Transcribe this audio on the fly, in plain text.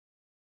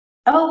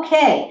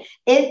Okay,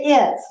 it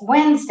is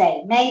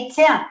Wednesday, May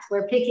 10th.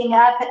 We're picking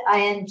up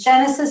in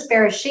Genesis,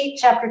 Beersheba,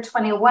 chapter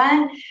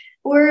 21.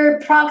 We're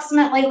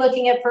approximately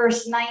looking at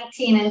verse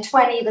 19 and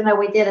 20, even though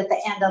we did at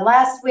the end of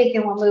last week,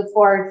 and we'll move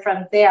forward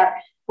from there.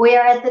 We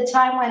are at the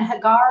time when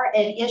Hagar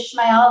and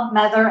Ishmael,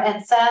 mother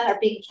and son, are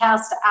being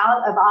cast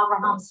out of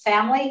Abraham's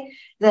family.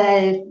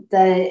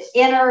 The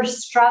inner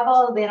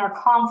struggle, the inner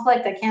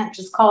conflict, I can't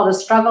just call it a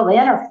struggle, the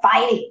inner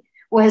fighting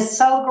was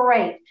so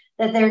great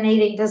that they're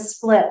needing to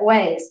split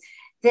ways.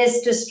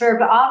 This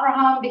disturbed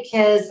Abraham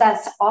because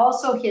that's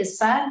also his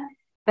son.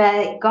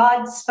 But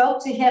God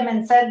spoke to him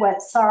and said,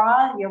 what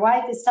Sarah, your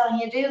wife, is telling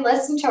you to do,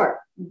 listen to her.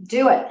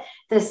 Do it.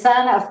 The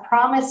son of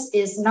promise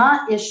is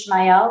not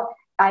Ishmael.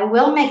 I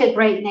will make a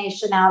great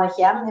nation out of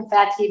him. In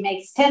fact, he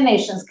makes 10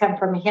 nations come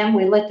from him.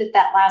 We looked at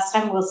that last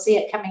time. We'll see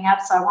it coming up,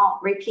 so I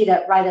won't repeat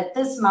it right at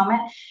this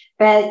moment.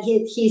 But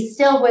he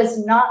still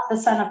was not the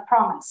son of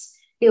promise.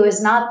 He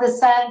was not the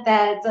son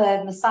that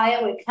the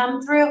Messiah would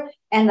come through,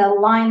 and the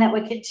line that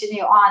would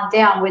continue on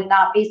down would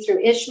not be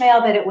through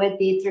Ishmael, but it would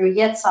be through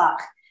Yitzhak.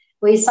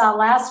 We saw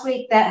last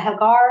week that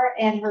Hagar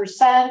and her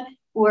son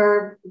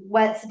were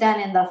what's done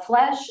in the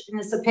flesh, and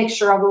it's a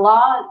picture of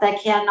law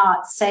that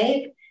cannot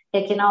save.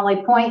 It can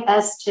only point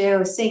us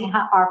to seeing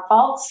our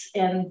faults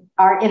and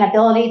our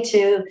inability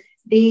to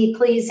be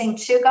pleasing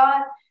to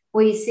God.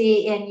 We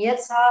see in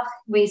Yitzhak,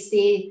 we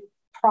see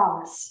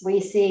promise. We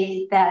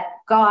see that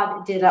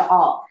God did it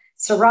all.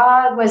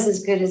 Sarah was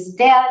as good as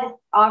dead.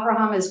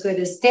 Abraham as good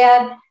as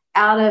dead.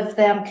 Out of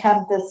them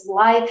come this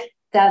life.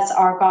 That's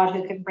our God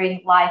who can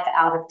bring life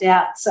out of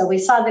death. So we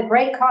saw the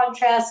great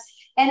contrast.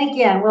 And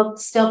again, we'll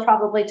still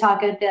probably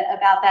talk a bit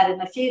about that in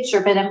the future.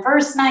 But in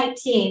verse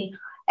 19,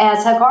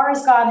 as Hagar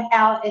has gone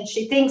out and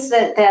she thinks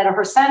that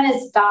her son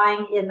is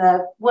dying in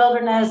the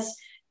wilderness,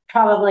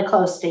 probably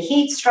close to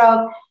heat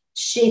stroke,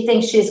 she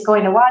thinks she's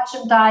going to watch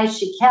him die.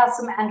 She casts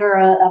him under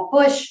a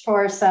bush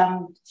for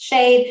some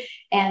shade,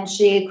 and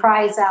she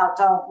cries out,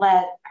 don't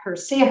let her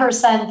see her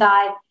son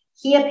die.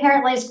 He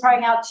apparently is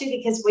crying out too,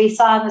 because we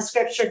saw in the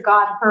scripture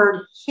God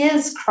heard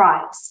his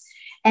cries.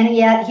 And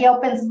yet he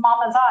opens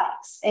Mama's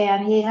eyes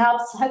and he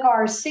helps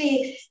Hagar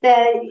see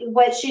that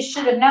what she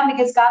should have known,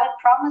 because God had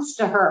promised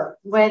to her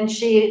when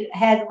she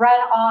had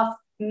run off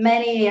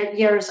many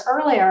years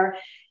earlier,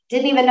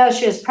 didn't even know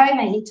she was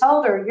pregnant. He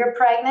told her, you're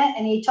pregnant,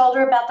 and he told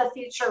her about the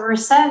future of her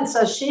son.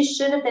 So she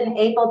should have been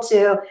able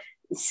to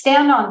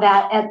stand on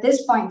that at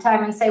this point in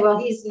time and say, well,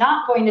 he's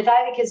not going to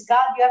die because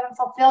God, you haven't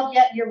fulfilled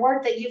yet your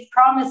word that you've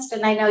promised,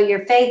 and I know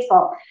you're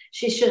faithful.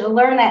 She should have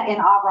learned that in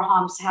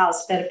Abraham's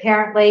house, but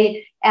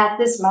apparently at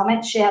this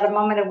moment, she had a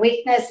moment of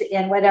weakness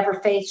in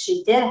whatever faith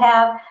she did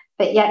have,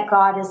 but yet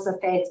God is the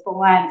faithful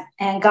one.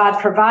 And God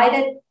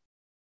provided,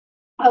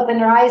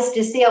 opened her eyes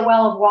to see a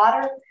well of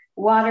water.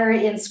 Water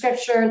in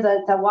scripture,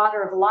 the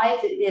water of life,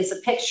 is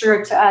a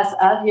picture to us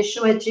of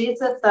Yeshua,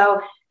 Jesus.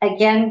 So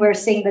again, we're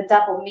seeing the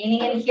double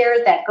meaning in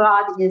here, that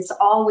God is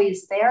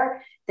always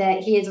there,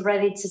 that he is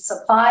ready to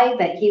supply,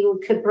 that he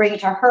could bring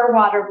to her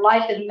water of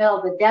life in the middle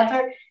of the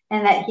desert,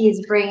 and that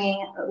he's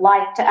bringing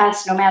life to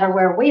us no matter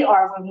where we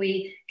are when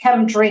we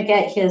come drink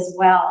at his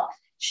well.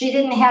 She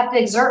didn't have to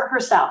exert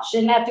herself. She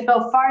didn't have to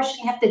go far. She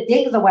didn't have to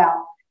dig the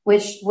well,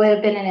 which would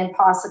have been an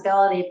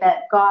impossibility, but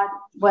God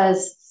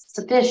was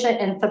sufficient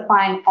in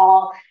supplying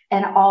all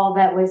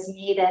that was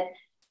needed.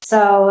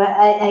 So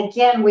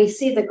again, we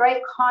see the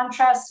great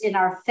contrast in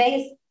our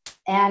faith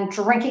and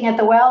drinking at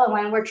the well, and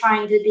when we're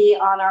trying to be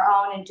on our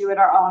own and do it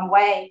our own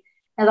way.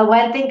 Now, the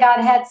one thing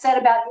God had said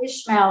about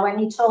Ishmael when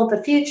he told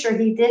the future,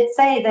 he did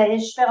say that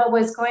Ishmael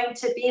was going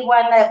to be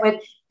one that would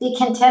be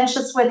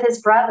contentious with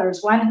his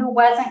brothers, one who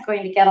wasn't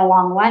going to get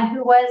along, one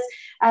who was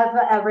of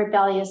a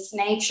rebellious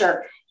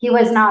nature. He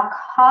was not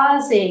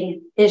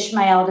causing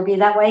Ishmael to be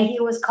that way. He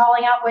was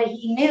calling out what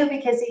he knew,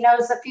 because he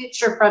knows the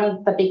future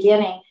from the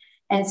beginning.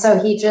 And so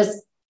he just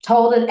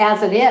told it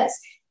as it is.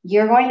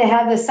 You're going to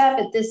have this son,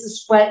 but this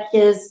is what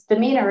his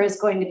demeanor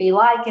is going to be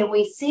like. And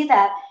we see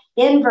that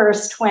in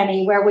verse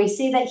 20, where we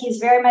see that he's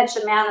very much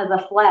a man of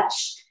the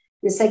flesh.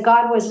 We say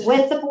God was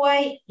with the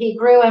boy. He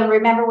grew. And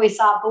remember, we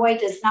saw boy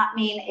does not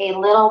mean a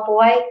little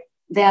boy.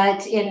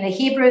 That in the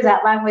Hebrew,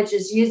 that language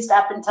is used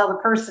up until the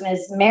person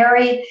is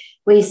married.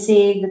 We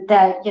see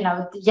that,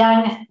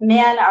 young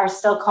men are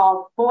still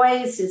called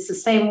boys. It's the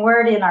same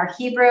word in our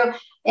Hebrew.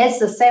 It's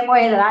the same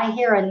way that I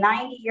hear a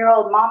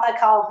 90-year-old mama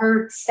call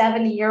her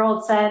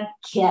 70-year-old son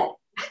kid.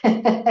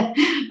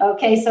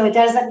 Okay, so it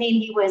doesn't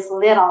mean he was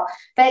little,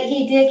 but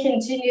he did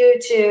continue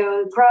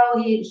to grow.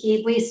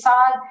 We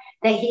saw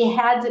that he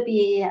had to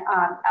be,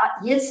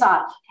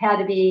 Yitzhak had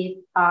to be,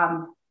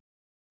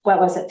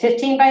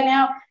 15 by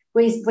now?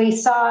 We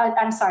saw,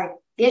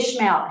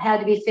 Ishmael had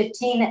to be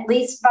 15 at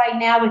least by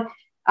now,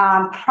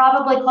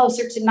 probably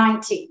closer to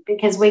 19,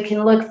 because we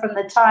can look from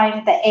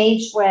the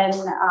age when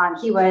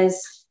he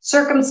was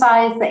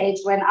circumcised, the age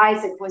when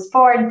Isaac was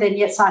born, then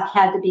Yitzhak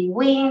had to be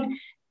weaned,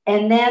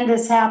 and then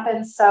this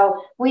happened.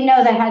 So we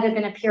know there had to have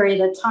been a period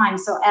of time.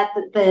 So at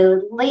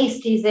the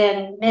least, he's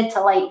in mid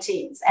to late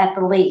teens, at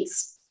the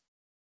least.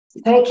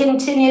 So it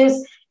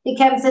continues. he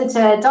comes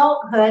into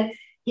adulthood,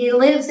 he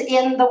lives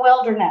in the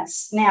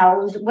wilderness.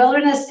 Now,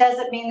 wilderness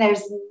doesn't mean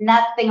there's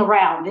nothing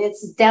around.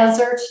 It's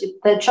desert.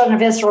 The children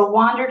of Israel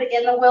wandered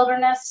in the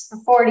wilderness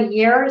for 40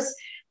 years.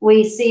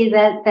 We see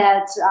that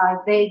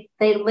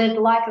they lived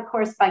life, of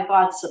course, by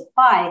God's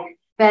supply.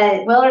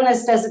 But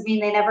wilderness doesn't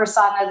mean they never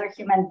saw another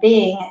human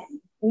being.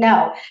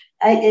 No,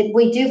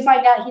 we do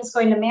find out he's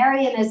going to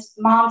marry and his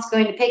mom's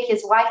going to pick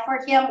his wife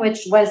for him,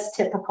 which was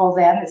typical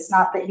then. It's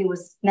not that he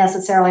was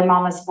necessarily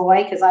mama's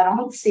boy, because I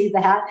don't see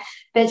that.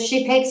 But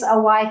she picks a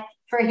wife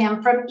for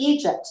him from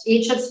Egypt.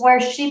 Egypt's where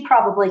she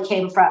probably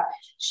came from.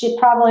 She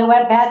probably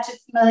went back to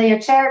familiar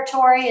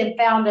territory and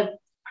found a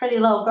pretty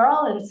little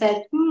girl and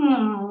said,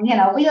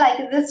 we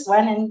like this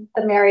one. And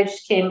the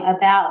marriage came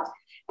about.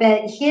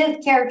 But his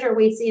character,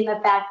 we see in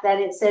the fact that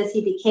it says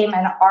he became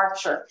an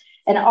archer.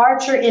 An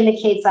archer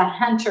indicates a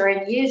hunter,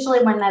 and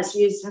usually when that's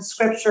used in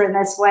scripture in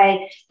this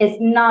way, it's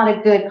not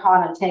a good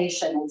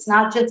connotation. It's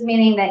not just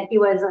meaning that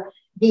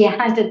he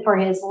hunted for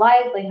his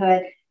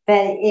livelihood,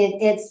 but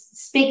it's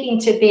speaking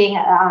to being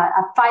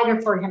a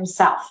fighter for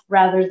himself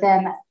rather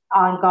than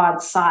on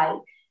God's side.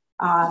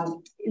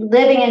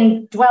 Living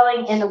and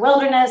dwelling in the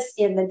wilderness,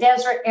 in the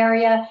desert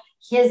area.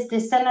 His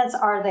descendants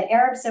are the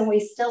Arabs, and we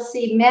still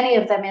see many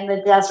of them in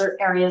the desert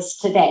areas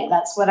today.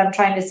 That's what I'm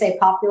trying to say.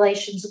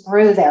 Populations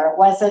grew there. It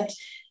wasn't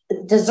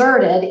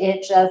deserted.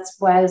 It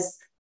just was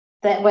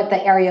what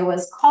the area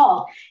was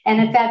called. And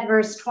in fact,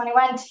 verse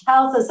 21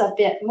 tells us a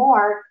bit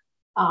more.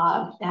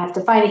 I have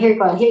to find it here.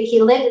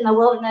 He lived in the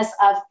wilderness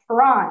of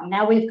Perl.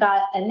 Now we've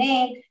got a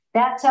name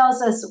that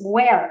tells us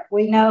where.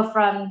 We know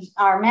from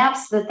our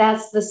maps that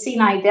that's the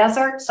Sinai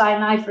Desert.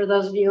 Sinai, for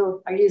those of you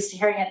who are used to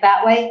hearing it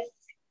that way.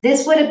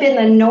 This would have been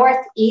the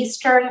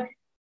northeastern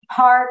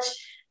part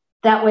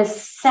that was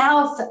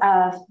south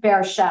of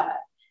Beersheba.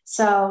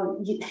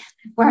 So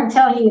where I'm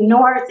telling you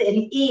north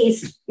and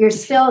east, you're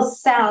still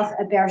south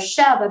of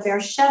Beersheba.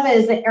 Beersheba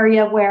is the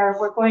area where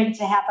we're going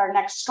to have our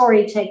next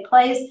story take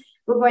place.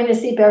 We're going to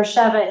see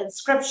Beersheba in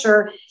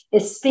scripture.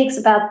 It speaks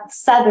about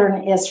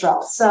southern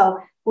Israel. So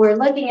we're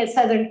looking at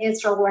southern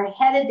Israel. We're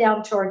headed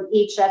down toward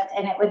Egypt,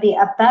 and it would be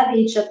above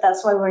Egypt.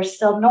 That's why we're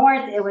still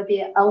north. It would be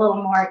a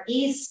little more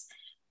east.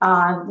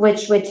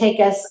 Which would take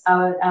us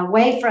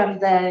away from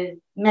the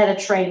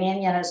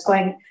Mediterranean, it's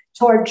going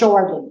toward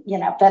Jordan,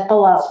 but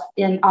below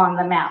on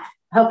the map.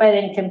 Hope I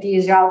didn't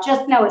confuse you all.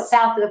 Just know it's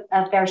south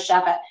of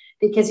Beersheba,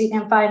 because you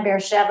can find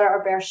Beersheba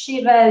or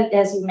Beersheba,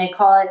 as you may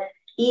call it,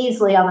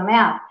 easily on the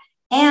map.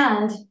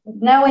 And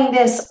knowing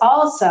this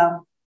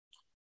also,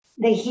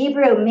 the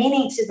Hebrew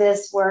meaning to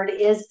this word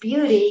is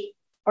beauty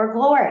or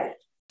glory.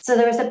 So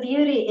there's a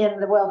beauty in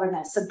the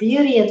wilderness, a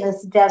beauty in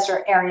this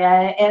desert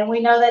area. And we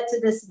know that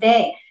to this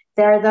day,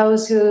 there are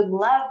those who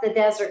love the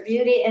desert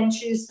beauty and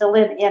choose to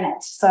live in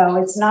it. So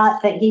it's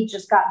not that he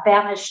just got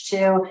banished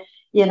to,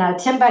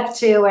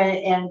 Timbuktu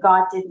and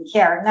God didn't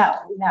care. No,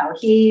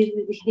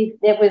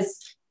 it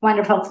was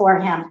wonderful for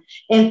him.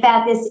 In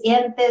fact, it's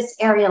in this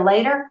area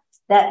later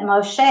that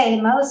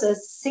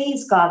Moses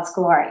sees God's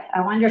glory.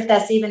 I wonder if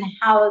that's even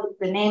how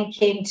the name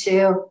came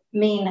to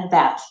mean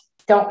that.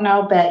 Don't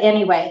know, but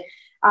anyway.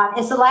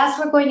 It's the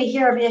last we're going to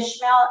hear of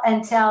Ishmael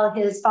until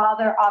his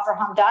father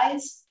Abraham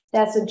dies.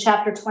 That's in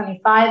chapter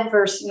 25,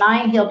 verse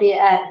 9. He'll be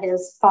at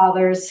his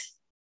father's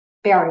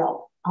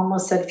burial.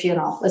 Almost said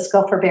funeral. Let's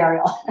go for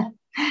burial.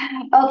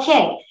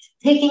 Okay,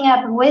 picking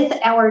up with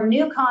our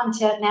new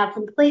content now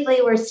completely.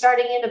 We're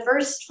starting into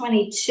verse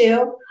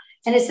 22.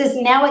 And it says,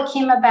 now it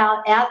came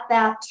about at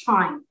that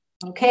time.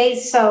 Okay,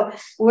 so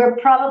we're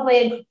probably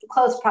in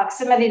close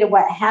proximity to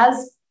what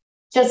has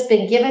just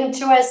been given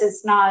to us.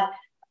 It's not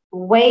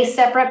way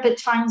separate, but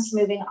time's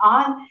moving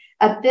on.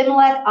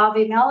 Avimelech,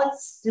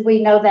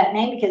 we know that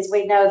name because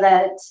we know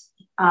that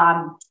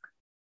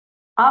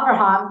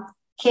Abraham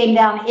came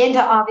down into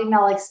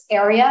Avimelech's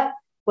area,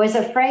 was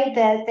afraid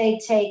that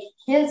they'd take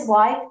his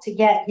wife to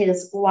get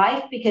his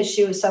wife because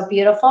she was so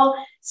beautiful.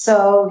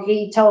 So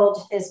he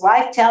told his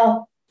wife,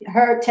 tell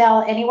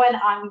anyone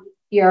I'm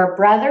your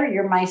brother,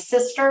 you're my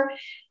sister.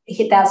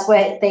 That's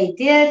what they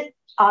did.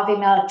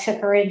 Avimelech took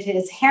her into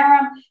his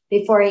harem.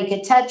 Before he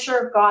could touch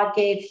her, God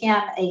gave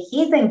him, a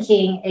heathen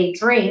king, a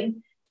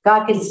dream.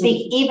 God could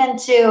speak even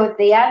to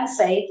the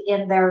unsaved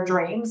in their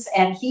dreams,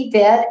 and he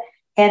did.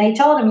 And he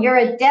told him, you're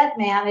a dead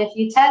man if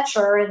you touch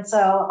her. And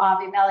so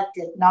Avimelech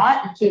did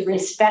not. He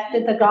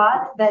respected the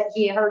God that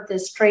he heard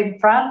this dream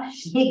from.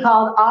 He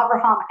called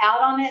Abraham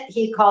out on it.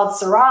 He called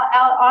Sarah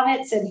out on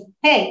it, said,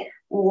 hey,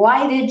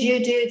 why did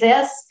you do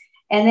this?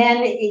 And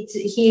then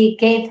he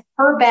gave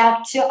her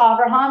back to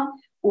Abraham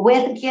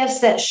with gifts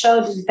that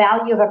showed the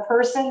value of a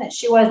person, that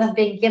she wasn't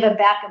being given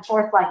back and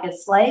forth like a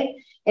slave.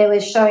 It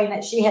was showing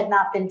that she had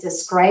not been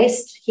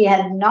disgraced. He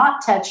had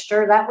not touched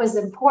her. That was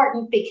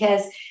important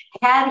because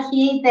had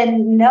he,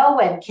 then no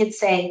one could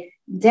say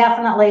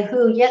definitely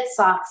who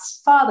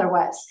Yitzhak's father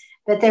was.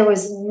 But there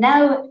was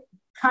no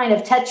kind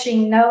of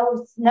touching,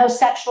 no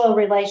sexual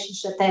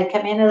relationship that had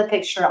come into the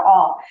picture at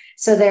all.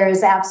 So there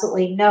is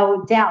absolutely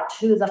no doubt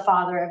who the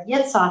father of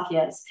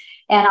Yitzhak is.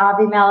 And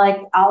Abimelech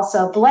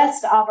also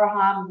blessed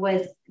Abraham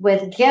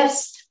with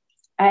gifts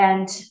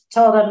and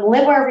told him,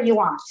 live wherever you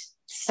want.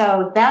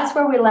 So that's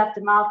where we left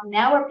him off.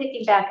 Now we're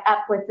picking back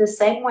up with the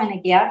same one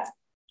again.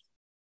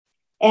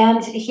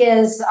 And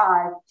his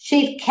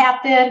chief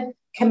captain,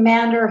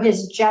 commander,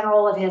 his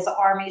general of his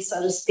army,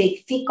 so to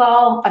speak,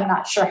 Fikol, I'm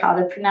not sure how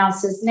to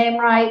pronounce his name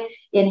right.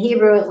 In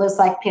Hebrew, it looks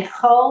like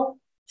Pichol.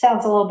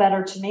 Sounds a little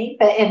better to me,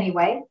 but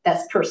anyway,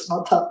 that's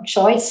personal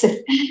choice.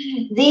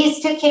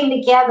 These two came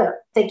together.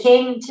 They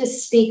came to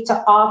speak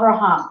to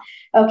Abraham.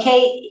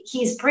 Okay,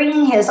 he's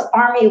bringing his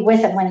army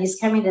with him when he's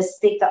coming to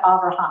speak to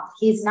Abraham.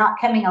 He's not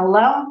coming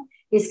alone.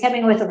 He's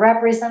coming with a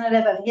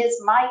representative of his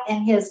might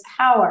and his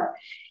power.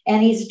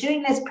 And he's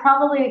doing this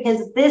probably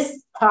because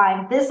this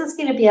time, this is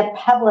going to be a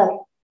public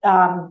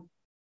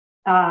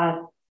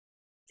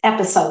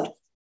episode.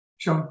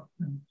 Showing?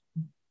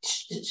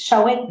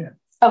 Yeah.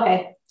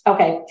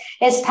 Okay.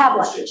 It's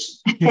public.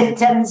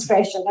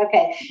 Demonstration.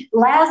 Okay.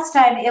 Last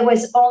time, it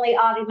was only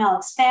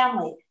Abimelech's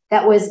family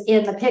that was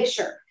in the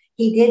picture.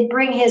 He did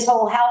bring his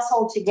whole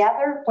household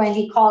together when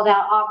he called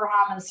out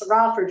Abraham and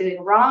Sarah for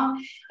doing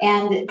wrong,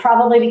 and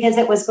probably because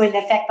it was going to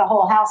affect the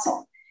whole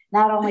household.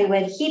 Not only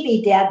would he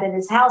be dead, but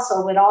his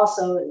household would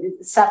also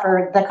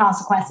suffer the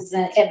consequences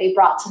and be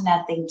brought to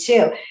nothing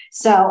too.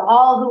 So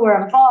all who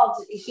were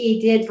involved, he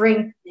did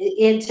bring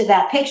into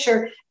that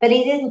picture, but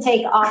he didn't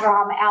take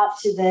Abraham out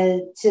to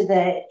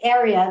the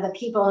area, the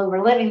people who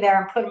were living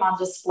there, and put him on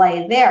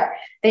display there.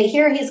 But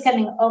here he's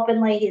coming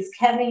openly. He's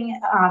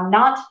coming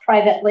not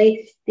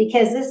privately,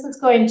 because this is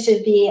going to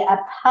be a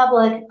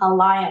public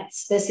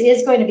alliance. This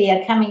is going to be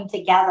a coming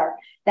together.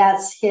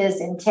 That's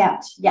his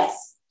intent.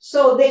 Yes.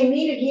 So they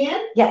meet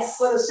again? Yes.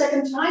 For the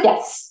second time?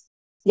 Yes.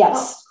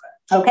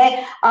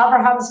 Okay.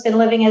 Abraham's been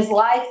living his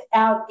life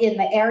out in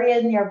the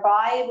area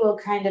nearby. We'll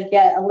kind of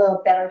get a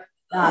little better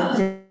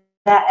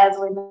that as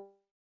we move.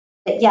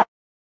 Yeah,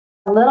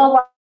 a little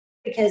while,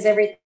 because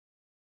everything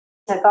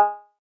took off.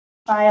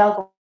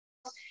 Child.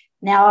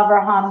 Now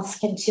Abraham's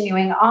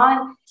continuing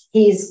on.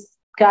 He's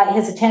got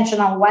his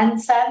attention on one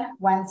son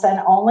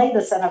only,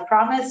 the son of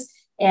promise,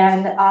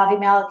 and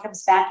Abimelech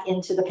comes back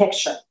into the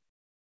picture.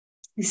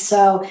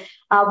 So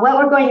what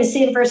we're going to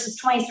see in verses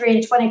 23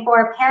 and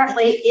 24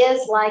 apparently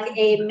is like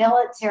a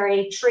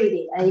military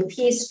treaty, a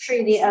peace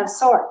treaty of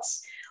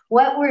sorts.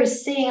 What we're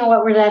seeing and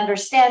what we're to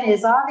understand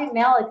is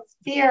Abimelech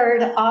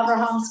feared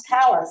Abraham's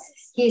power.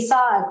 He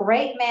saw a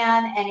great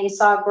man and he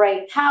saw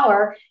great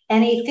power,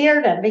 and he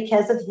feared him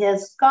because of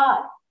his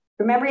God.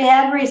 Remember, he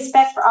had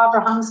respect for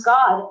Abraham's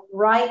God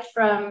right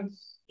from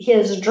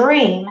his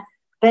dream,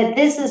 but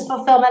this is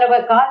fulfillment of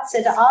what God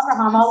said to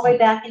Abraham all the way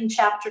back in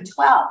chapter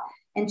 12.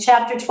 In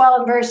chapter 12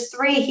 and verse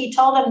 3, he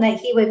told him that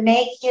he would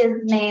make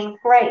his name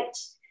great.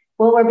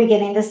 Well, we're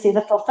beginning to see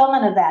the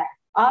fulfillment of that.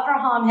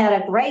 Abraham had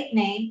a great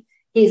name.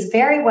 He's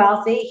very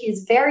wealthy.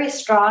 He's very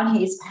strong.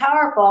 He's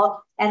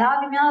powerful. And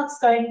Abimelech's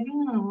going,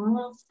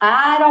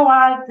 I don't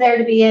want there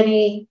to be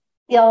any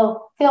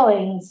ill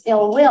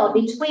will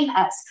between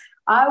us.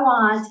 I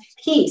want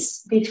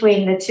peace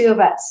between the two of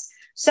us.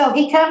 So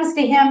he comes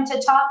to him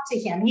to talk to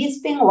him.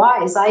 He's being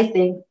wise, I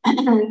think,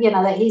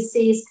 that he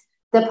sees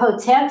the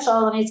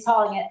potential and he's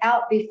calling it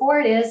out before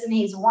it is, and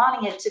he's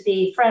wanting it to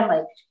be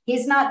friendly.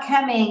 He's not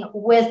coming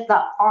with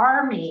the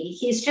army.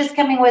 He's just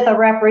coming with a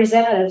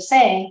representative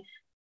saying,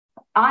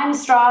 I'm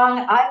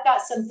strong. I've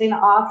got something to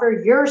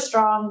offer. You're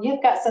strong.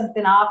 You've got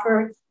something to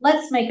offer.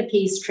 Let's make a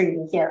peace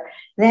treaty here.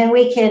 Then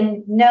we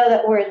can know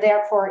that we're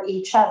there for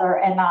each other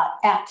and not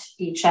at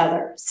each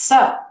other.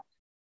 So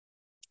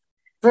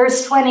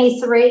verse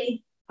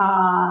 23,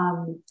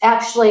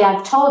 actually,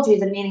 I've told you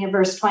the meaning of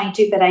verse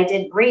 22, but I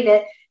didn't read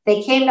it.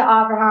 They came to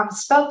Abraham,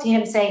 spoke to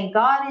him, saying,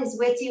 God is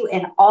with you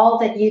in all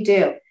that you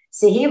do.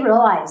 See, he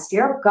realized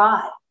your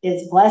God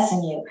is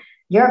blessing you.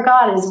 Your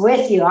God is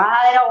with you.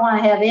 I don't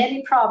want to have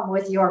any problem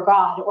with your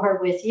God or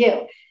with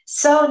you.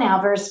 So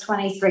now, verse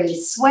 23,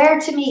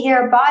 swear to me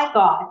here by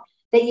God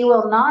that you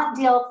will not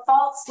deal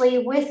falsely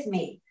with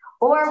me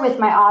or with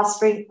my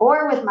offspring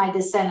or with my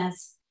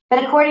descendants,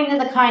 but according to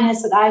the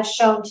kindness that I've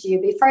shown to you.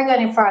 Before I go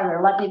any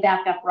farther, let me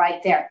back up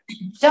right there.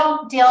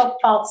 Don't deal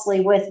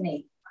falsely with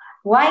me.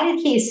 Why did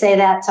he say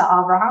that to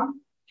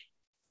Abraham?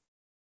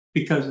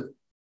 Because of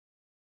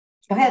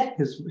Go ahead.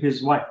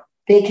 his wife.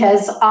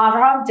 Because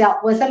Abraham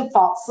dealt with him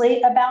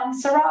falsely about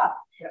Sarah.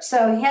 Yeah.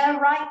 So he had a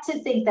right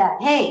to think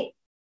that, hey,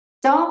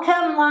 don't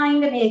come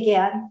lying to me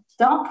again.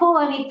 Don't pull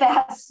any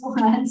fast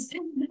ones.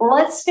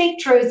 Let's speak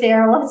truth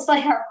here. Let's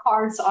lay our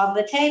cards on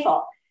the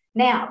table.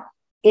 Now,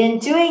 in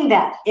doing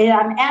that,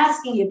 I'm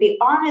asking you, be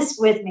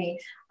honest with me.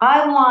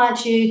 I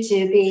want you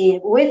to be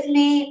with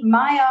me,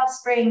 my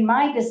offspring,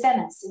 my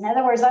descendants. In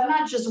other words, I'm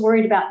not just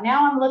worried about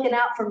now, I'm looking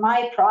out for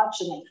my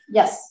progeny.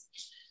 Yes.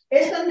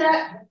 Isn't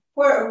that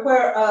where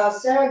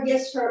Sarah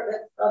gets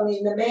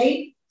the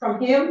maid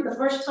from him the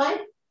first time?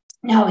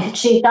 No,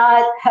 she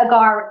got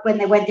Hagar when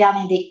they went down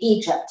into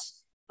Egypt.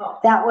 Oh.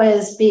 That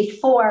was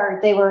before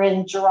they were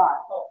in Gerar.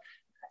 Oh.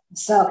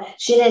 So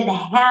she didn't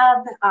have,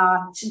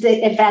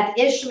 in fact,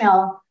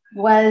 Ishmael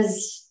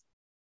was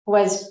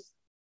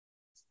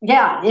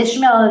Yeah,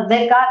 Ishmael,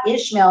 they got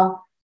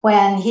Ishmael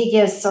when he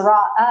gives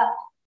Sarah up,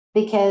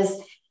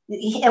 because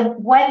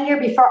 1 year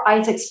before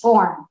Isaac's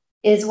born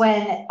is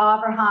when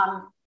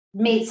Abraham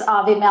meets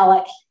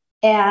Abimelech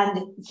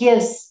and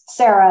gives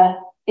Sarah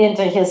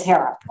into his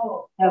harem.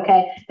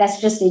 Okay, that's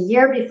just a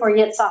year before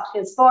Yitzhak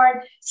is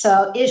born.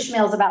 So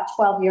Ishmael's about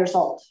 12 years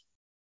old.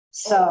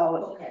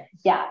 So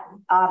yeah,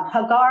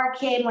 Hagar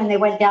came when they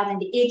went down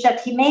into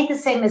Egypt. He made the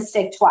same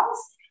mistake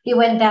twice. He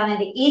went down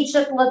into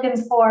Egypt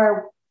looking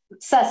for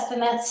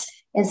sustenance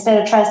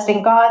instead of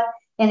trusting God,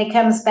 and he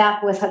comes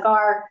back with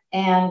Hagar,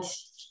 and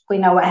we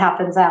know what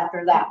happens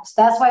after that.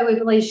 So that's why we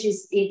believe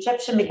she's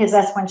Egyptian, because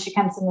that's when she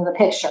comes into the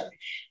picture.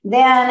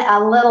 Then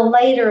a little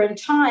later in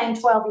time,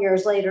 12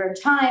 years later in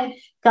time,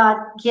 God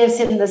gives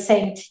him the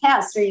same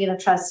test. Are you going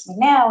to trust me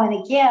now?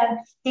 And again,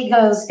 he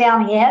goes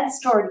down, he heads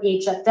toward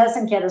Egypt,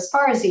 doesn't get as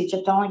far as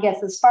Egypt, only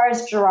gets as far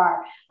as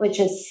Gerar, which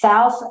is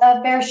south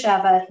of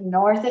Beersheba,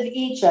 north of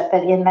Egypt,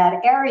 but in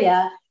that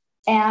area.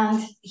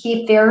 And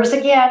he fears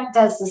again,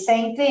 does the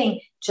same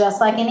thing,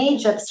 just like in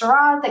Egypt.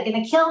 Sarah, they're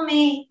going to kill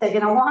me. They're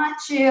going to want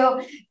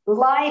you,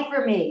 lie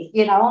for me.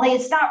 Only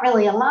it's not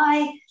really a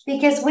lie,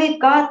 because we've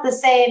got the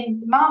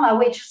same mama.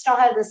 We just don't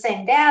have the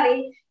same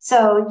daddy.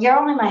 So you're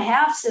only my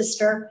half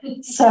sister.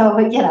 So,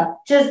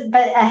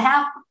 but a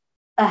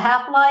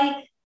half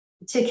lie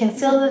to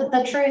conceal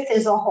the truth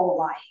is a whole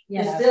lie.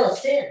 It's still a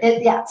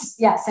sin.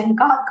 Yes. And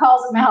God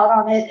calls him out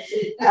on it.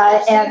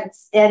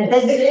 And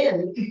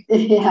then,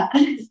 yeah.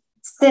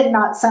 Sin,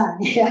 not son.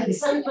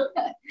 Yes.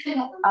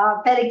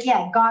 But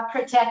again, God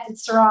protected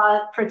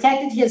Sarah,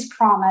 protected his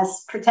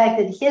promise,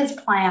 protected his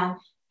plan.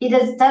 He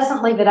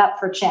doesn't leave it up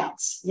for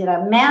chance.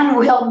 Man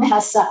will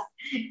mess up.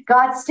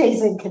 God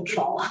stays in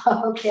control.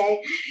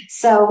 Okay.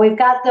 So we've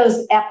got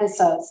those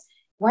episodes.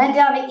 Went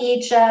down to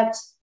Egypt,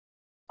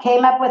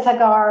 came up with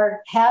Hagar,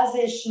 has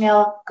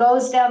Ishmael,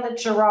 goes down to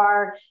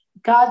Gerar.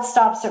 God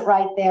stops it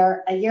right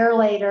there. A year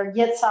later,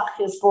 Yitzhak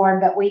is born,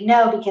 but we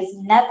know, because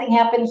nothing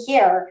happened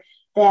here,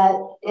 that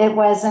it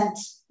wasn't,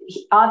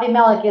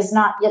 Abimelech is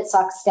not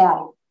Yitzhak's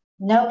daddy.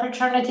 No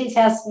paternity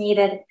test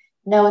needed,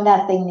 no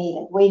nothing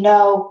needed. We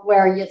know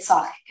where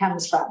Yitzhak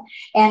comes from.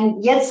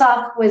 And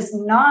Yitzhak was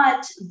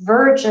not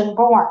virgin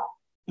born,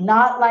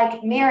 not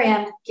like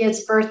Miriam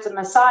gives birth to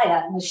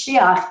Messiah,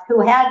 Mashiach,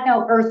 who had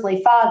no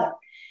earthly father.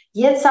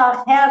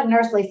 Yitzhak had an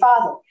earthly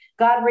father.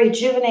 God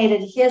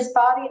rejuvenated his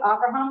body,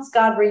 Abraham's.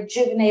 God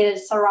rejuvenated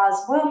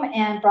Sarah's womb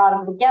and brought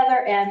them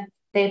together, and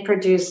they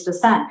produced a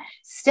son.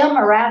 Still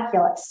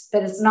miraculous,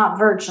 but it's not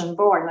virgin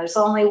born. There's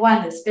only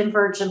one that's been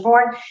virgin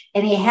born,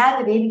 and he had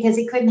to be, because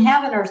he couldn't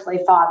have an earthly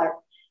father.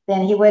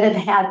 Then he would have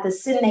had the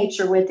sin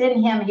nature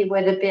within him. He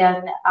would have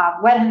been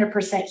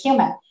 100%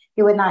 human.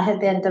 He would not have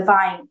been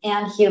divine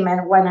and human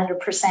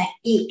 100%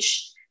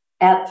 each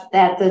at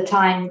the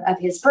time of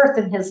his birth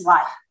in his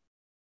life.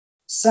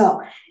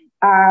 So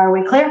are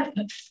we clear?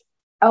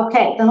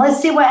 Okay, then let's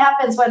see what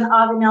happens when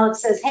Abimelech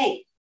says,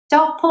 hey,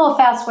 don't pull a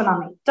fast one on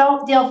me.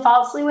 Don't deal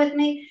falsely with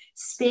me.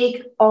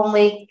 Speak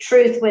only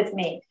truth with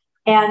me.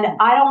 And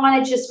I don't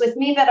want it just with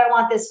me, but I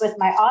want this with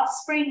my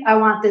offspring. I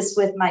want this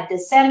with my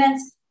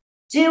descendants.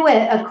 Do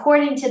it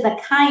according to the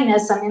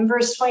kindness, I'm in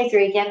verse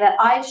 23 again, that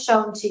I've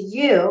shown to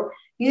you.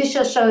 You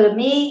shall show to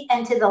me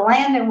and to the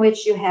land in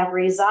which you have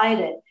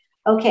resided.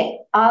 Okay,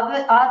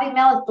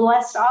 Abimelech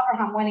blessed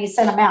Abraham when he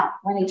sent him out.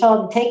 When he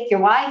told him, take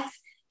your wife,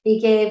 he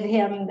gave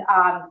him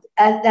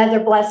other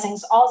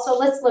blessings. Also,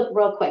 let's look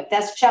real quick.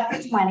 That's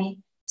chapter 20.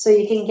 So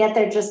you can get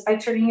there just by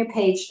turning your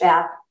page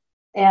back.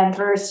 And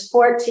verse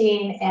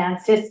 14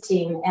 and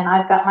 15. And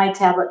I've got my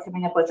tablet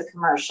coming up with a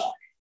commercial.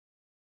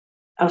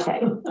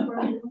 Okay.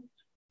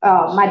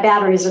 Oh, my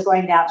batteries are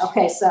going down.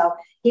 Okay, so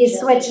he's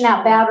switching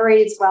out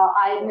batteries while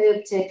I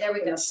move to, there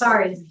we go.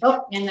 Sorry.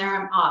 Oh, and there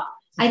I'm off.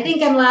 I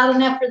think I'm loud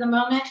enough for the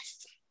moment.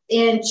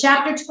 In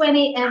chapter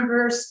 20 and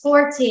verse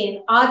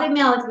 14,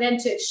 Abimelech then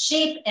took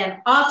sheep and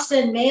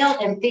oxen, male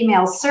and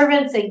female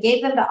servants, and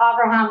gave them to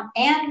Abraham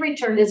and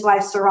returned his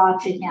wife Sarah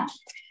to him.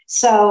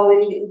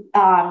 So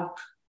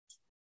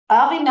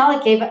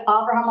Abimelech gave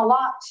Abraham a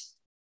lot.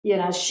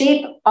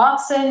 Sheep,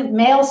 oxen,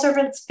 male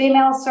servants,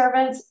 female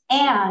servants,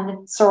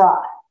 and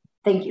Sarah.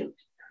 Thank you.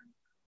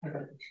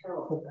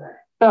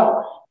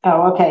 Oh,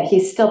 okay.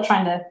 He's still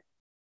trying to,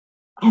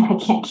 I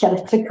can't get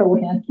it to go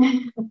in.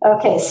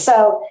 Okay,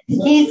 so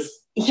he's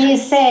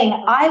saying,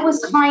 I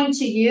was kind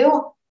to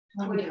you.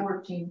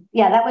 14.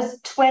 Yeah, that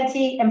was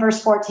 20 and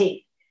verse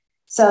 14.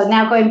 So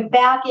now going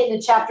back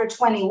into chapter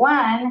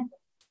 21.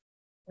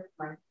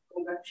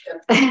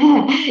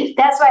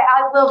 That's why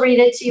I will read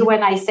it to you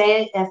when I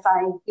say it, if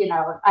I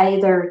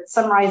either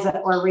summarize it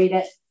or read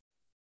it.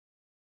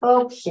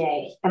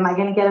 Okay, am I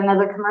going to get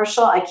another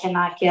commercial? I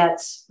cannot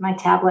get my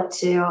tablet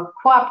to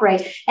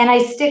cooperate. And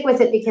I stick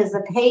with it because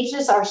the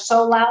pages are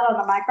so loud on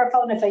the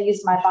microphone if I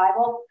use my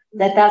Bible,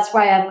 that's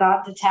why I've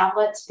got the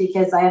tablets,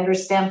 because I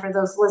understand for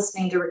those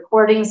listening to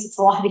recordings, it's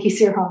a lot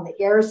easier on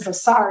the ears. So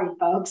sorry,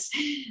 folks.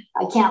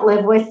 I can't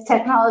live with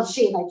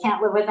technology and I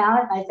can't live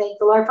without it. And I thank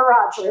the Lord for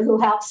Roger, who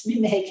helps me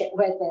make it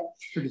with it.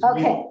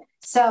 Okay,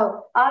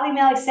 So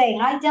Abimelech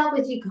saying, I dealt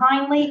with you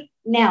kindly.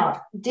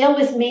 Now deal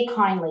with me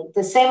kindly.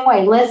 The same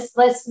way.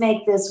 Let's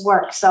make this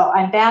work. So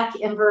I'm back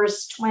in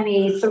verse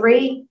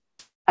 23.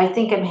 I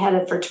think I'm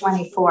headed for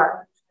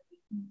 24.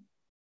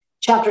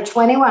 Chapter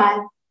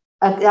 21.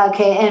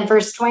 Okay, and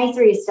verse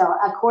 23 still.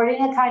 According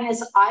to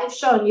kindness I've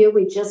shown you,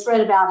 we just read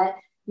about it,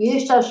 you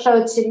shall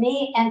show to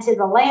me and to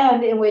the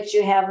land in which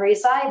you have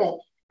resided.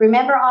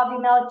 Remember,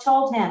 Abimelech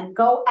told him,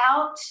 go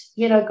out,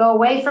 go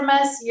away from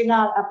us. You're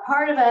not a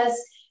part of us.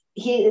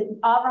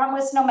 Abraham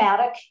was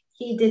nomadic.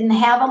 He didn't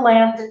have a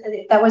land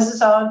that was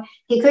his own.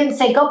 He couldn't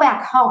say, go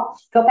back home,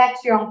 go back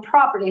to your own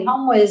property.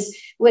 Home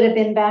would have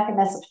been back in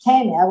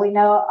Mesopotamia. We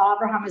know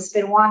Abraham has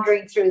been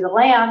wandering through the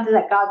land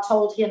that God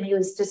told him he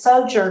was to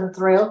sojourn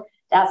through.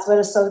 That's what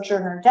a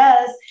sojourner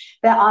does.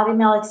 But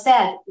Abimelech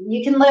said,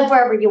 you can live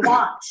wherever you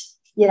want,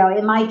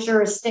 in my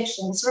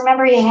jurisdiction. So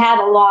remember, he had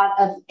a lot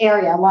of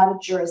area, a lot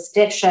of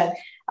jurisdiction.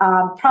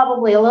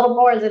 Probably a little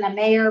more than a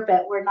mayor,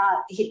 but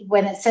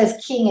when it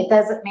says king, it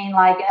doesn't mean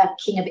like a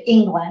king of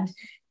England.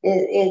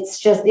 It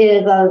is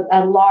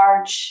a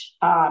large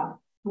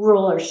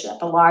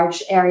rulership, a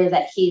large area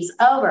that he's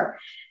over.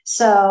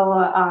 So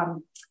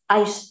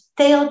I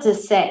failed to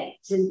say,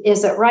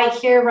 is it right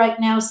here, right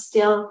now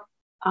still?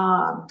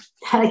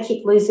 I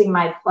keep losing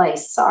my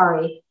place.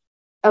 Sorry.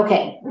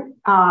 Okay.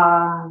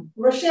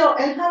 Rachél,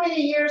 and how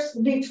many years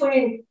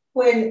between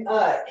when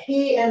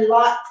he and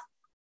Lot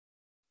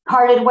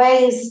parted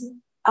ways?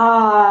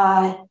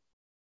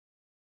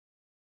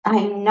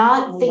 I'm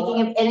not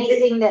thinking of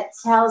anything that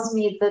tells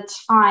me the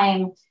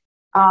time.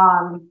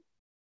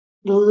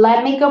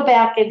 Let me go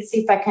back and see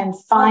if I can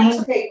find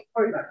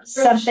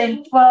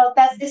something. Well,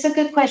 it's a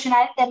good question.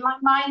 In my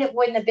mind, it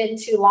wouldn't have been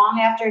too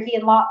long after he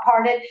and Lot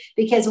parted,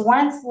 because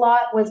once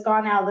Lot was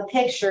gone out of the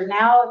picture,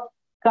 now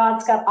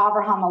God's got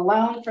Abraham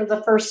alone for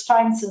the first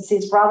time since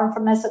he's brought him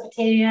from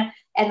Mesopotamia.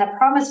 And the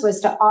promise was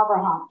to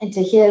Abraham and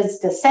to his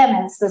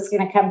descendants that's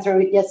going to come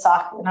through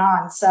Yitzhak and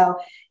on. So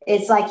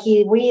it's like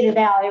he weeded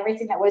out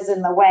everything that was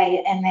in the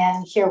way, and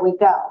then here we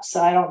go.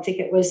 So I don't think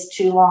it was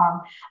too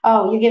long.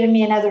 Oh, you're giving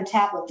me another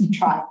tablet to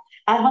try.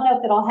 I don't know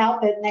if it'll help,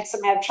 but next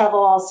time I have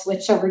trouble, I'll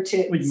switch over to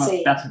it and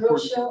see.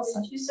 Rachél,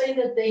 did you say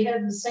that they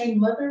had the same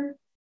mother,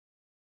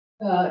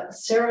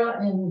 Sarah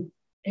and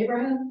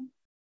Abraham?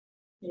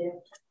 Yeah.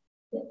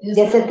 Is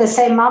it the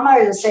same mama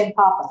or the same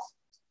papa?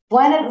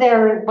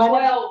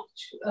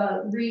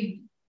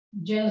 Read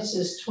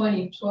Genesis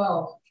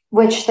 20:12.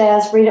 Which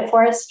says, read it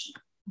for us.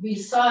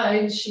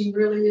 Besides, she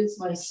really is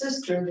my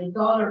sister, the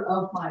daughter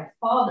of my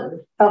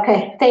father.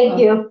 Okay, thank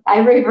you. I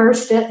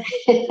reversed it.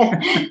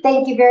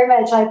 Thank you very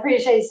much. I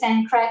appreciate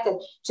staying corrected.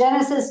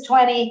 Genesis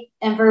 20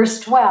 and verse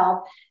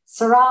 12.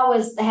 Sarah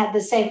had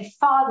the same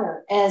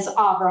father as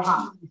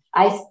Abraham.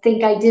 I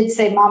think I did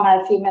say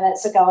mama a few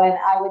minutes ago, and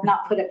I would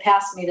not put it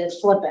past me to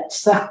flip it.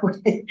 So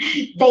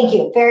thank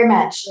you very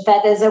much.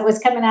 That as it was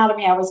coming out of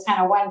me, I was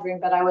kind of wondering,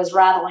 but I was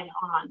rattling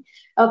on.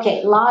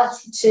 Okay, Lot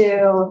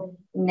 2.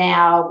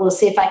 Now we'll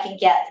see if I can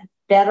get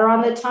better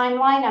on the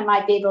timeline. I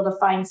might be able to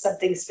find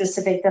something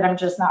specific that I'm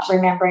just not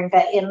remembering,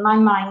 but in my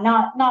mind,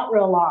 not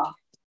real long,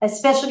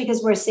 especially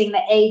because we're seeing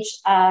the age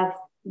of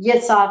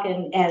Yitzhak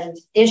and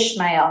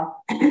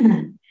Ishmael.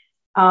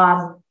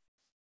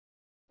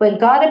 When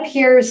God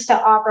appears to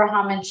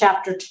Abraham in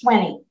chapter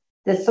 20,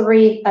 the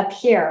three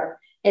appear.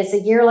 It's a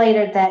year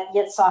later that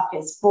Yitzhak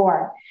is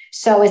born.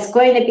 So it's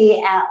going to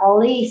be at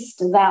least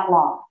that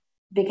long,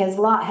 because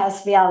Lot has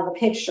to be out of the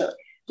picture.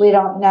 We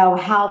don't know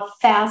how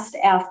fast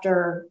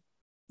after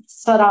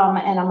Sodom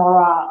and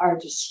Gomorrah are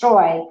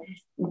destroyed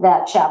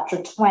that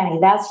chapter 20.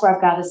 That's where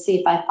I've got to see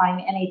if I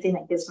find anything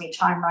that gives me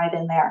time right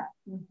in there.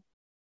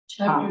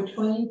 Chapter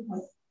 20?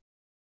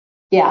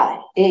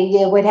 Yeah,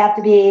 it would have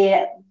to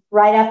be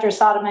right after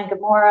Sodom and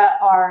Gomorrah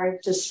are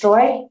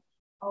destroyed.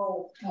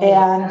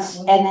 And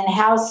then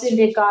how soon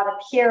did God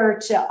appear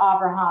to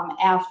Abraham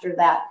after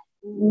that?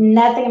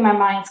 Nothing in my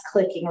mind's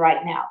clicking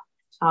right now.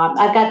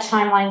 I've got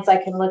timelines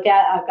I can look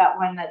at. I've got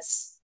one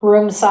that's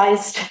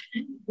room-sized,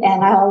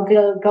 and I'll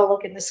go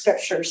look in the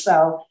scripture.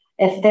 So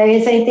if there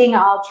is anything,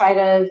 I'll try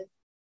to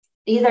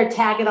either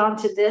tag it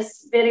onto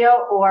this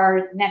video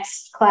or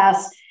next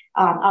class.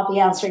 I'll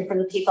be answering for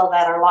the people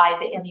that are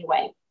live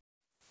anyway.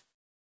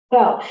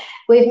 So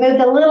we've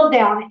moved a little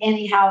down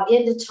anyhow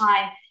into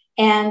time.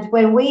 And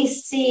when we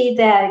see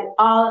that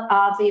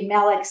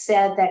Abimelech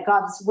said that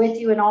God's with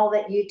you in all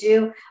that you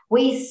do,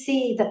 we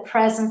see the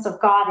presence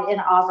of God in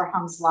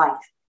Abraham's life.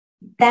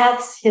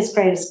 That's his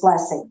greatest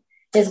blessing.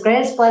 His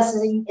greatest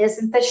blessing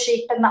isn't the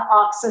sheep and the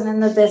oxen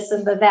and the this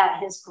and the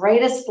that. His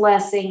greatest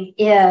blessing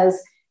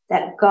is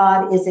that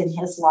God is in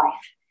his life.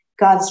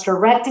 God's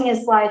directing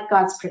his life.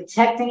 God's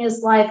protecting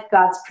his life.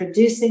 God's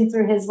producing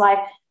through his life.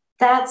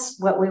 That's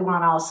what we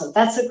want also.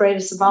 That's the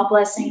greatest of all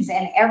blessings.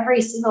 And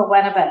every single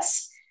one of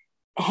us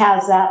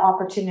has that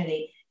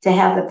opportunity to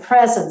have the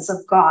presence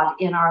of God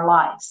in our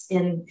lives.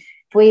 And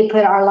if we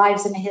put our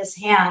lives in his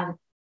hand,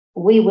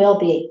 we will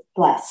be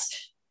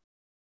blessed.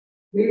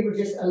 We were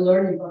just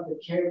learning about the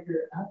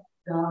character of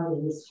God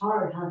in his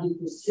heart, how he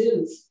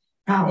pursues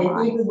Oh, And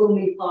my. even when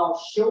we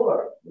fall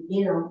short,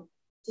 you know,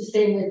 the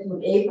same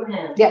with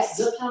Abraham. Yes.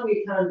 Look how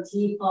many times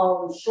he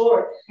fallen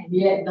short,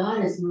 yet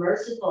God is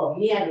merciful.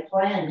 He had a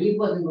plan. He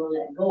wasn't going to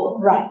let go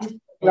of it. Right.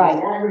 And Right.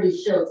 that really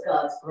shows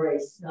God's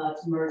grace,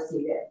 God's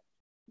mercy, that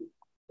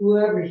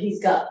whoever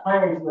he's got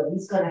plans with,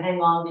 he's going to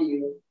hang on to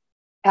you.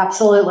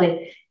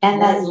 Absolutely.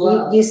 And That's then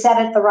love. you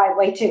said it the right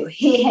way too.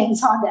 He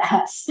hangs on to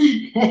us.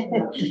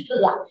 Yeah.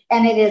 Yeah.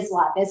 And it is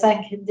love. It's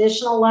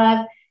unconditional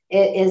love.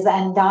 It is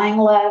undying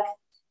love.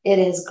 It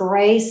is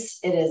grace.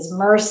 It is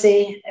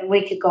mercy. And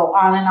we could go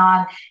on.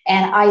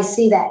 And I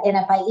see that. And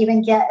if I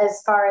even get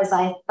as far as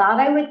I thought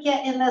I would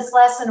get in this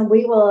lesson,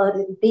 we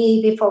will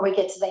be, before we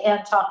get to the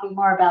end, talking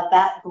more about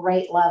that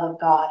great love of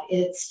God.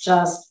 It's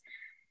just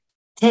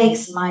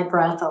takes my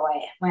breath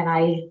away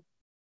when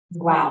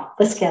wow,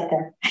 let's get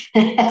there.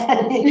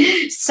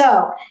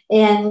 So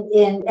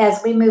in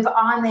as we move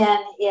on then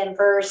in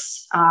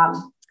verse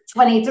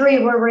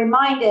 23, we're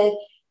reminded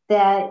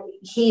that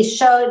he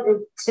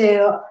showed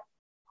to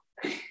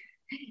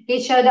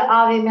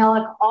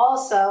Abimelech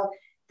also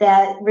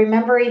that,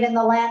 remember, even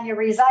the land you're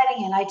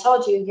residing in, I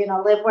told you,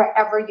 live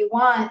wherever you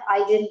want.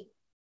 I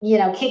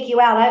didn't, kick you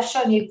out. I've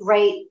shown you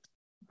great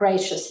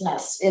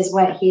graciousness is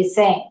what he's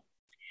saying.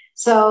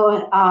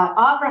 So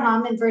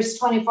Abraham in verse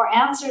 24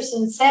 answers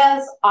and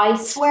says, I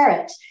swear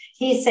it.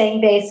 He's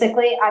saying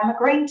basically, I'm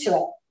agreeing to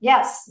it.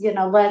 Yes,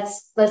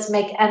 let's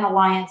make an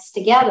alliance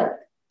together.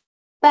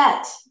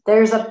 But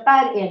there's a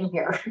but in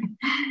here.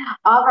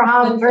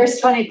 Abraham in verse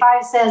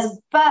 25 says,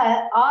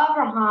 but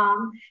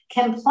Abraham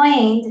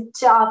complained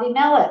to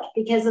Abimelech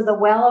because of the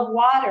well of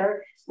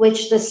water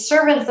which the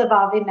servants of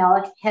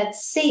Abimelech had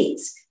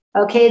seized.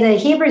 Okay, the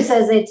Hebrew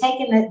says they'd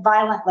taken it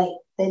violently.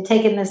 They'd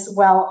taken this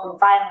well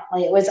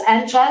violently. It was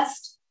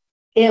unjust.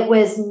 It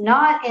was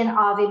not in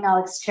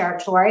Abimelech's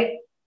territory.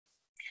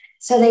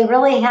 So they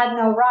really had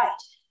no right.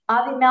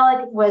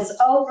 Abimelech was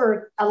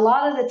over a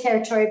lot of the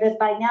territory, but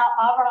by now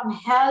Abraham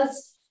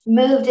has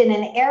moved in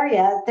an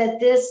area that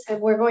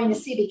we're going to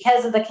see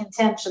because of the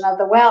contention of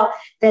the well,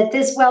 that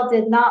this well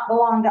did not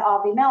belong to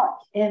Abimelech.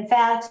 In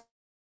fact,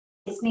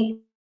 sneak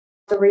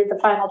to read the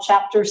final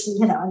chapters,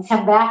 and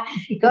come back,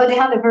 go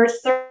down to verse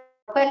 30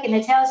 quick, and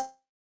it tells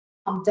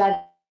dug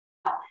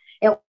out.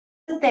 It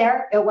wasn't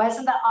there. It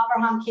wasn't that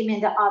Abraham came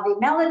into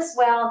Abimelech's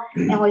well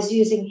and was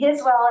using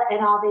his well, and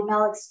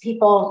Abimelech's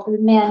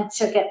men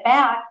took it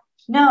back.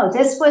 No,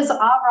 this was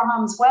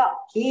Abraham's well.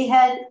 He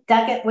had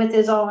dug it with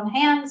his own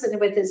hands and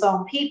with his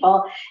own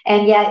people,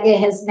 and yet it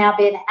has now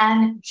been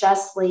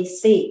unjustly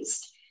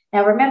seized.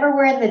 Now, remember,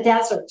 we're in the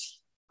desert.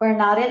 We're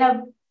not in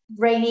a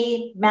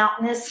rainy,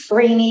 mountainous,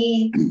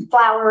 greeny,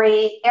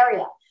 flowery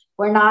area.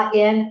 We're not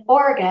in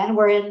Oregon.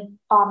 We're in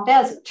Palm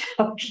Desert,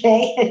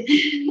 okay?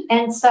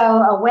 And so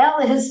a well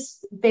is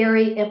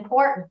very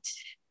important.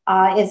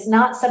 It's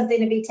not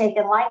something to be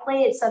taken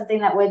lightly. It's something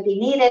that would be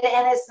needed,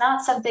 and it's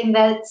not something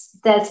that's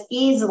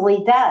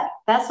easily done.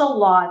 That's a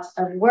lot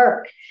of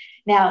work.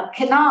 Now,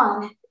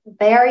 Canaan,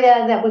 the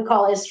area that we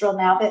call Israel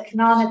now, but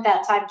Canaan at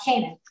that time,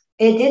 Canaan,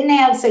 it didn't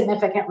have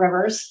significant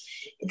rivers.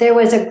 There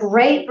was a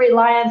great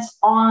reliance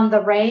on the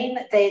rain.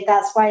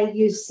 That's why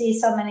you see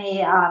so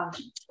many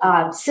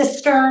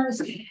cisterns,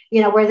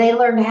 where they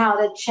learned how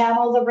to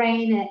channel the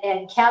rain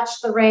and catch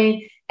the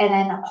rain and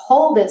then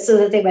hold it so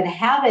that they would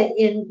have it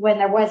in when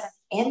there wasn't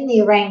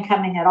any rain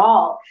coming at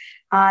all.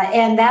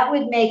 And that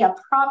would make a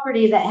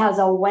property that has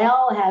a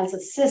well, has a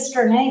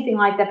cistern, anything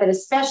like that, but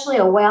especially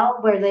a well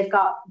where they've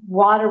got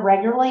water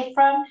regularly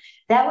from,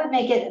 that would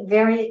make it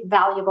very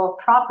valuable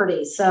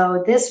property.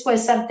 So this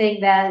was something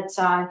that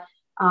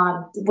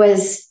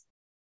this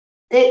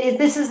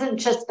isn't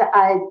just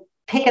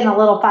picking a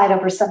little fight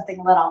over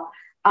something little.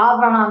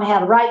 Abraham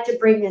had a right to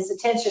bring this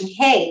attention.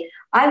 Hey,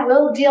 I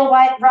will deal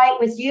right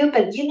with you,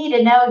 but you need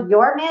to know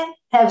your men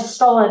have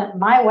stolen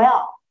my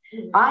well.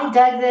 I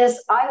dug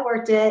this, I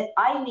worked it,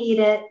 I need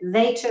it,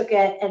 they took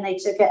it, and they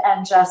took it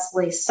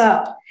unjustly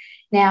so.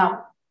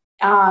 Now,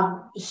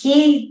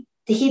 he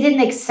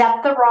didn't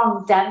accept the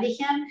wrong done to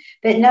him,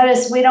 but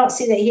notice we don't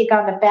see that he had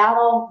gone to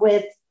battle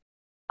with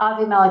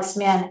Abimelech's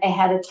men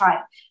ahead of time.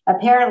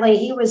 Apparently,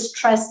 he was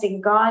trusting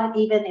God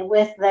even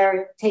with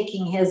their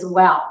taking his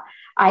well.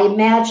 I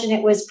imagine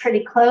it was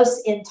pretty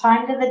close in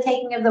time to the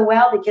taking of the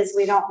well, because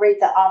we don't read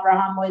that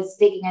Abraham was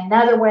digging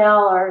another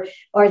well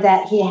or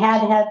that he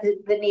had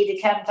the need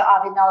to come to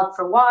Abimelech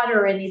for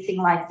water or anything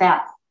like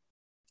that.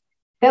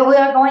 But we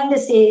are going to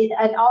see,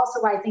 and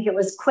also I think it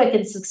was quick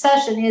in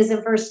succession, is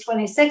in verse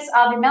 26,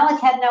 Abimelech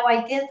had no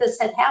idea this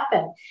had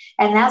happened.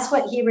 And that's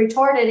what he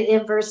retorted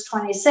in verse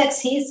 26.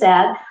 He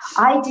said,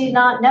 I do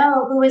not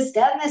know who has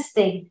done this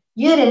thing.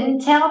 You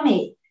didn't tell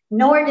me,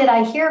 nor did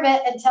I hear of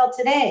it until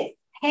today.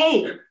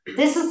 Hey,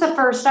 this is the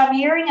first I'm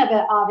hearing of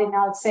it,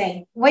 Abimelech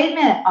saying, wait a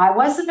minute, I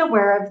wasn't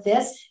aware of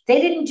this. They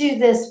didn't do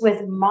this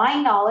with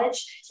my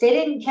knowledge. They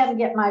didn't come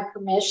get my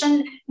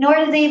permission, nor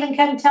did they even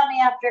come tell me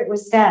after it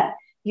was done.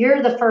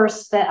 You're the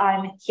first that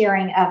I'm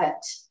hearing of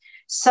it.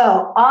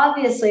 So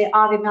obviously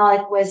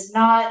Abimelech was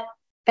not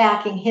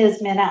backing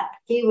his men up.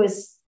 He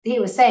was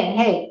saying,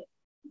 hey,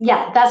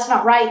 yeah, that's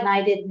not right, and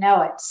I didn't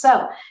know it.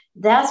 So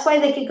that's why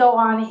they could go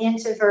on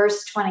into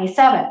verse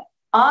 27.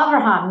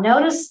 Abraham,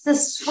 notice the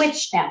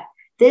switch now.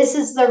 This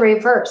is the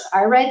reverse.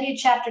 I read you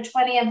chapter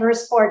 20 and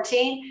verse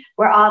 14,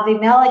 where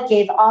Abimelech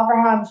gave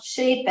Abraham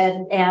sheep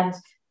and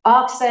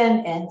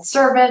oxen and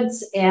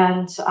servants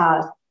and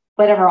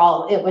whatever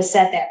all it was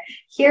said there.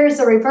 Here's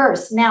the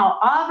reverse. Now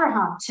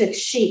Abraham took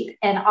sheep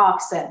and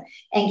oxen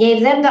and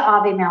gave them to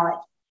Abimelech,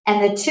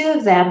 and the two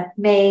of them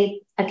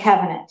made a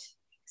covenant.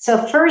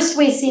 So first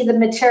we see the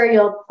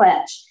material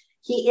pledge.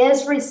 He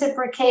is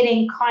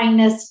reciprocating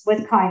kindness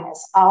with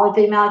kindness.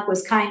 Abimelech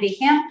was kind to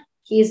him.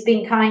 He's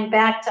being kind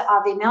back to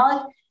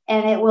Abimelech,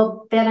 and it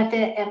will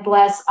benefit and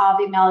bless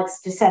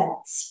Abimelech's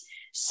descendants.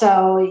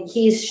 So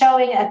he's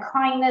showing a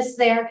kindness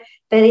there,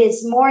 but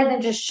it's more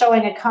than just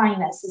showing a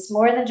kindness. It's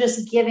more than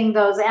just giving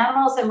those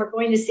animals, and we're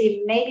going to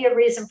see maybe a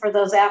reason for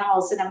those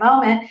animals in a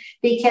moment,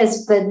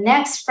 because the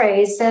next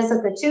phrase says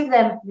that the two of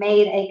them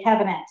made a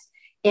covenant.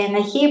 In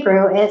the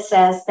Hebrew, it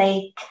says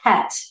they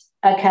cut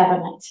a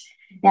covenant.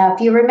 Now, if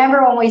you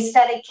remember when we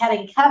studied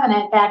cutting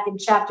covenant back in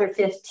chapter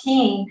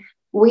 15,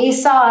 we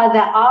saw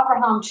that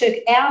Abraham took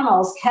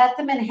animals, cut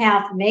them in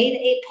half, made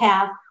a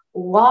path,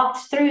 walked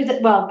through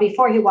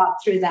before he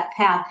walked through that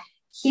path,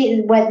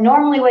 what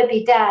normally would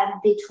be done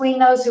between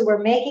those who were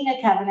making a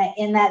covenant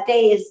in that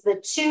day is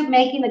the two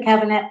making the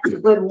covenant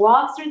would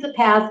walk through the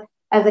path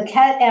of the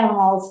cut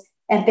animals,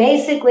 and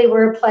basically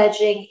we're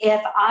pledging,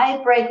 if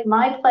I break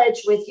my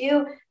pledge with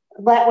you,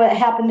 let what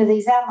happened to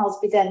these animals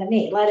be done to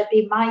me. Let it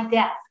be my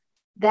death.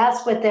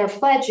 That's what they're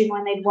pledging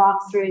when they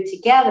walk through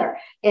together.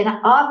 In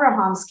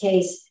Abraham's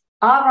case,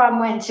 Abraham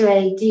went to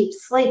a deep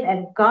sleep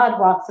and God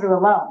walked through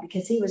alone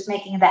because he was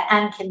making the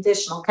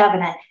unconditional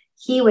covenant.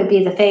 He would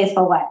be the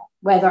faithful one,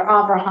 whether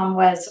Abraham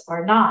was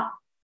or not.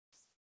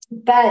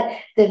 But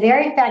the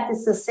very fact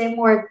it's the same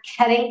word,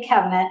 cutting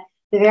covenant,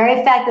 the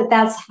very fact that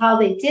that's how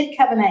they did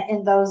covenant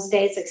in those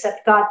days,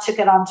 except God took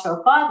it onto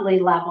a godly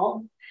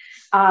level,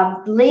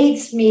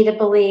 leads me to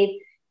believe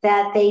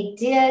that they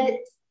did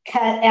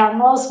cut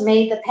animals,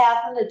 made the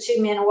path, and the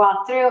two men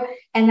walked through,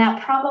 and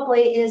that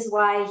probably is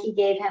why he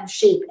gave him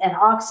sheep and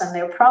oxen.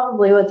 They were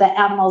probably with the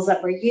animals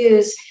that were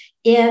used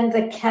in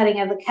the cutting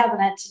of the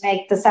covenant to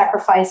make the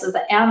sacrifice of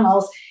the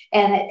animals.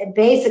 And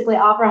basically,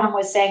 Abraham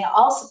was saying,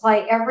 I'll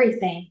supply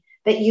everything,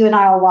 but you and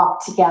I will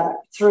walk together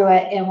through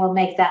it, and we'll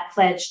make that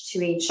pledge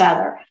to each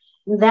other.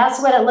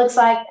 That's what it looks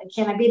like.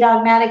 Can I be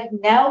dogmatic?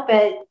 No,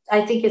 but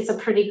I think it's a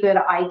pretty good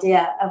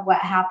idea of what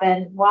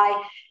happened.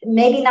 Why?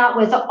 Maybe not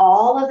with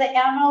all of the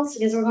animals,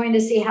 because we're going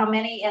to see how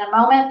many in a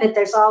moment, but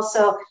there's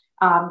also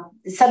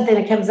something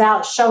that comes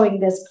out showing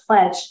this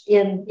pledge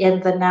in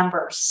the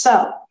numbers.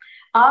 So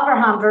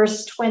Abraham,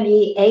 verse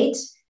 28,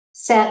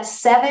 set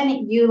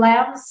 7 ewe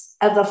lambs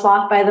of the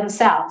flock by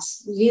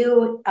themselves,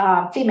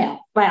 female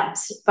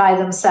lambs by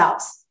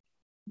themselves.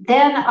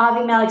 Then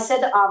Abimelech said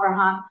to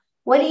Abraham,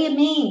 what do you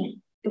mean?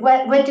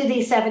 What do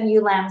these 7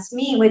 ewe lambs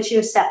mean, which you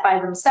have set by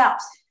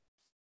themselves?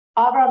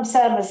 Abraham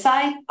set them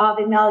aside.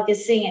 Abimelech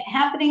is seeing it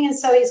happening, and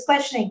so he's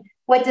questioning,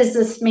 what does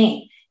this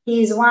mean?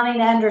 He's wanting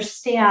to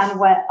understand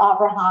what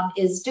Abraham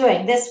is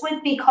doing. This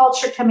would be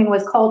culture coming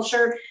with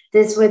culture.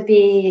 This would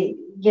be,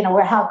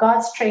 how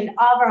God's trained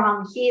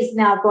Abraham. He's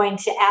now going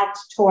to act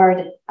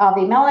toward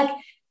Abimelech,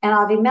 and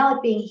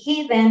Abimelech, being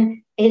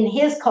heathen in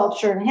his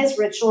culture and his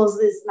rituals,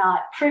 is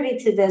not privy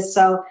to this.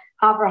 So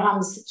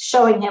Abraham's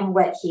showing him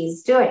what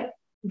he's doing.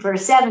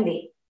 Verse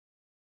 70.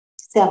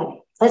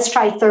 Let's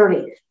try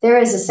 30. There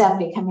is a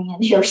 70 coming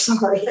in here,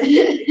 sorry.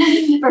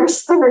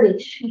 Verse 30.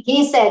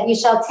 He said, you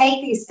shall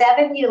take these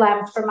 7 ewe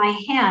lambs from my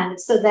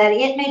hand, so that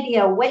it may be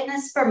a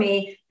witness for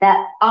me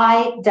that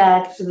I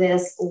dug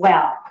this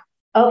well.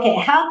 Okay,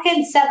 how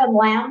can 7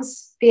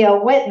 lambs be a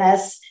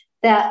witness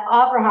that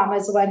Abraham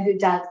is the one who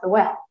dug the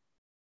well?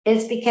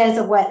 It's because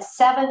of what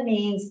 7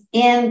 means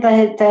in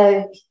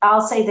I'll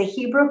say the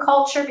Hebrew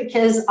culture,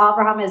 because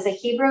Abraham is a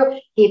Hebrew.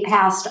 He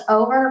passed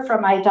over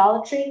from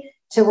idolatry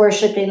to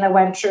worshiping the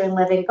one true and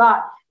living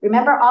God.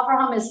 Remember,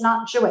 Abraham is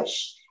not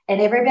Jewish.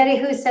 And everybody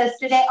who says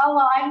today, oh,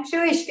 well, I'm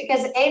Jewish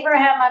because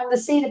I'm the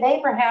seed of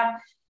Abraham.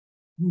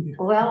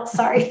 Well,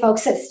 sorry,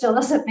 folks, it still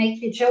doesn't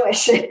make you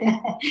Jewish.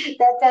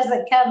 That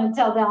doesn't come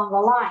until down the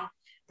line.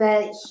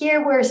 But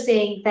here we're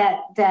seeing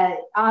that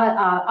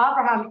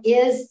Abraham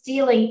is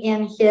dealing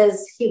in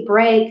his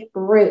Hebraic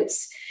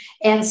roots.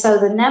 And so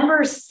the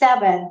number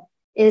 7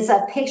 is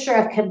a picture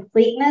of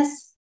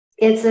completeness.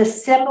 It's a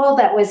symbol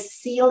that was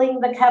sealing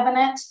the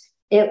covenant.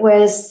 It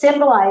was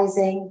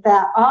symbolizing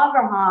that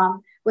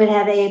Abraham would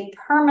have a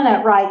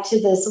permanent right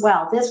to this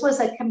well. This was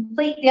a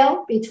complete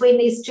deal between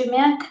these two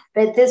men,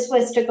 but this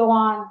was to go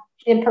on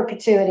in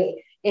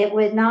perpetuity. It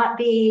would not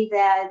be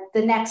that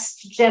the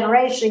next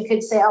generation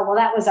could say, oh, well,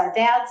 that was our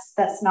dad's.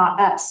 That's not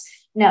us.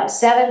 No,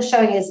 7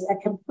 showing is a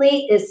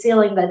complete, is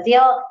sealing the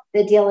deal.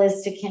 The deal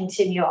is to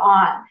continue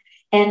on.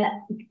 And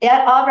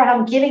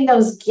Abraham giving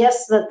those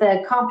gifts, that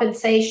the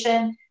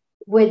compensation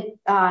would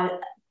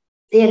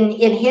in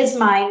his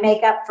mind,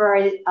 make up for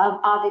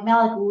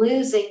Avimelech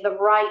losing the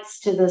rights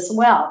to this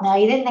well. Now,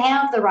 he didn't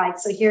have the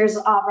rights, so here's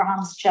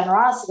Abraham's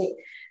generosity.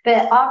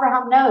 But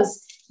Abraham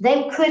knows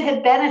they could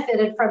have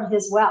benefited from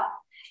his well.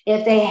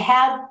 If they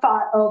had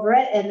fought over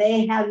it and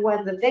they had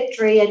won the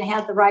victory and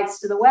had the rights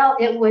to the well,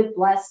 it would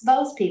bless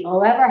those people.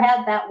 Whoever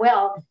had that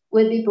well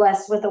would be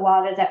blessed with the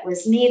water that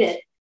was needed.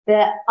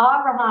 But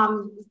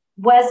Abraham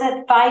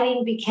wasn't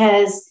fighting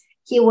because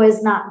he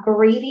was not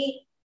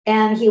greedy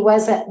and he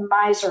wasn't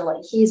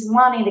miserly. He's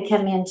wanting to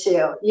come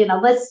into,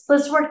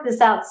 let's work this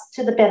out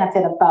to the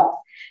benefit of both.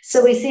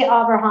 So we see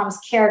Abraham's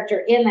character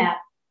in that.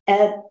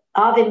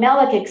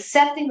 Avimelech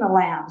accepting the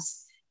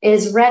lambs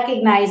is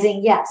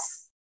recognizing,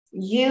 yes,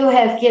 you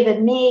have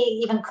given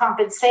me even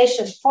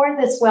compensation for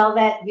this well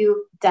that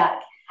you dug.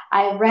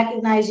 I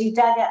recognize you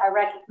dug it. I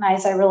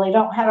recognize I really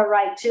don't have a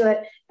right to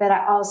it, but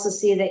I also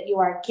see that you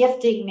are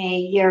gifting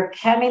me. You're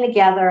coming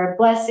together and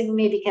blessing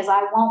me because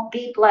I won't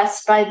be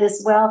blessed by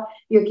this well.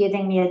 You're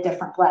giving me a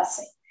different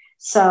blessing.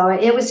 So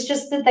it was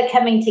just the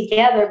coming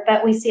together,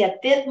 but we see a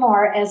bit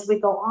more as we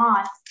go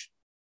on.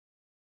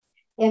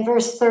 In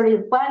verse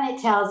 31,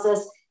 it tells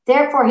us,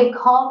 therefore he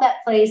called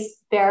that place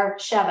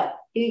Beersheba.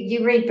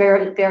 You read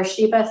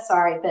Beersheba,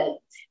 sorry, but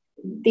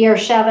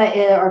Beersheba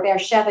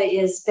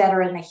is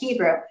better in the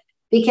Hebrew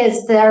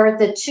because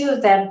the two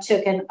of them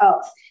took an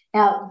oath.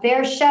 Now,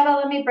 Beersheba,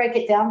 let me break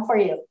it down for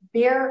you.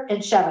 Beer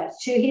and Sheba,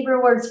 two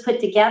Hebrew words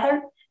put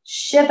together.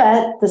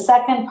 Sheba, the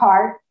second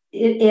part,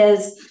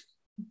 Sheba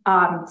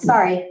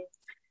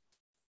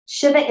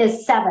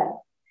is 7.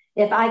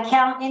 If I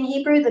count in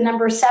Hebrew, the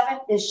number 7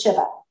 is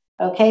Sheba.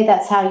 Okay,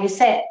 that's how you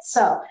say it.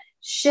 So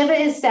Sheba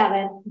is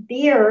 7.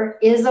 Beer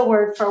is a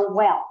word for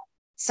well.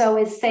 So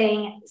it's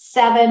saying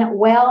 7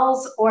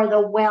 wells or the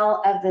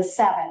well of the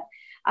 7.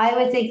 I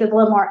would think that a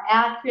little more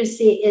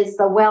accuracy is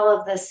the well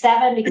of the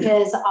 7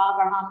 because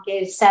Abraham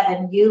gave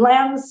 7 ewe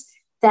lambs.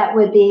 That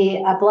would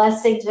be a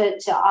blessing to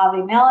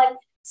Avimelech.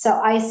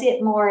 So I see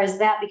it more as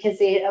that because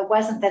it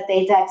wasn't that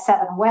they dug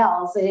 7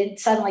 wells. They didn't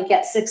suddenly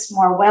get 6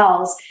 more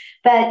wells.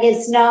 But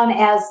it's known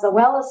as the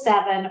well of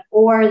 7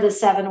 or the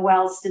 7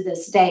 wells to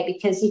this day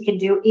because you can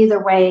do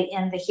either way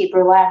in the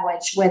Hebrew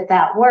language with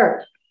that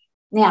word.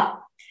 Now,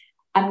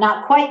 I'm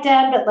not quite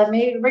done, but let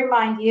me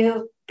remind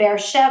you,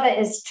 Beersheba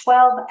is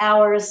 12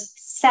 hours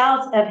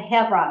south of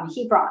Hebron,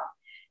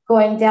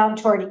 going down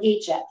toward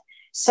Egypt.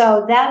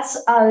 So that's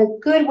a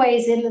good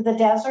ways into the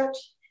desert.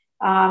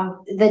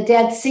 The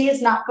Dead Sea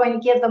is not going to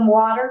give them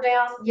water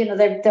down.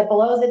 They're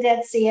below the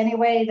Dead Sea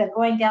anyway. They're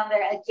going down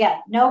there. Again,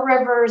 no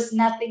rivers,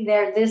 nothing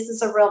there. This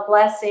is a real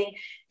blessing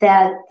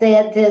that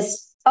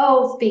this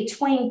oath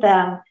between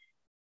them,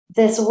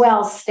 this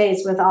well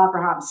stays with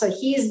Abraham. So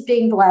he's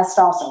being blessed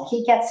also.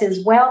 He gets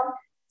his well.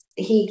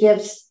 He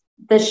gives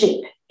the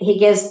sheep. He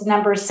gives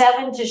number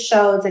 7 to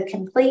show the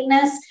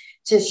completeness,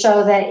 to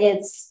show that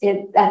it's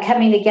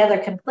coming together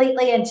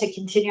completely and to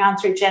continue on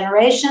through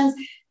generations.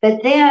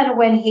 But then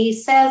when he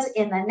says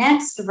in the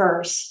next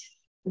verse,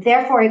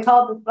 therefore he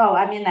called,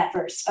 I'm in that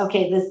verse.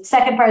 Okay, the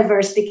second part of the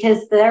verse,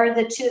 because there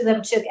the two of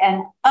them took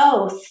an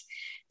oath,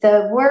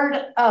 the word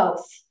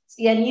oath,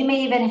 and you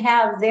may even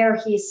have there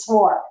he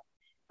swore.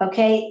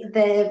 Okay,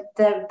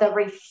 the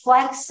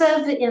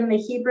reflexive in the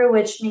Hebrew,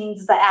 which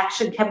means the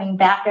action coming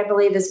back, I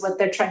believe is what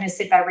they're trying to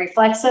say by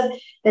reflexive.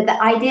 But the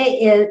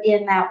idea is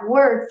in that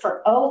word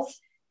for oath,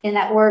 in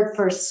that word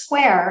for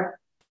swear,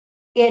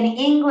 in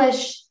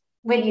English,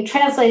 when you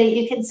translate it,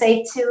 you can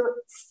say to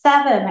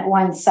 7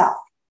 oneself.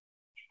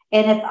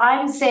 And if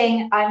I'm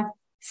saying I'm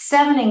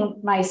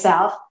 7ing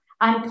myself,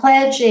 I'm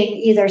pledging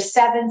either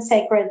 7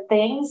 sacred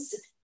things.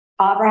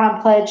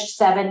 Abraham pledged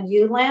 7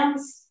 ewe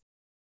lambs.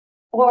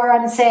 Or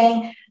I'm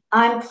saying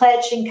I'm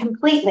pledging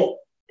completely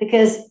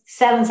because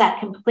 7's that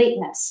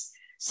completeness.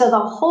 So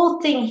the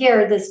whole thing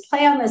here, this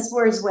play on this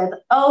words with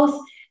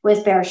oath,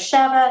 with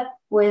Beersheba,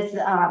 with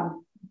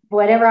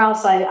whatever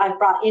else I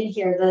brought in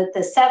here,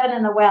 the 7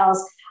 and the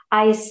wells,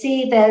 I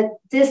see that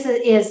this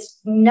is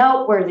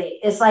noteworthy.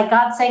 It's like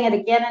God saying it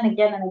again and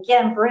again and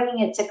again, bringing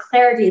it to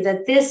clarity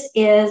that this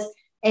is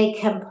a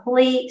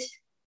complete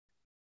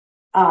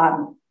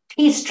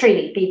peace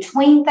treaty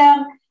between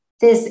them.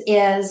 This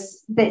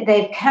is,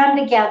 they've come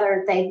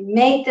together, they've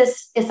made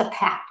this, it's a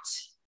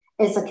pact.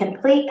 It's a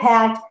complete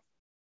pact.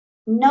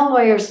 No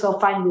lawyers go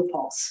find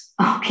loopholes,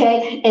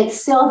 okay?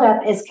 It's sealed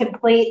up, it's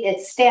complete,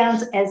 it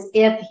stands as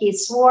if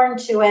he's sworn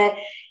to it.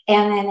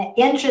 And then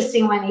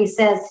interesting when he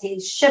says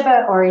he's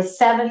Sheba or he's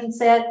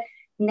 7's it.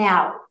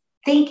 Now,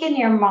 think in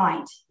your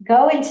mind,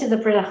 go into the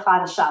Brit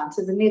Hadashah,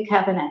 to the new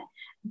covenant.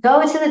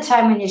 Go to the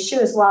time when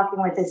Yeshua is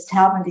walking with his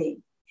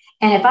Talmudim.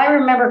 And if I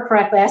remember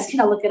correctly, I was going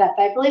to look it up.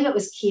 I believe it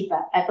was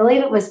Kiva. I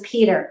believe it was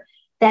Peter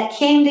that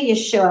came to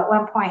Yeshua at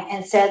one point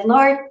and said,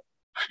 Lord,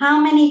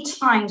 how many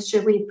times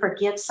should we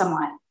forgive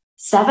someone?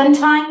 7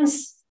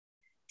 times?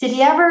 Did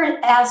you ever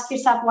ask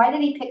yourself, why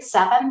did he pick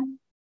 7?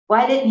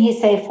 Why didn't he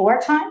say 4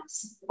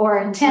 times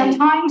or 10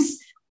 times?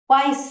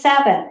 Why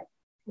 7?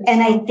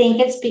 And I think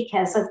it's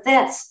because of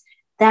this,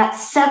 that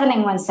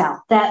 7ing oneself,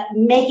 that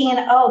making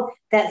an oath,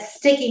 that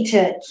sticking to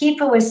it.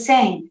 Kiva was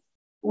saying,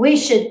 we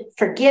should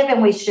forgive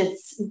and we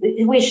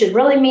should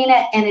really mean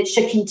it, and it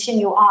should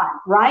continue on,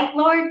 right,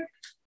 Lord?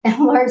 And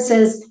the Lord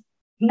says,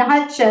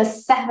 not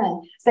just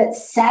 7, but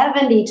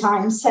 70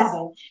 times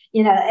 7,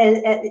 you know,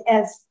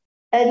 as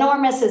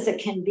enormous as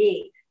it can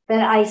be. But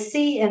I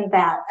see in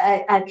that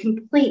a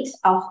complete,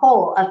 a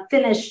whole, a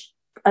finish,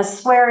 a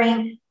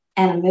swearing,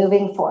 and a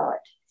moving forward.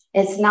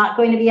 It's not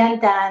going to be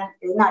undone.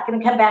 It's not going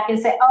to come back and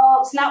say, oh,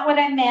 it's not what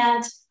I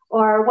meant.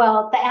 Or,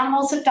 well, the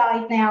animals have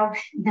died now.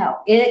 No,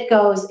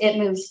 it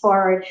moves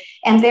forward.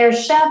 And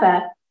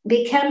Beersheba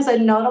becomes a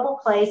notable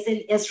place in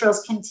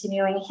Israel's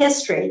continuing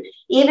history.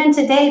 Even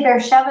today,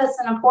 Beersheba is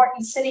an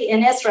important city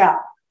in Israel.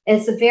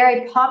 It's a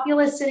very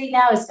populous city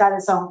now. It's got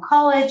its own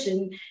college,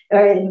 and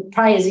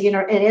probably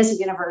it is a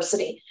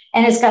university.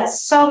 And it's got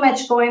so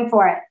much going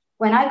for it.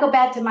 When I go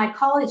back to my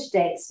college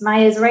days,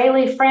 my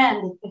Israeli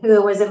friend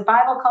who was in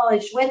Bible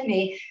college with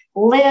me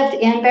lived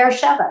in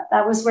Beersheba.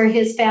 That was where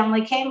his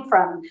family came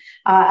from.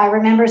 I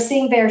remember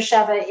seeing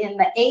Beersheba in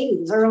the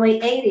 80s, early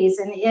 80s,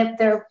 and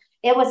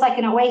it was like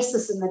an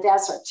oasis in the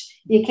desert.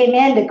 You came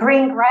into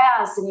green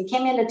grass and you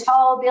came into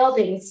tall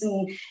buildings,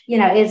 and, you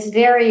know, it's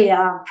very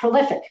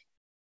prolific.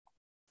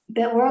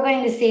 But we're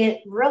going to see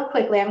it real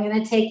quickly. I'm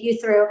going to take you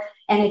through.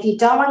 And if you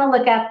don't want to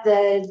look up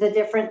the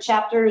different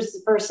chapters,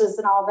 verses,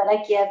 and all that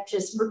I give,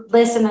 just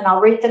listen and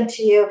I'll read them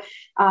to you.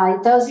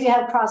 Those of you who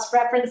have cross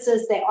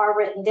references, they are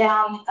written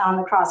down on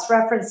the cross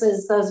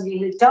references. Those of you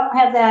who don't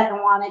have that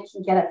and want it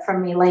can get it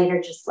from me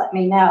later. Just let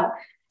me know.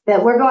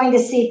 But we're going to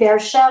see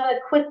Beersheba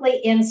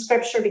quickly in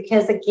scripture,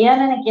 because again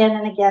and again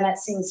and again it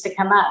seems to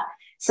come up.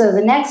 So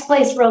the next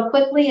place real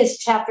quickly is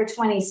chapter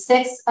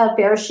 26 of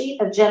Bereshit,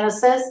 of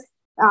Genesis.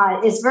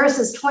 It's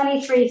verses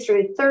 23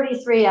 through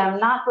 33. I'm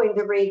not going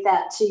to read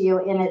that to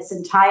you in its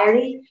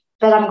entirety,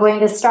 but I'm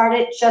going to start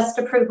it just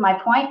to prove my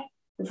point.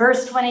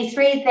 Verse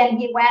 23, then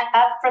he went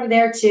up from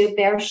there to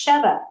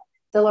Beersheba.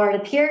 The Lord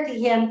appeared to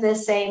him the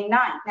same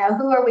night. Now,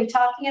 who are we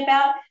talking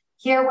about?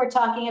 Here we're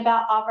talking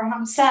about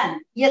Abraham's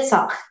son,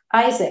 Yitzhak,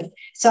 Isaac.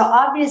 So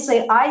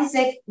obviously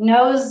Isaac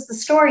knows the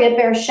story of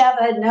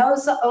Beersheba,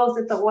 knows the oath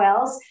at the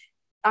wells.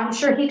 I'm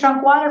sure he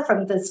drank water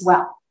from this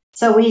well.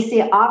 So we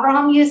see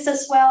Abraham use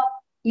this well.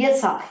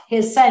 Yitzhak,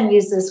 his son,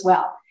 used this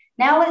well.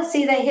 Now let's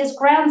see that his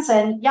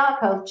grandson,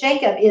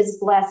 Jacob, is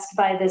blessed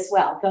by this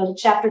well. Go to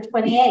chapter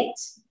 28.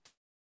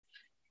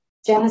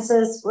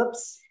 Genesis,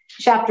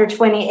 chapter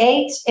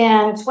 28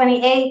 and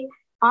 28.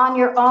 On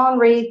your own,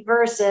 read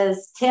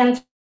verses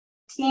 10,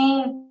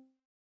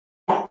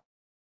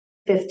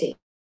 15.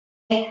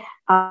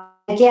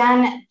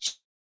 Again,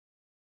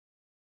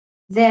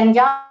 then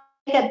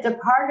Jacob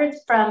departed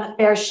from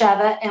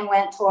Beersheba and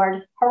went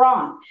toward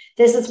Haran.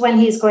 This is when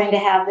he's going to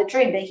have the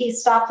dream. But he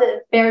stopped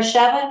at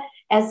Beersheba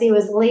as he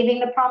was leaving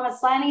the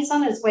promised land. He's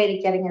on his way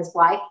to getting his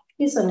wife.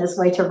 He's on his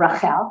way to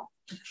Rachél.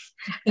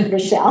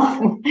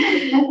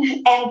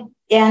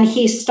 and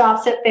he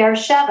stops at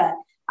Beersheba.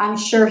 I'm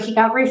sure he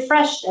got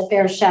refreshed at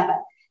Beersheba.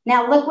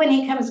 Now look when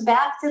he comes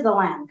back to the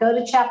land. Go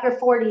to chapter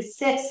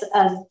 46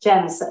 of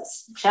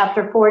Genesis.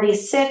 Chapter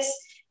 46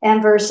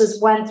 and verses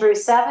 1 through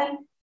 7.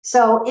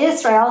 So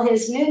Israel,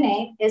 his new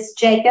name is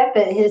Jacob,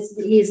 but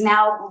he's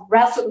now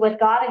wrestled with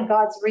God, and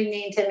God's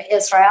renamed him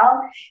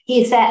Israel.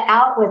 He set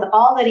out with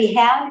all that he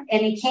had,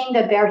 and he came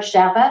to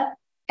Beersheba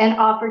and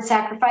offered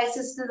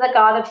sacrifices to the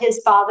God of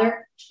his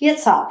father,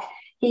 Yitzhak.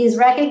 He's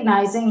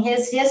recognizing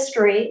his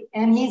history,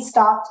 and he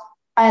stopped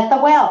at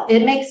the well.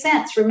 It makes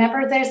sense.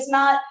 Remember, there's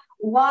not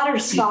water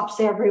stops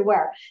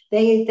everywhere.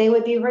 They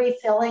would be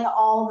refilling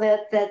all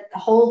that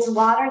holds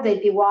water.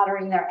 They'd be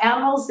watering their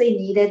animals. They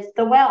needed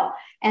the well,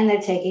 and they're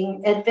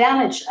taking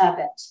advantage of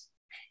it.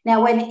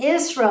 Now, when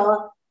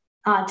Israel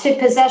took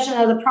possession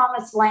of the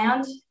promised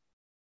land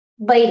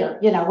later,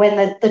 you know, when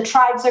the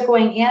tribes are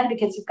going in,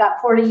 because you've got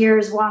 40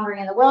 years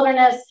wandering in the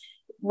wilderness,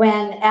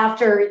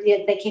 after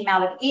they came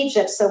out of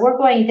Egypt. So we're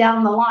going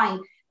down the line.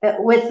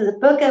 But with the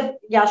book of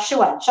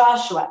Joshua,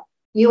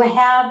 you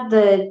have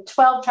the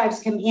 12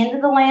 tribes come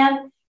into the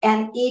land,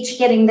 and each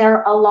getting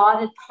their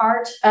allotted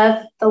part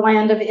of the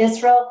land of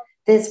Israel.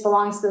 This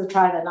belongs to the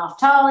tribe of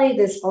Naphtali.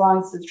 This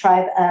belongs to the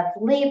tribe of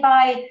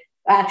Levi.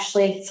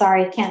 Actually,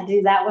 sorry, can't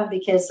do that one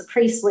because the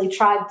priestly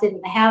tribe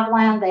didn't have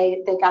land.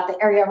 They got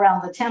the area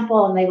around the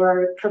temple, and they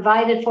were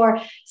provided for.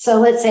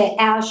 So let's say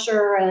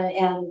Asher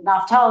and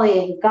Naphtali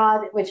and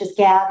Gad, which is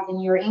Gad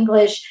in your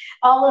English,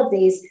 all of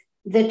these.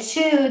 The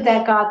two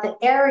that got the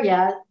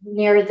area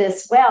near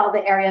this well,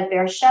 the area of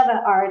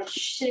Beersheba, are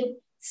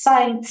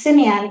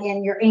Simeon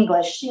in your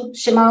English,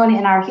 Shimon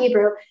in our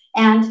Hebrew,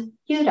 and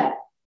Judah,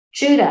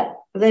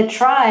 the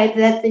tribe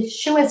that the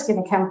Yeshua is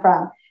going to come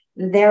from.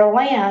 Their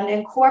land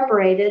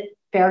incorporated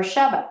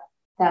Beersheba,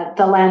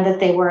 the land that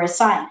they were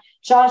assigned.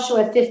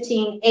 Joshua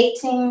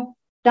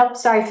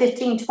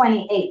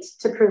 15:28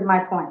 to prove my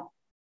point.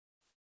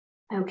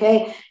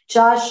 Okay,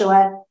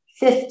 Joshua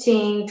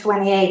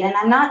 15:28. And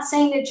I'm not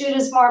saying that Judah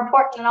is more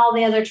important than all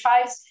the other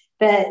tribes,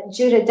 but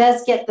Judah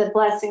does get the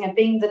blessing of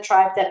being the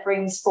tribe that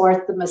brings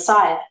forth the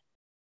Messiah.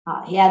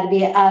 He had to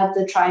be of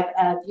the tribe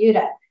of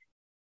Judah.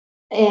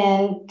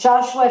 In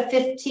Joshua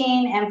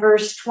 15 and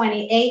verse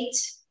 28,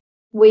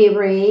 we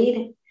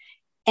read,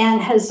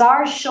 and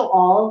Hazar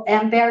Shaul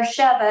and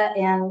Beersheba,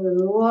 and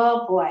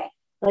oh boy,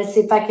 let's see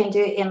if I can do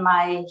it in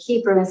my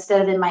Hebrew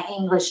instead of in my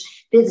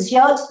English.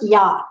 Bizyot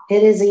Yah.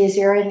 It is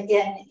easier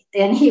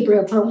in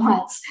Hebrew for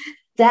once.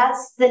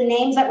 That's the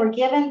names that were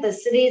given, the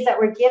cities that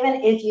were given.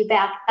 If you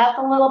back up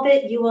a little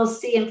bit, you will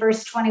see in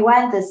verse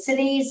 21, the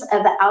cities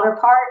of the outer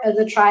part of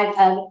the tribe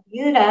of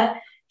Judah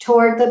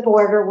toward the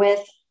border with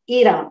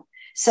Edom.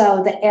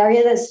 So the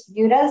area that's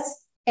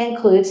Judah's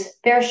includes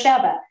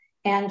Beersheba.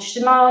 And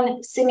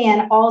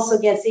Simeon also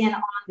gets in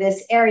on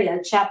this area.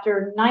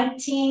 Chapter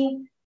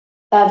 19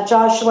 of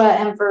Joshua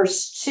and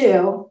verse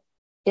 2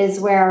 is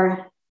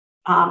where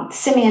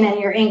Simeon in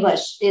your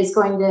English is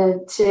going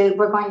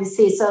we're going to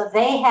see. So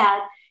they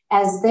had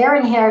as their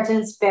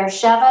inheritance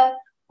Beersheba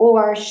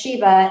or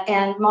Sheba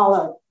and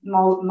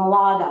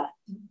Molada.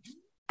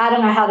 I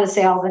don't know how to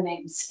say all the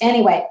names.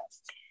 Anyway,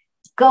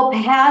 go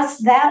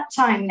past that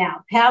time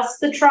now, past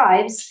the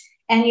tribes,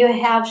 and you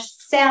have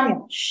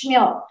Samuel,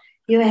 Shmuel.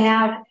 You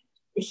have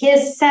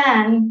his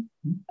son,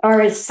 or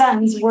his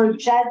sons were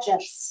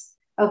judges.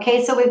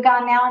 Okay, so we've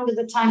gone now into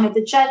the time of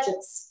the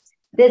judges.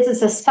 This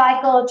is a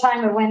cycle of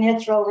time of when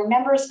Israel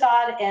remembers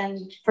God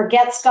and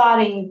forgets God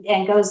and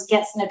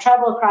gets into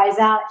trouble, cries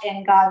out,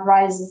 and God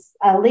rises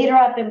a leader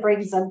up and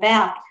brings them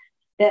back.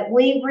 That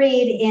we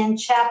read in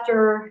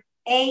chapter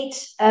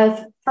 8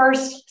 of 1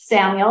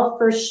 Samuel,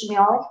 1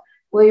 Shmuel,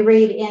 we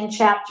read in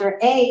chapter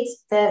 8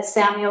 that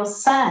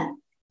Samuel's son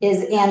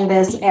is in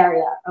this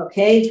area,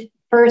 okay?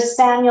 1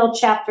 Samuel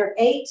chapter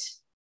 8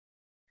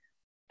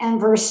 and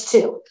verse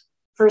 2.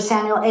 1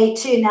 Samuel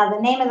 8:2. Now,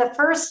 the name of the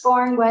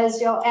firstborn was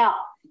Joel.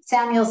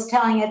 Samuel's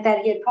telling it that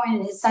he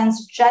appointed his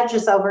sons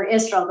judges over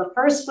Israel. The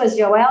first was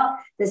Joel.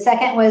 The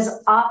second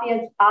was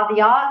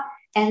Aviah,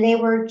 and they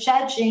were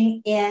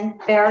judging in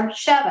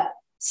Beersheba.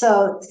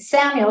 So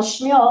Samuel,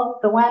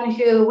 Shmuel, the one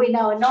who we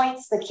know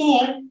anoints the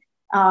king,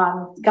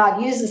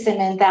 God uses him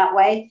in that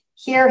way.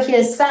 Here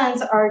his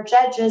sons are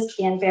judges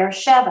in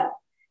Beersheba.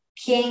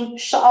 King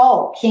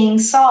Saul,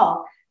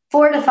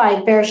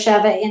 fortified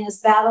Beersheba in his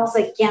battles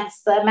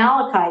against the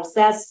Amalekites.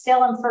 That's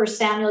still in 1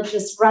 Samuel.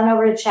 Just run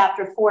over to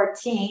chapter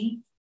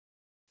 14.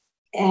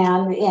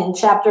 And in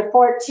chapter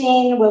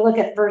 14, we'll look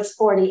at verse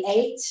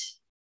 48.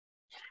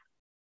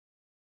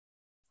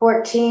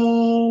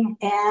 14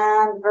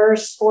 and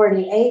verse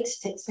 48.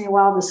 Takes me a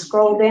while to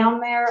scroll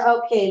down there.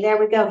 Okay, there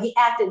we go. He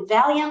acted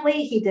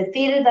valiantly. He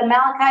defeated the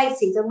Amalekites.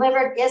 He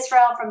delivered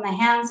Israel from the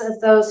hands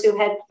of those who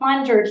had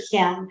plundered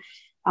him.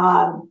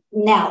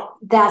 Now,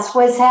 that's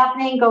what's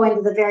happening. Go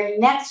into the very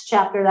next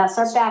chapter. That's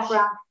our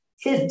background.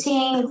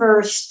 15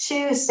 verse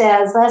 2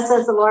 says, thus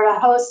says the Lord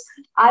of hosts,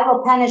 I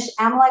will punish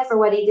Amalek for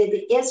what he did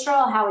to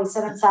Israel, how he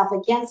set himself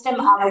against him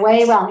on the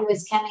way while he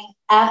was coming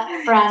up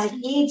from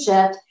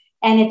Egypt.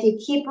 And if you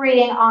keep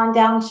reading on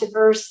down to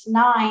verse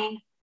 9,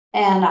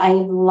 and I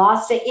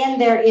lost it, in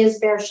there is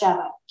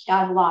Beersheba.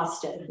 I've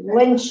lost it.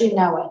 Wouldn't you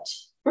know it?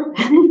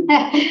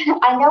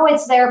 I know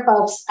it's there,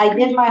 folks. I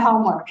did my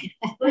homework.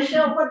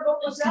 Rachél, what book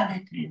was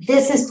that?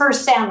 This is 1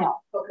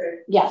 Samuel. Okay.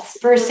 Yes,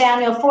 1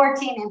 Samuel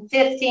 14 and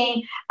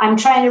 15. I'm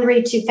trying to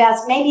read too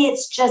fast. Maybe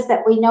it's just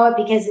that we know it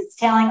because it's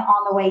telling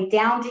on the way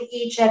down to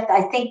Egypt.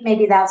 I think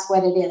maybe that's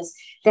what it is.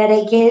 That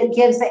it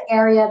gives the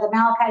area, the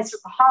Amalekites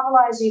are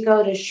Havilah as you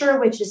go to Shur,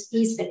 which is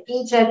east of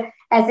Egypt.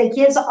 As it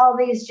gives all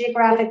these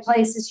geographic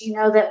places, you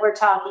know that we're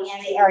talking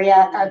in the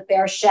area of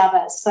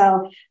Beersheba.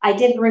 So I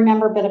didn't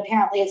remember, but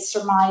apparently it's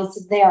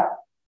surmised there.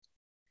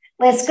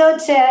 Let's go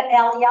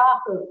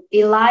to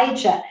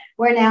Elijah.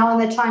 We're now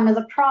in the time of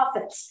the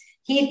prophets.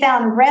 He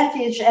found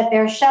refuge at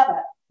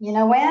Beersheba. You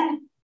know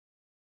when?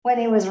 When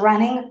he was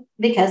running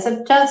because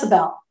of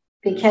Jezebel,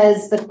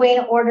 because the queen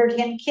ordered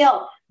him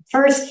killed.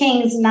 1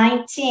 Kings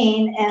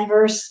 19 and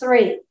verse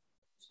 3.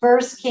 1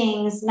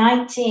 Kings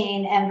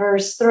 19 and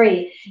verse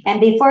 3.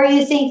 And before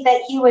you think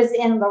that he was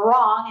in the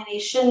wrong and he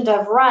shouldn't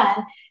have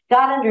run,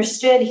 God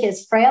understood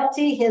his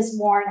frailty, his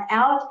worn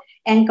out,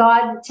 and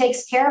God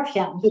takes care of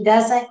him. He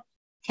doesn't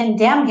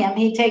condemn him.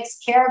 He takes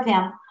care of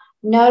him.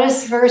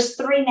 Notice verse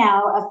 3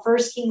 now of 1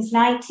 Kings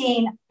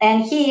 19.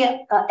 And he,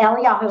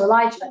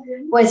 Elijah,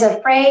 was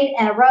afraid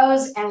and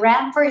arose and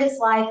ran for his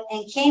life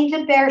and came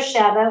to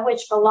Beersheba,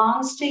 which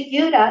belongs to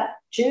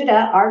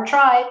Judah, our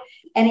tribe,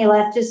 and he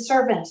left his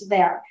servant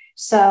there.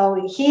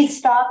 So he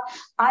stopped.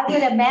 I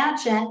would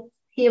imagine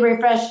he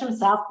refreshed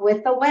himself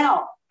with the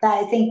well.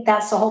 I think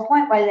that's the whole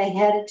point why they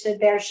headed to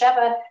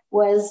Beersheba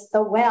was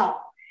the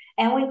well.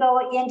 And we go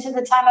into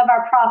the time of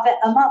our prophet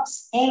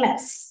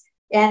Amos.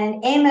 And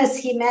in Amos,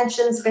 he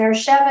mentions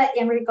Beersheba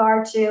in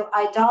regard to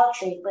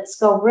idolatry. Let's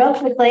go real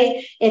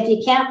quickly. If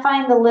you can't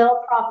find the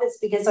little prophets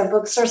because our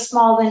books are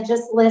small, then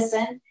just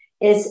listen.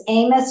 It's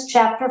Amos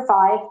chapter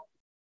 5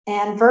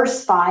 and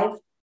verse 5,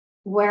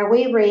 where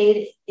we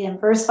read in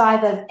verse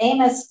 5 of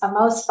Amos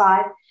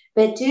 5,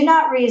 But do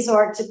not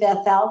resort to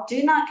Bethel,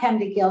 do not come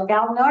to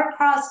Gilgal, nor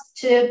cross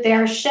to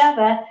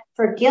Beersheba,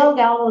 for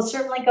Gilgal will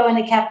certainly go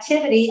into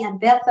captivity and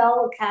Bethel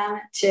will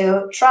come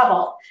to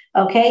trouble.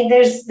 Okay,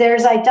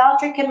 there's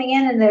idolatry coming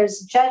in and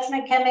there's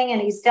judgment coming,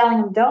 and he's telling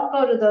them, don't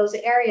go to those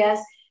areas.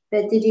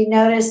 But did you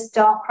notice,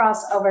 don't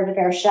cross over to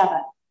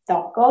Beersheba?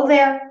 Don't go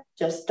there.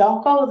 Just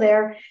don't go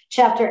there.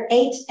 Chapter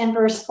 8 and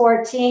verse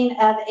 14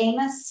 of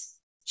Amos.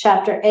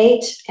 Chapter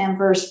 8 and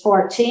verse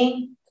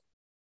 14.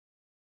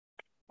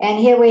 And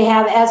here we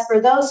have, as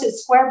for those who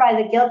swear by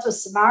the guilt of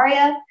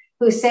Samaria,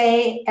 who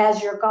say,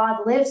 as your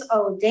God lives,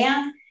 O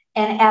Dan,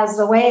 and as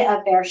the way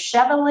of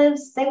Beersheba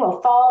lives, they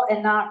will fall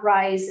and not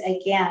rise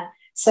again.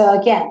 So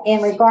again,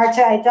 in regard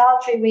to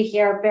idolatry, we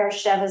hear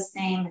Beersheba's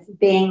name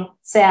being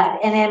said.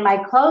 And in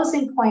my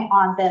closing point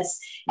on this,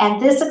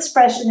 and this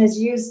expression is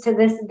used to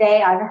this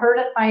day, I've heard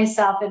it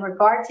myself in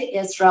regard to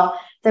Israel,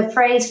 the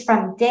phrase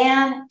from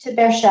Dan to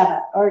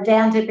Beersheba, or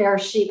Dan to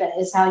Beersheba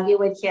is how you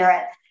would hear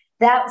it.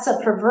 That's a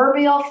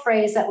proverbial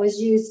phrase that was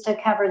used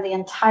to cover the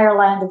entire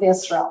land of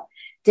Israel.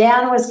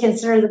 Dan was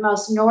considered the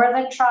most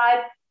northern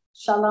tribe.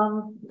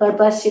 Shalom, Lord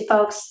bless you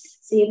folks.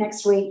 See you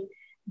next week.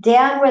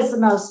 Dan was the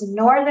most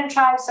northern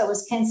tribe, so it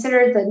was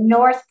considered the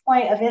north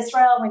point of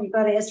Israel. When you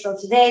go to Israel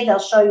today, they'll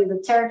show you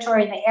the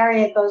territory and the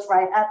area. It goes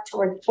right up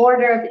toward the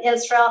border of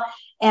Israel.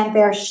 And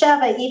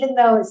Beersheba, even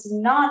though it's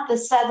not the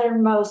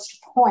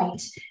southernmost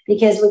point,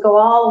 because we go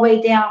all the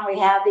way down, we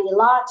have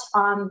Elat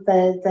on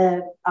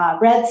the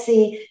Red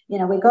Sea. You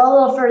know, we go a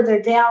little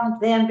further down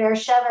than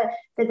Beersheba,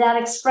 but that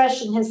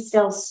expression has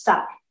still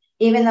stuck.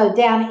 Even though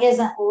Dan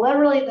isn't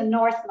literally the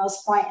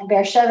northmost point and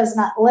Beersheba is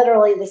not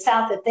literally the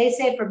south, if they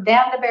say from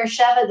Dan to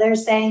Beersheba, they're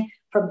saying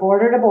from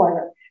border to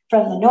border,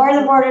 from the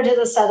northern border to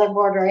the southern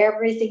border,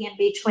 everything in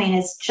between.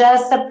 It's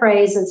just a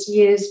phrase that's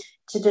used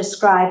to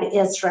describe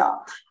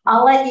Israel.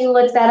 I'll let you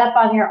look that up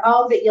on your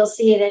own, but you'll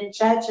see it in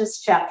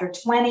Judges chapter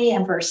 20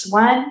 and verse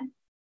 1,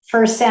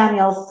 1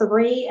 Samuel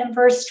 3 and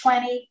verse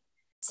 20,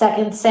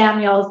 2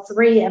 Samuel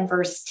 3 and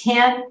verse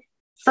 10,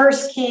 1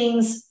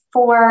 Kings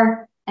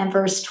 4 and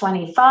verse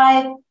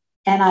 25,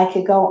 and I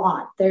could go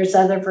on. There's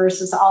other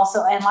verses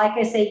also. And like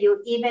I say,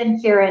 you even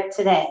hear it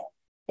today.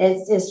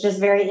 It's just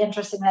very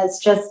interesting. It's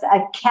just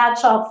a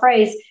catch-all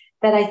phrase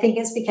that I think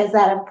is because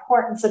that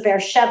importance of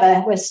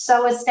Beersheba was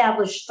so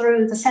established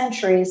through the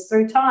centuries,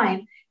 through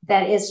time,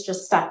 that it's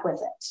just stuck with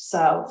it.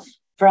 So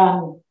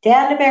from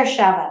Dan to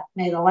Beersheba,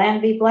 may the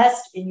land be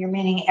blessed in your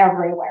meaning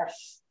everywhere.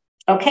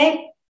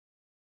 Okay?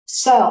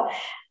 So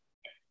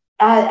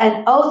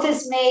an oath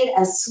is made,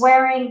 a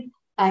swearing,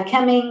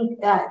 coming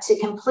to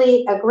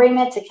complete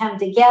agreement, to come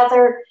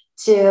together,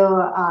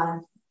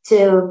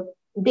 to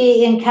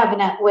be in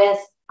covenant with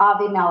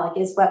Abimelech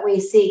is what we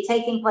see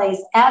taking place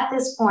at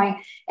this point.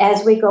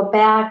 As we go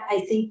back,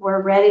 I think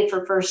we're ready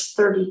for verse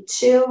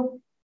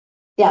 32.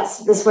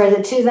 Yes, this is where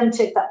the two of them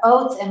took the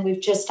oath, and we've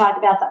just talked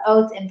about the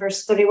oath in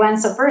verse 31.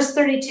 So verse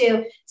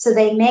 32, so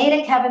they made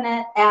a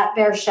covenant at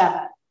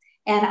Beersheba.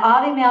 And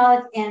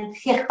Abimelech and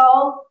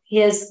Phicol,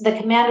 the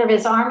commander of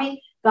his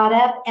army, got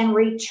up and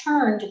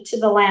returned to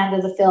the land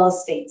of the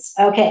Philistines.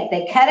 Okay,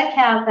 they cut a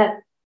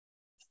covenant.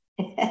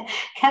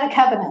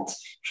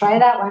 Try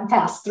that one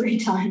past 3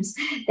 times.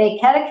 They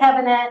cut a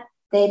covenant.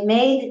 They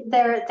made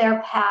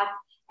their pact,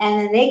 and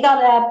then they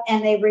got up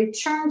and they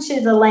returned to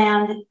the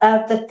land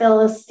of the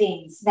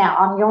Philistines. Now,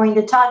 I'm going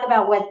to talk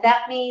about what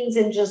that means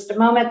in just a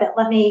moment, but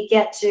let me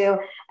get to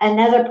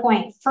another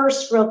point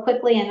first real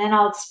quickly, and then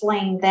I'll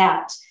explain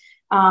that.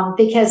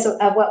 Because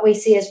of what we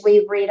see as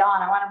we read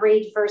on. I want to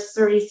read verse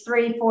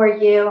 33 for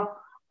you.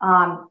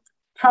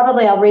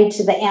 Probably I'll read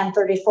to the end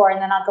 34,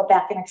 and then I'll go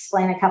back and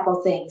explain a couple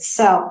of things.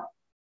 So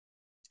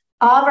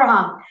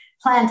Abraham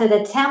planted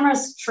a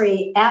tamarisk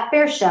tree at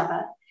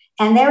Beersheba,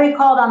 and there he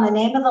called on the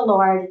name of the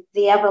Lord,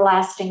 the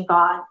everlasting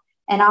God.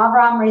 And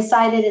Abraham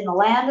resided in the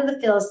land of the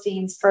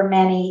Philistines for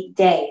many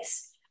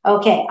days.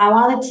 Okay, I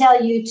want to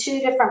tell you 2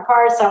 different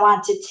parts. I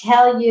want to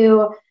tell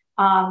you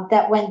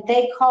that when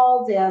they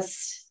call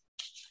this,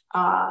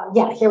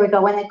 here we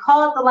go. When they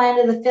call it the land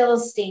of the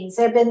Philistines,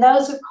 there have been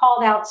those who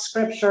called out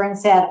scripture and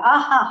said,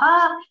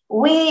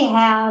 we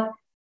have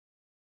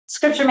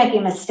scripture making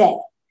a mistake.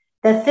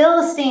 The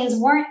Philistines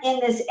weren't in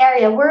this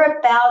area. We're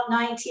about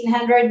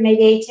 1900,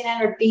 maybe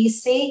 1800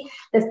 BC.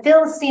 The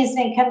Philistines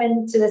didn't come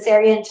into this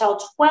area until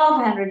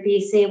 1200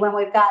 BC, when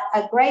we've got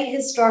a great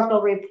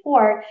historical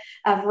report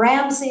of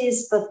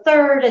Ramses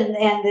III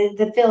and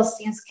the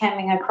Philistines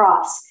coming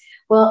across.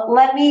 Well,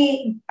 let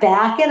me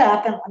back it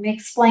up and let me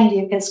explain to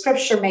you, because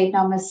scripture made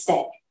no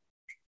mistake.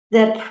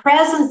 The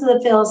presence of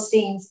the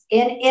Philistines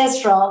in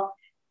Israel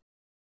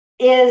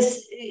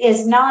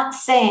is not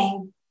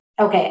saying,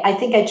 okay, I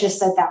think I just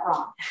said that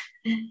wrong.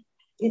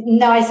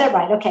 No, I said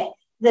right. Okay.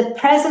 The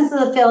presence of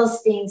the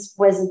Philistines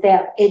was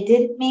there. It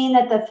didn't mean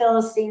that the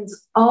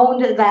Philistines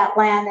owned that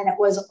land and it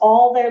was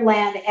all their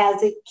land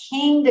as it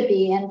came to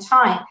be in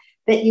time.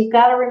 But you've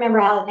got to remember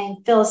how the name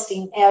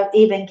Philistine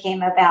even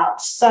came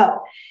about.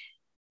 So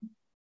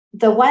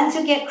the ones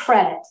who get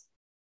credit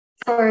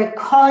for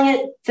calling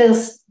it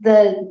this,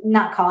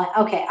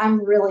 okay,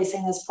 I'm really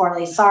saying this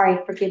poorly. Sorry,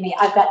 forgive me.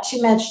 I've got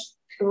too much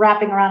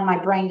wrapping around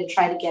my brain to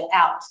try to get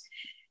out.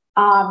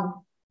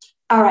 All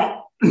right,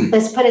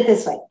 let's put it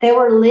this way. There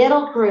were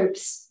little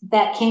groups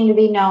that came to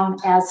be known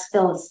as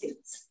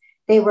Philistines.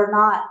 They were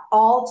not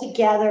all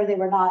together. They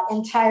were not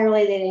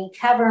entirely, they didn't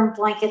cover and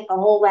blanket the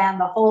whole land.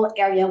 The whole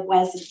area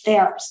wasn't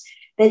theirs.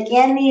 But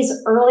in these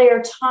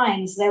earlier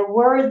times, there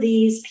were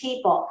these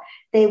people.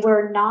 They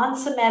were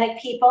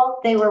non-Semitic people.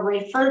 They were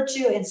referred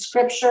to in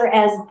scripture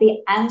as the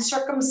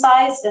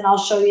uncircumcised, and I'll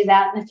show you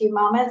that in a few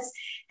moments.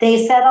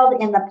 They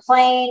settled in the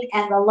plain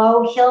and the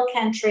low hill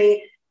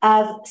country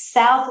of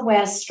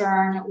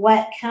southwestern,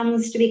 what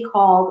comes to be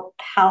called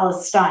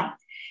Palestine.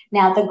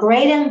 Now, the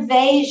great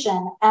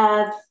invasion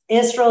of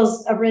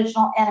Israel's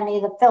original enemy,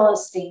 the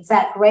Philistines,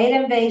 that great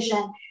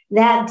invasion,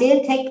 that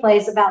did take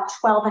place about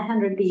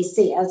 1200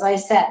 BC. As I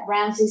said,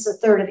 Ramses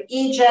III of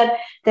Egypt.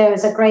 There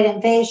was a great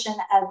invasion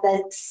of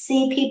the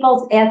sea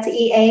peoples,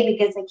 SEA,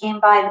 because they came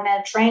by the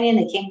Mediterranean,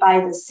 they came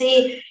by the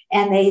sea,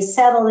 and they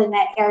settled in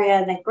that area,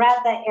 and they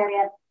grabbed that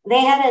area.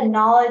 They had a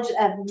knowledge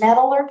of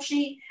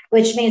metallurgy,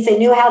 which means they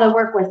knew how to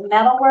work with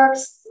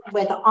metalworks,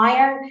 with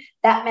iron.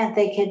 That meant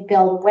they could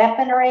build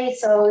weaponry.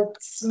 So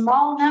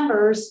small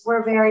numbers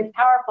were very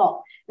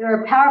powerful. They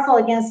were powerful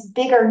against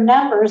bigger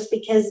numbers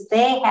because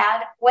they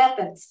had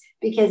weapons,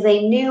 because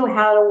they knew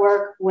how to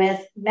work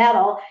with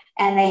metal,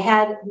 and they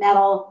had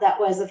metal that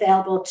was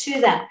available to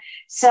them.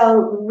 So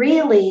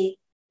really,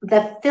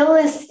 the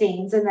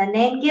Philistines, and the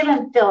name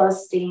given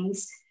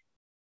Philistines,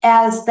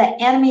 as the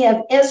enemy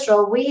of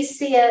Israel, we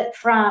see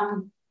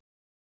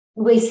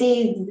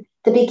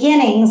the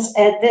beginnings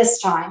at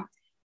this time.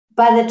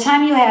 By the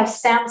time you have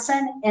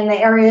Samson in the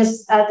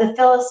areas of the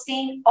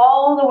Philistine,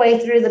 all the way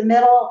through the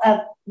middle of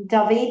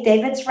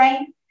David's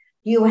reign,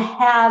 you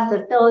have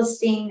the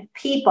Philistine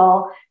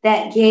people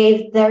that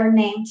gave their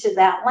name to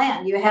that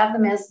land. You have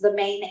them as the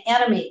main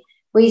enemy.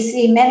 We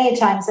see many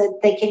times that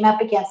they came up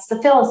against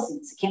the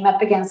Philistines. They came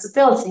up against the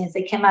Philistines.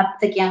 They came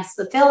up against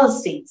the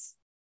Philistines.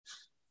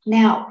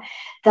 Now,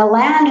 the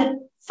land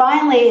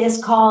finally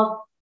is called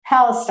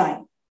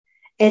Palestine.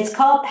 It's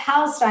called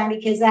Palestine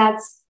because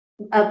that's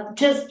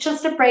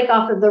just a break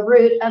off of the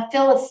root of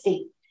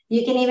Philistine.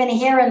 You can even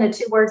hear in the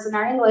two words in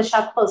our English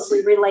how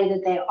closely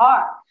related they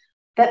are.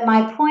 But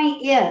my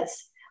point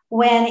is,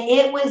 when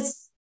it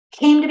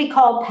came to be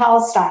called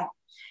Palestine,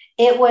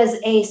 it was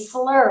a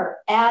slur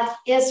at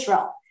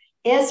Israel.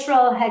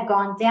 Israel had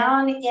gone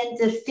down in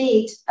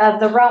defeat of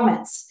the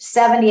Romans.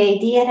 70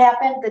 AD had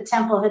happened. The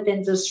temple had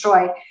been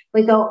destroyed.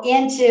 We go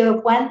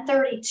into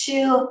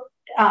 132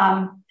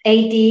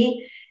 AD,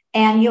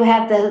 and you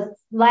have the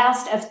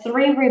last of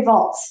three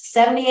revolts.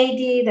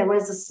 70 AD, there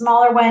was a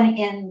smaller one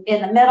in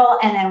the middle,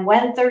 and then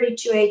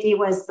 132 AD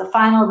was the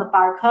final, the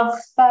Bar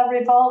Kokhba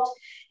revolt.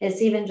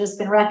 It's even just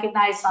been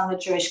recognized on the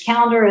Jewish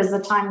calendar as the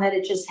time that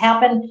it just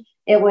happened.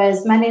 It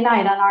was Monday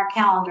night on our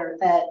calendar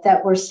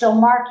that we're still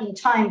marking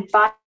time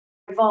by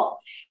revolt.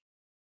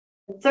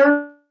 The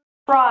third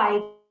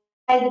tribe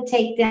tried to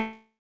take them,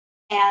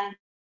 and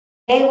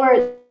they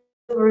were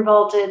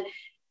revolted,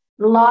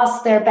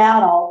 lost their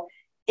battle.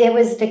 It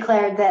was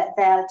declared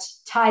that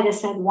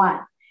Titus had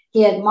won.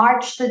 He had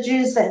marched the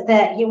Jews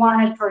that he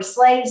wanted for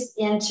slaves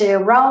into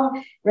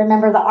Rome.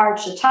 Remember the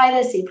Arch of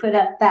Titus? He put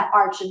up that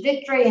Arch of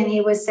Victory, and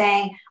he was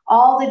saying,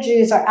 all the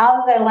Jews are out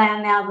of their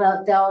land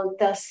now.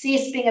 They'll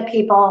cease being a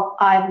people.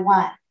 I've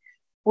won.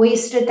 We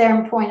stood there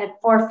and pointed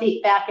 4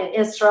 feet back at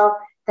Israel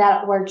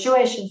that were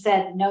Jewish and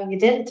said, no, you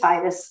didn't,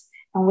 Titus,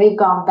 and we've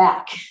gone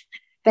back.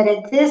 But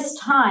at this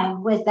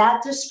time, with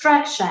that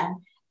destruction,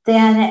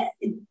 then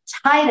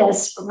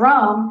Titus,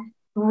 Rome,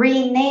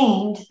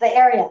 renamed the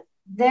area.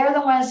 They're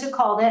the ones who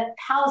called it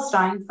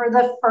Palestine for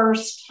the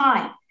first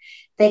time.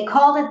 They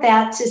called it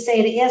that to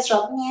say to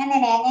Israel,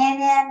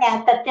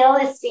 the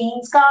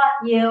Philistines got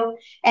you.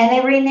 And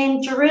they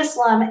renamed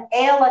Jerusalem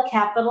Aelia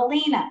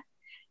Capitolina.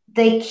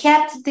 They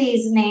kept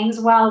these names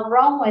while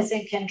Rome was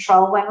in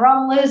control. When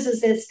Rome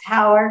loses its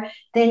power,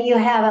 then you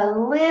have a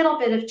little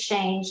bit of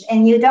change,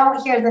 and you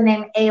don't hear the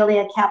name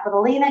Aelia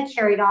Capitolina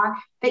carried on,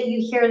 but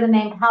you hear the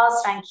name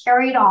Palestine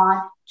carried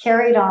on,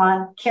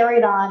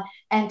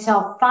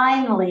 until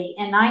finally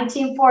in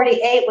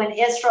 1948, when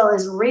Israel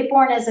is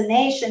reborn as a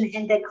nation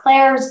and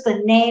declares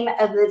the name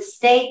of the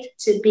state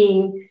to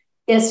be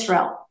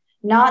Israel,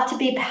 not to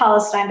be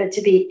Palestine, but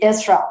to be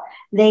Israel.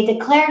 They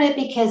declared it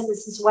because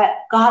this is what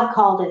God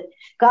called it.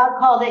 God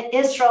called it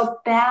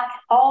Israel back,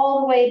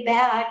 all the way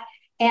back.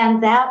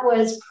 And that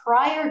was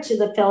prior to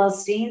the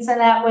Philistines, and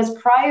that was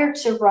prior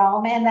to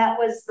Rome, and that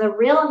was the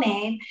real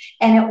name.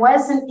 And it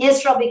wasn't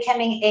Israel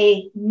becoming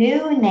a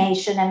new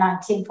nation in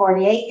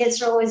 1948.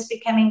 Israel was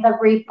becoming the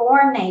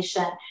reborn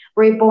nation,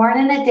 reborn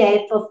in a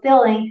day,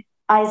 fulfilling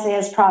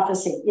Isaiah's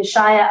prophecy.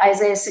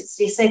 Isaiah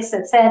 66,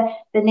 that said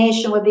the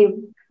nation would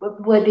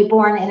be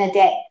born in a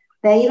day.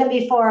 That even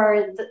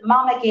before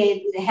mama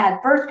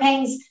had birth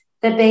pains,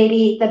 the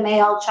baby, the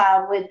male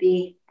child would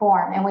be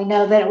born. And we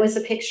know that it was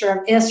a picture of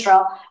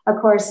Israel, of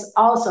course,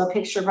 also a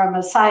picture of our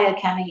Messiah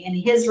coming in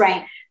his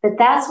reign. But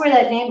that's where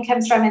that name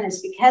comes from. And it's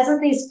because of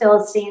these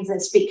Philistines.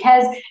 It's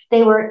because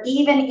they were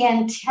even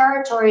in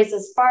territories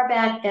as far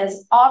back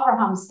as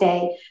Abraham's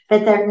day,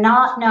 but they're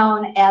not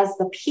known as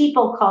the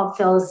people called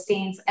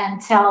Philistines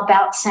until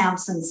about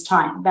Samson's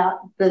time,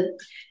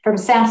 from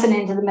Samson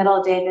into the middle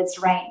of David's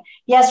reign.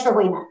 Yes,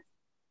 Rowena.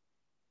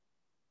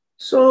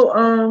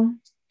 So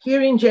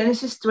here in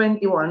Genesis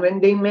 21,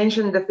 when they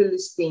mention the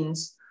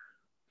Philistines,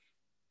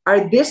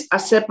 are this a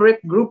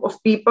separate group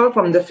of people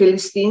from the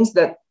Philistines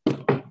that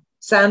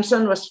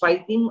Samson was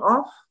fighting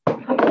off?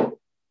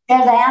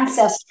 They're the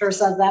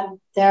ancestors of them.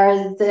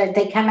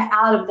 They come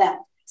out of them.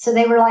 So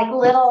they were like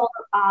little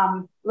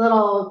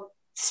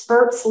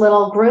spurts,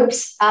 little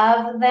groups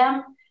of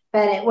them,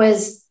 but it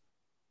was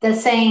the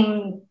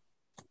same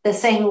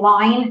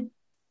line,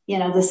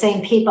 the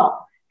same people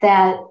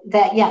that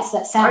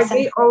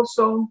Samson.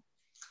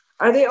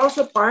 Are they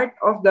also part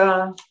of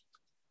the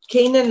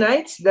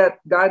Canaanites that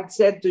God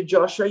said to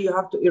Joshua, you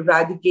have to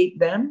eradicate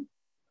them?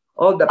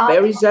 All the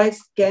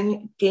Perizzites,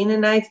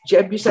 Canaanites,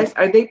 Jebusites,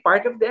 are they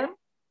part of them?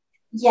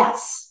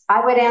 Yes,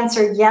 I would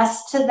answer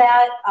yes to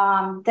that.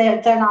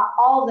 They're not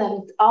all of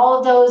them. All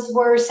of those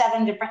were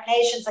 7 different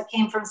nations that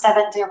came from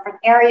 7 different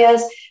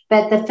areas,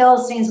 but the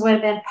Philistines would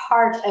have been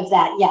part of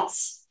that,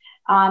 yes.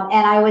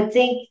 And I would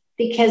think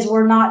because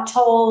we're not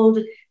told,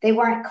 they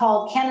weren't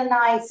called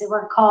Canaanites, they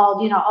weren't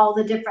called, all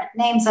the different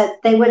names,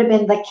 that they would have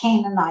been the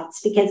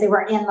Canaanites because they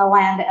were in the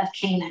land of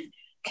Canaan.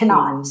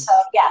 So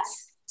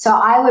yes. So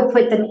I would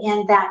put them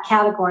in that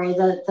category,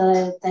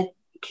 the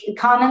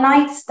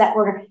Canaanites that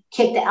were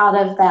kicked out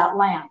of that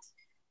land.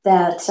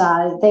 That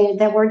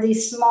there were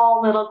these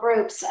small little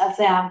groups of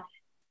them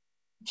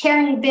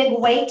carrying big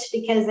weight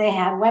because they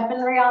had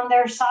weaponry on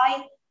their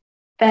side,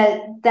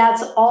 but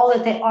that's all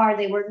that they are.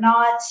 They were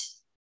not.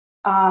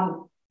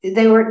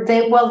 They're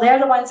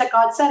the ones that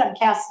God said I'm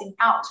casting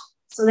out,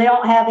 so they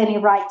don't have any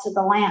right to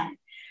the land.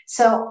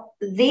 So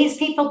these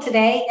people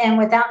today, and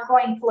without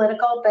going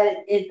political, but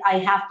I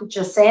have to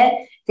just say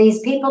it, these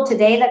people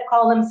today that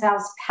call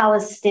themselves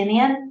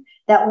Palestinian,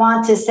 that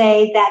want to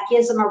say that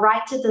gives them a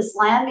right to this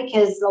land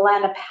because the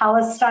land of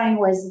Palestine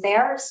was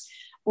theirs.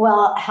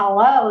 Well,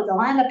 hello, the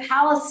land of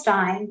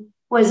Palestine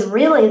was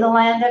really the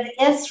land of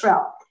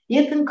Israel.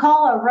 You can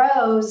call a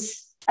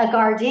rose a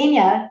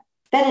gardenia,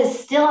 but it's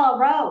still a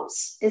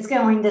rose. It's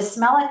going to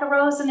smell like a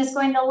rose and it's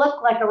going to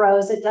look like a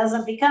rose. It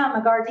doesn't become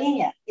a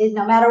gardenia,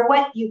 no matter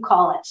what you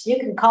call it. You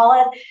can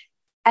call it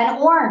an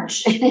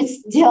orange and it's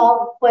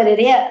still what it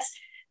is.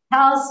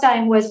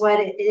 Palestine was what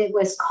it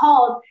was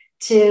called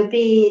to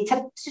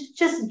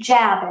just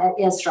jab at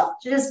Israel,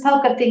 to just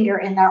poke a finger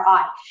in their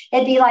eye.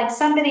 It'd be like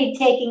somebody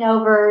taking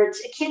over,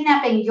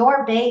 kidnapping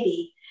your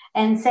baby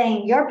and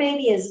saying, your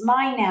baby is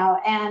mine now.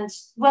 And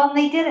well,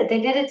 they did it.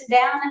 They did it to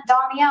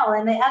Danielle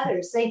and the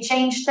others. They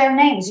changed their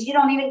names. You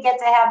don't even get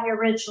to have your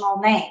original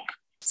name.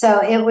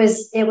 So it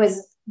was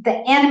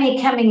the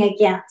enemy coming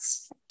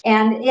against.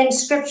 And in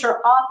scripture,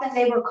 often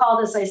they were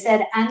called, as I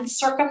said,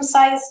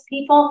 uncircumcised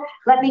people.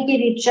 Let me give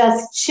you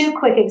just 2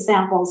 quick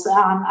examples.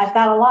 I've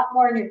got a lot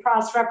more in your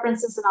cross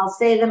references and I'll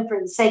say them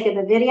for the sake of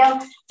the video,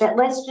 but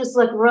let's just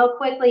look real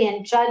quickly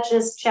in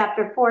Judges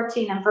chapter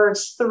 14 and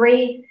verse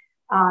 3.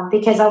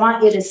 Because I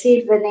want you to see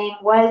if the name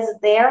was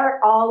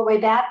there all the way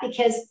back,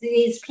 because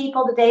these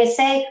people today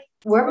say,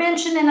 we're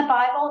mentioned in the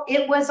Bible,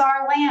 it was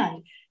our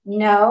land.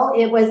 No,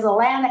 it was the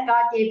land that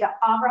God gave to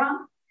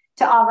Abraham,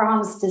 to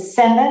Abraham's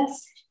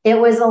descendants. It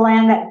was the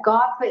land that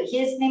God put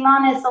his name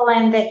on. It's the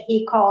land that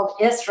he called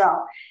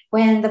Israel.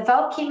 When the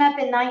vote came up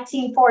in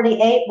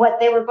 1948, what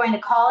they were going to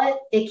call it,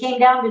 it came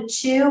down to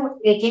 2.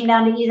 It came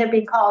down to either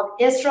be called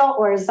Israel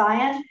or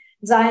Zion.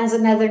 Zion's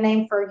another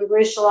name for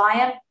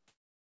Jerusalem.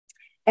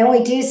 And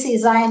we do see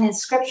Zion in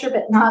scripture,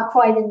 but not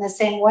quite in the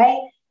same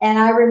way. And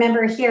I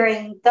remember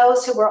hearing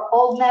those who were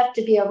old enough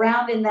to be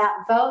around in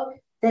that vote,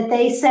 that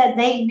they said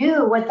they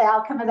knew what the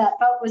outcome of that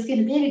vote was going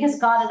to be because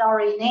God had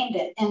already named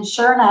it. And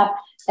sure enough,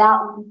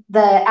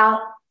 the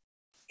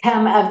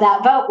outcome of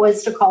that vote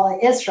was to call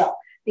it Israel,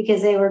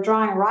 because they were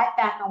drawing right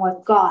back on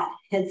what God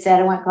had said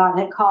and what God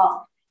had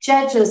called.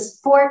 Judges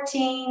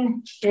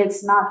 14,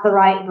 it's not the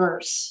right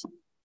verse.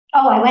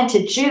 Oh, I went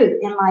to Jude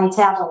in my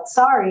tablet.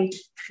 Sorry.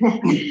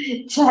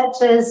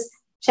 Judges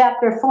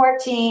chapter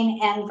 14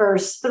 and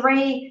verse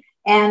 3.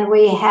 And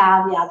we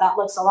have, that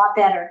looks a lot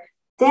better.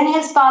 Then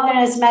his father and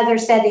his mother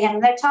said to him,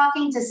 and they're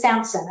talking to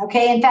Samson.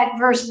 Okay. In fact,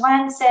 verse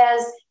 1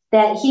 says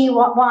that he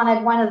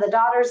wanted one of the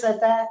daughters of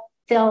the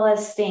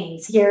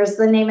Philistines. Here's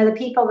the name of the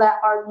people that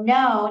are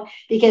known,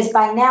 because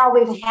by now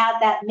we've had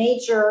that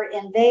major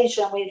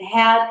invasion.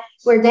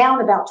 We're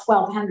down about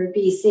 1200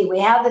 BC. We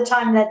have the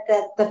time that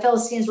the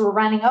Philistines were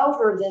running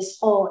over this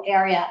whole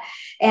area.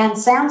 And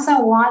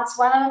Samson wants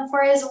one of them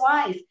for his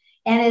wife.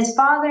 And his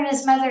father and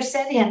his mother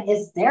said to him,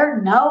 is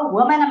there no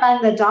woman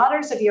among the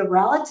daughters of your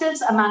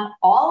relatives, among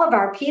all of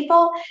our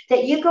people,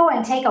 that you go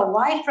and take a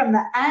wife from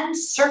the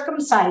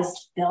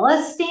uncircumcised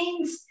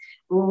Philistines?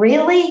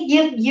 Really?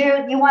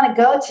 You want to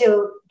go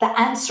to the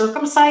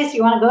uncircumcised?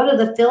 You want to go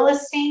to the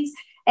Philistines?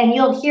 And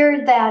you'll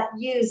hear that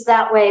used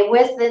that way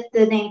with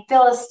the name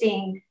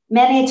Philistine,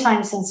 many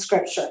times in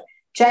scripture.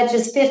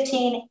 Judges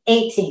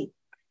 15:18,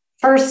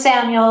 1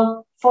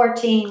 Samuel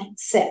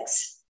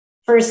 14:6,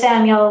 1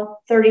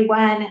 Samuel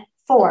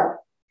 31:4,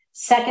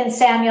 2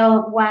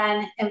 Samuel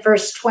 1 and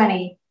verse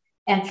 20,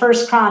 and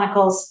 1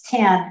 Chronicles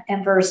 10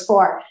 and verse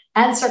 4.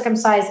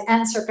 Uncircumcised,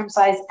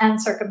 uncircumcised,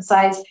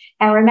 uncircumcised.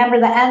 And remember,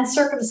 the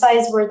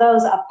uncircumcised were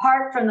those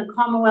apart from the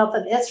commonwealth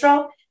of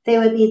Israel. They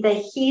would be the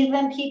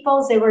heathen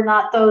peoples. They were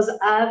not those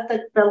of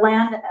the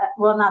land,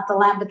 well, not the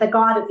land, but the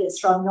God of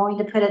Israel. I'm going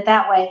to put it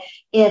that way.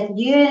 If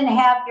you didn't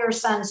have your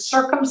son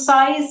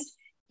circumcised,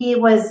 he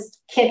was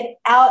kicked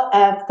out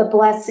of the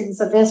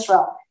blessings of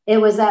Israel. It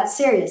was that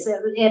serious.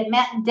 It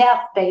meant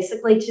death,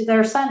 basically, to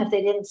their son if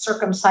they didn't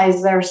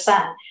circumcise their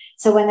son.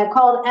 So when they're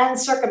called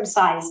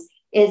uncircumcised,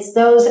 it's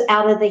those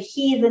out of the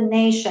heathen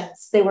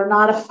nations. They were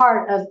not a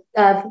part of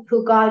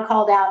who God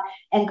called out,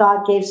 and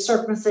God gave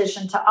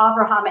circumcision to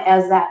Abraham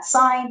as that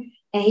sign,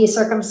 and he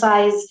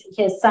circumcised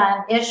his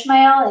son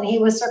Ishmael, and he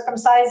was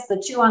circumcised,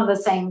 the two on the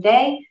same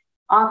day.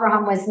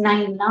 Abraham was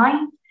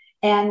 99,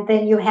 and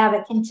then you have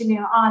it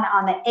continuing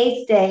on the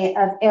 8th day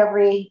of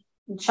every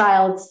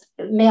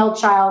male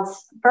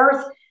child's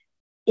birth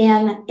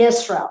in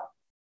Israel.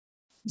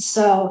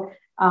 So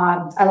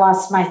I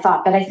lost my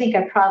thought, but I think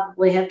I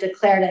probably have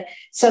declared it.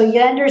 So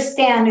you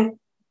understand,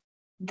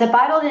 the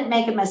Bible didn't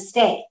make a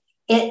mistake.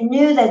 It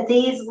knew that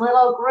these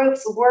little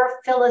groups were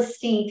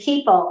Philistine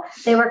people.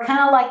 They were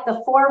kind of like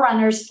the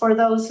forerunners for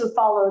those who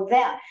followed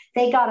them.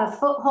 They got a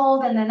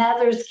foothold, and then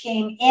others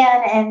came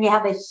in, and you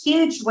have a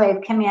huge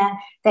wave come in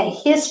that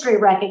history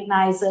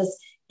recognizes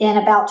in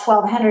about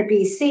 1200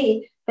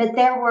 BC. But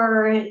there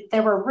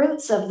were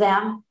roots of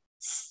them,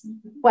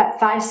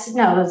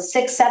 600,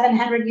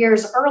 700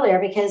 years earlier,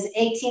 because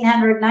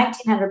 1800,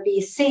 1900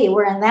 BC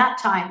were in that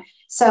time.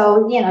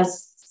 So,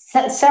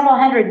 several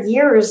hundred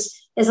years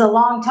is a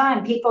long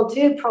time. People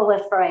do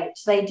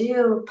proliferate. They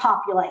do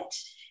populate.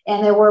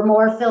 And there were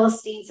more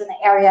Philistines in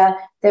the area.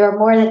 There were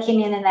more that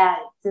came in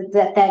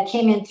that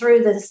came in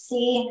through the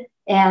sea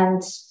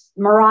and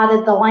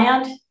marauded the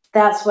land.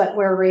 That's what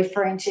we're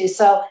referring to.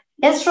 So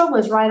Israel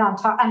was right on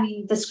top. I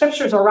mean, the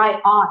scriptures are right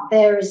on.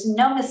 There's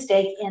no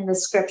mistake in the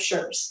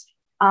scriptures.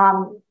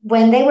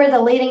 When they were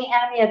the leading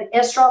enemy of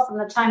Israel from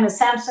the time of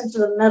Samson to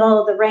the middle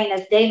of the reign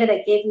of David,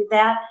 I gave you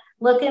that.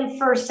 Look in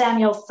 1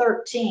 Samuel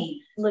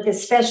 13. Look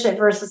especially at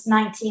verses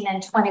 19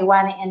 and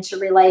 21 into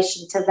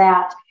relation to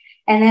that.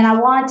 And then I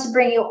want to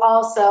bring you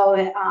also,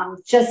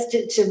 just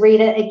to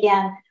read it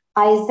again,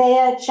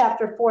 Isaiah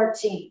chapter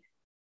 14.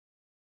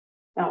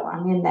 Oh,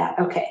 I'm in that.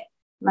 Okay.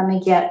 Let me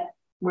get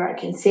where I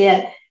can see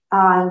it.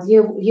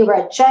 You were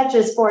at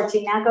Judges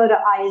 14. Now go to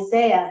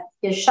Isaiah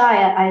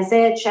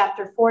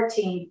chapter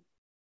 14,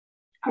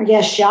 or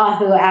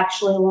Yeshayahu,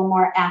 actually a little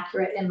more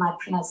accurate in my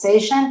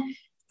pronunciation,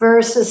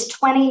 verses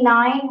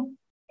 29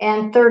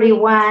 and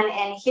 31.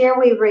 And here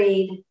we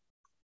read,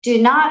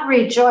 "Do not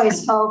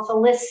rejoice, O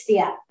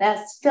Philistia."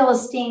 That's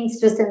Philistines,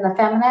 just in the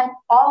feminine,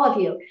 all of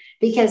you,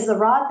 because the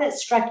rod that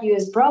struck you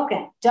is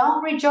broken.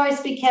 Don't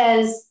rejoice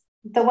because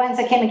the ones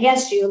that came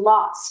against you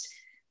lost.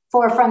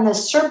 For from the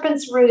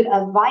serpent's root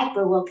a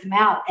viper will come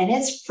out, and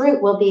its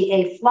fruit will be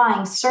a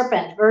flying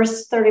serpent.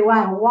 Verse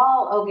 31,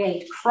 "Wall, O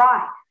gate,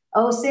 cry,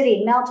 O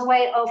city, melt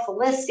away, O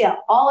Philistia,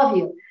 all of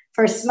you.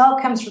 For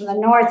smoke comes from the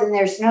north, and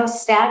there's no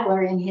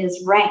staggler in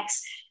his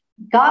ranks."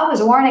 God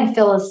was warning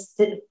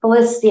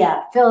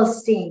Philistia,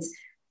 Philistines.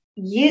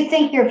 You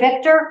think you're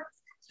victor?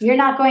 You're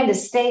not going to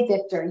stay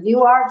victor.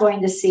 You are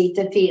going to see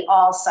defeat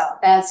also.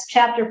 That's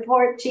chapter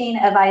 14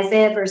 of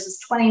Isaiah, verses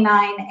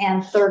 29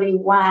 and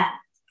 31.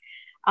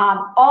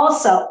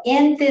 Also,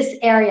 in this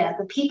area,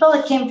 the people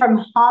that came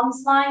from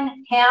Ham's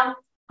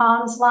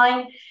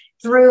line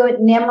through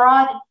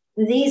Nimrod,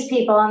 these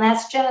people, and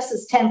that's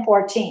Genesis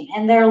 10:14,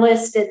 and they're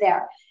listed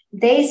there.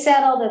 They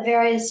settled at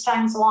various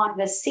times along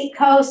the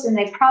seacoast, and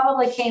they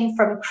probably came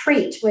from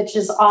Crete, which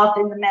is off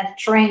in the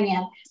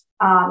Mediterranean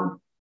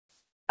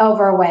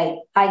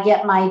overway. I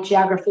get my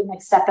geography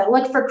mixed up, but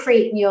look for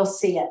Crete and you'll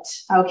see it,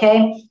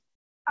 okay?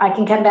 I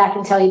can come back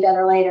and tell you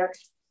better later.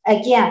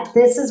 Again,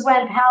 this is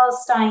when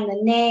Palestine, the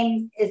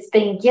name is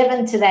being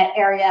given to that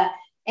area.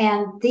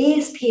 And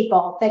these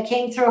people that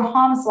came through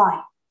Ham's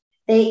line,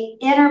 they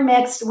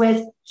intermixed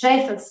with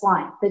Japheth's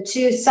line. The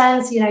two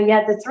sons, you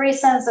had the three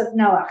sons of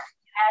Noah.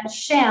 You had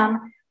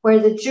Shem, where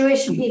the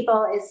Jewish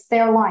people is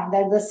their line.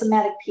 They're the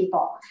Semitic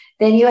people.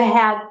 Then you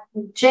had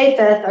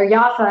Japheth or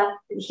Japheth,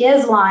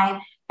 his line,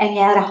 and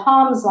you had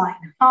Ham's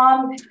line.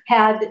 Ham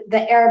had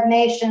the Arab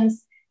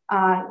nations.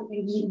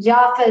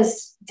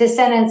 Japheth's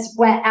descendants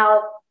went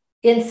out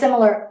in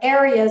similar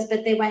areas,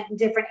 but they went in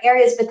different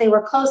areas, but they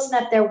were close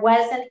enough. There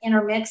wasn't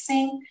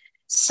intermixing.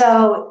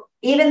 So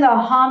even though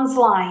Ham's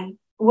line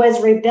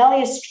was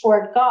rebellious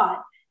toward God,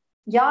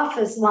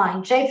 Japheth's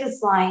line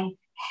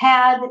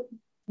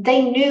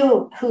they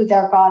knew who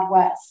their God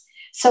was.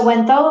 So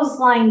when those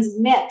lines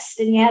mixed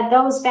and you had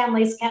those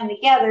families come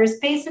together, it's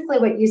basically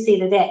what you see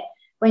today.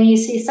 When you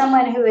see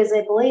someone who is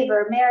a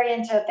believer marry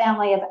into a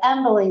family of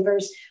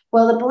unbelievers,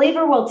 well, the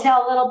believer will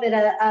tell a little bit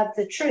of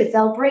the truth.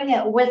 They'll bring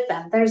it with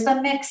them. There's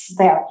a mix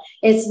there.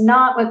 It's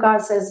not what God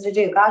says to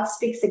do. God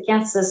speaks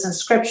against this in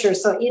Scripture.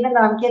 So even though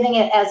I'm giving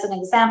it as an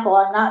example,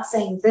 I'm not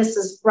saying this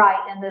is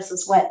right and this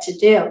is what to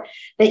do.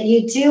 But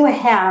you do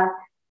have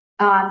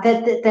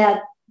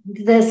that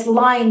this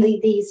line,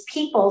 these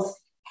peoples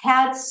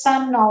had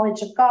some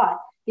knowledge of God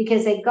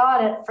because they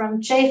got it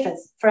from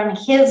Japheth, from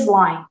his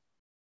line.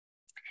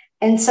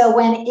 And so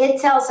when it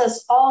tells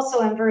us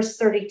also in verse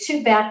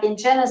 32 back in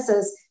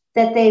Genesis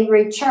that they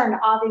returned,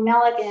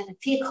 Abimelech and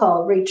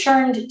Phicol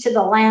returned to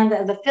the land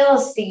of the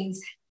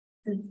Philistines,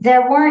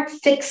 there weren't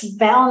fixed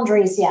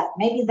boundaries yet.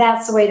 Maybe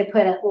that's the way to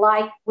put it,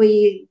 like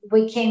we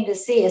came to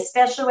see,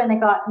 especially when they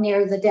got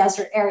near the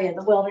desert area,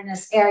 the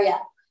wilderness area.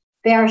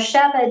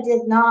 Beersheba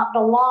did not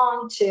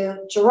belong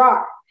to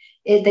Gerar.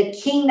 The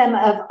kingdom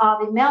of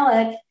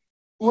Abimelech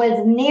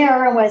was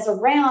near and was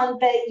around,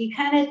 but you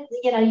kind of,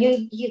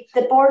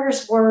 the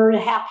borders were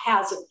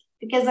haphazard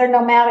because they're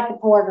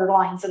nomadic border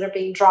lines that are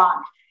being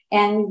drawn.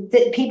 And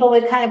people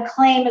would kind of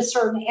claim a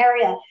certain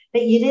area,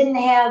 but you didn't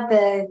have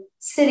the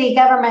city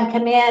government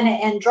come in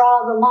and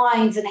draw the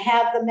lines and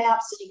have the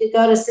maps so you could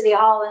go to City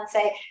Hall and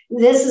say,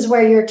 this is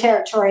where your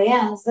territory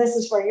ends, this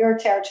is where your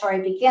territory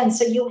begins.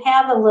 So you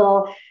have a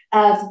little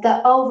of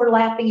the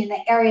overlapping in the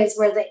areas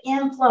where the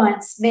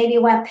influence maybe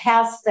went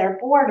past their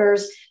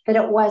borders, but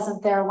it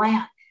wasn't their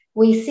land.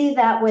 We see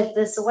that with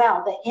this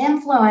well. The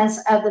influence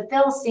of the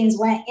Philistines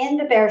went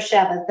into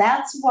Beersheba.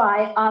 That's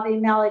why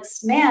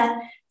Abimelech's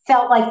men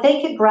felt like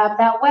they could grab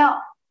that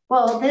well.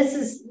 Well, this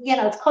is,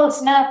 it's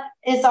close enough.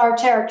 It's our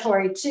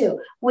territory too.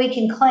 We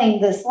can claim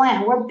this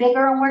land. We're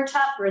bigger and we're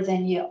tougher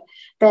than you.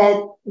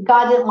 But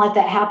God didn't let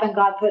that happen.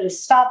 God put a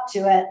stop to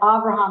it.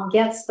 Abraham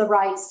gets the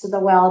rights to the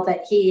well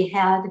that he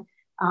had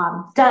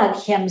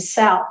dug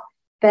himself.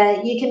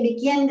 But you can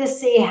begin to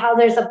see how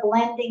there's a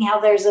blending, how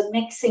there's a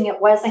mixing.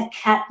 It wasn't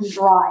cut and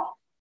dry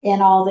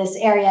in all this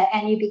area.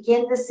 And you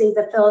begin to see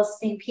the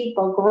Philistine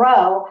people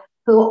grow,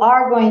 who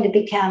are going to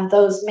become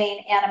those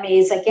main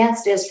enemies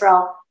against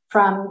Israel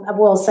from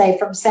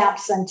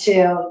Samson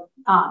to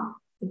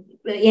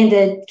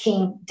into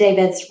King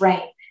David's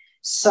reign.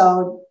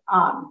 So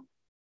I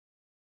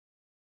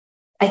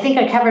think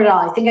I covered it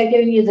all. I think I've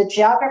given you the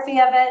geography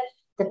of it,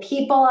 the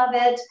people of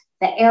it,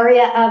 the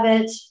area of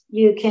it.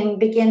 You can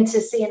begin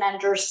to see and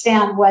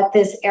understand what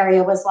this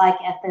area was like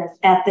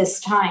at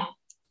this time.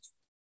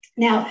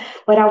 Now,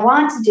 what I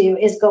want to do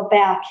is go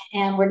back,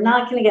 and we're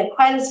not going to get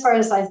quite as far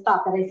as I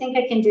thought, but I think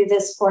I can do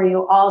this for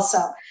you also.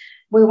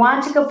 We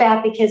want to go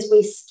back because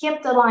we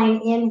skipped a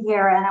line in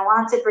here, and I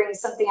want to bring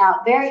something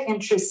out very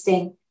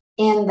interesting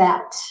in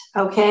that,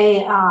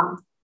 okay?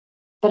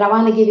 But I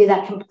want to give you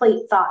that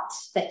complete thought,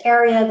 the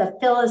area, the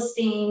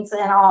Philistines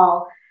and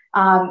all.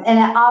 And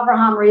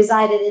Abraham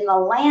resided in the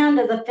land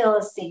of the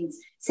Philistines.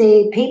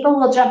 See, people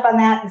will jump on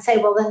that and say,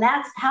 well, then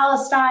that's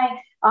Palestine.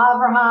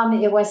 Abraham,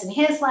 it wasn't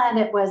his land,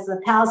 it was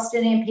the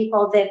Palestinian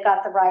people. They've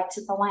got the right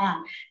to the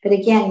land. But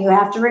again, you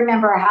have to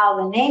remember how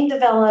the name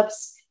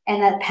develops,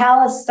 and that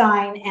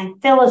Palestine and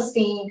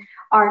Philistine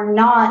are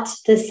not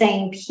the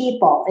same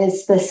people.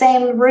 It's the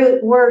same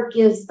root word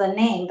gives the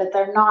name, but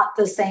they're not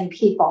the same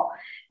people.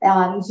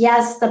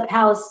 Yes, the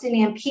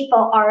Palestinian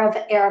people are of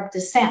Arab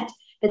descent,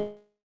 but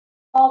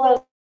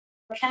all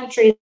those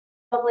countries,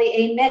 probably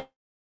a mixed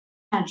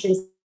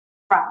countries,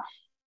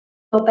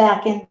 go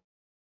back in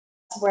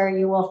where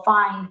you will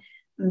find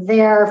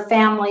their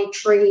family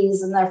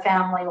trees and their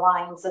family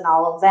lines and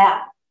all of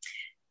that.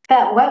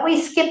 But what we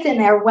skipped in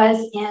there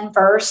was in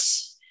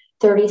verse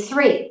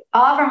 33.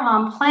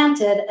 Abraham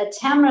planted a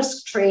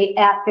tamarisk tree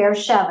at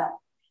Beersheba,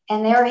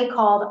 and there he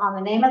called on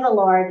the name of the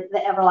Lord,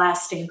 the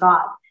everlasting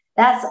God.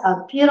 That's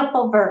a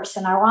beautiful verse,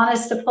 and I want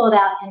us to pull it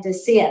out and to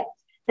see it.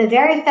 The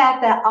very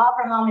fact that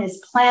Abraham is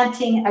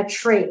planting a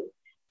tree,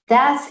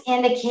 that's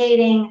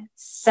indicating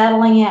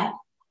settling in.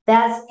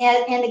 That's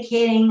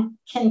indicating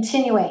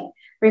continuing.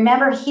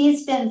 Remember,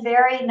 he's been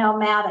very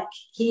nomadic.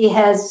 He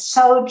has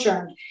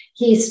sojourned.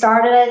 He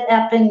started it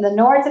up in the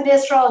north of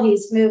Israel.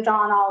 He's moved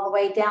on all the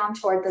way down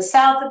toward the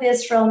south of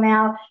Israel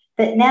now.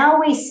 But now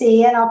we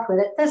see, and I'll put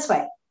it this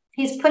way,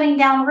 he's putting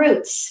down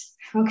roots,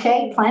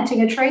 okay?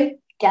 Planting a tree,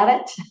 get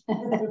it?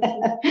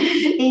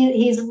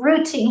 He's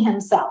rooting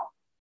himself.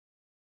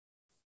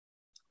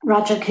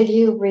 Roger, could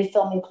you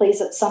refill me, please,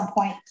 at some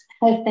point?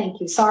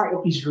 Thank you. Sorry.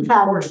 He's rooting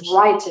for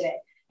right today.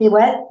 He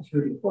what? He's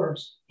rooting for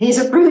us. He's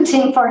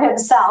rooting for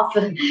himself,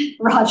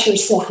 Roger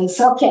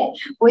says. Okay,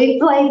 we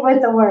played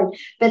with the word.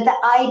 But the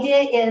idea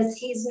is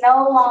he's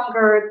no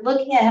longer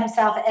looking at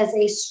himself as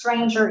a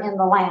stranger in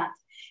the land.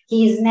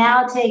 He's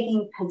now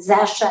taking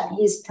possession.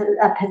 He's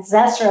a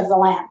possessor of the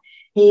land.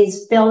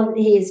 He's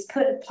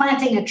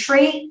planting a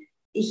tree.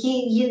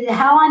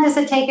 How long does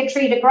it take a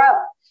tree to grow?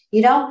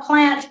 You don't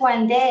plant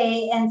one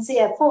day and see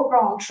a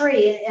full-grown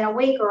tree in a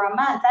week or a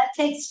month. That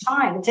takes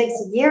time. It takes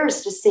years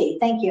to see.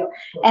 Thank you.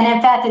 And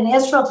in fact, in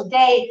Israel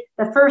today,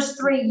 the first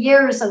 3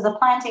 years of the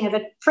planting of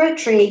a fruit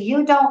tree,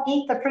 you don't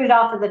eat the fruit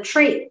off of the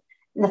tree.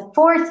 In the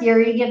 4th year,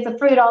 you give the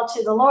fruit all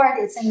to the Lord.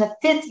 It's in the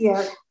 5th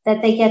year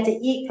that they get to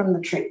eat from the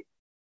tree.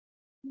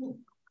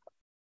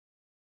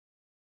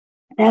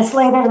 That's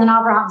later than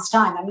Abraham's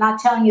time. I'm not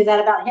telling you that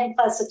about him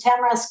plus the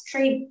tamarisk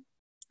tree.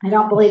 I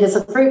don't believe it's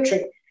a fruit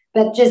tree,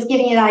 but just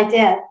giving you an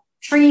idea.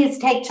 Trees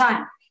take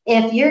time.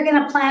 If you're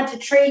going to plant a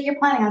tree, you're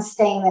planning on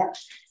staying there.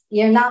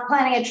 You're not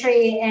planting a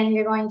tree and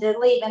you're going to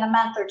leave in a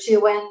month or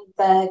two when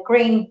the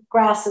green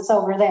grass is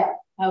over there.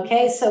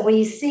 Okay, so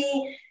we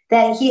see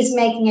that he's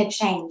making a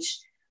change.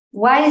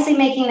 Why is he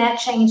making that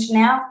change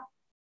now?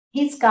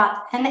 He's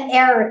got an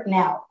heir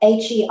now,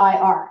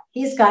 H-E-I-R.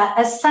 He's got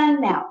a son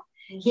now.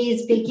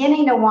 He's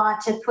beginning to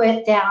want to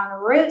put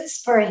down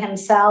roots for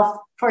himself,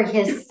 for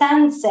his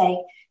son's sake,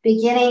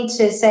 beginning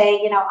to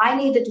say, you know, I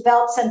need to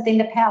develop something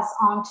to pass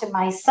on to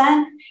my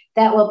son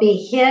that will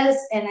be his,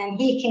 and then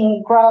he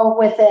can grow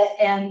with it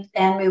and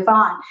move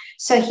on.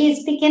 So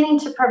he's beginning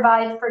to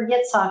provide for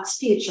Yitzhak's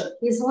future.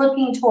 He's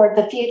looking toward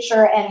the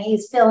future, and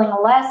he's feeling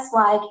less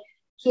like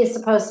he's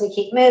supposed to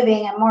keep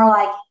moving and more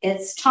like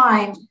it's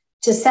time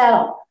to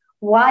settle.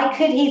 Why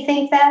could he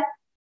think that?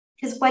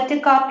 Because what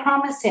did God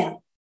promise him?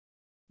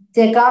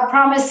 Did God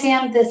promise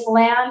him this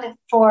land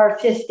for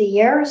 50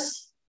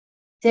 years?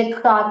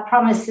 Did God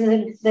promise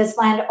him this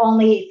land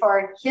only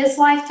for his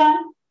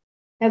lifetime?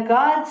 Now,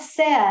 God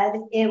said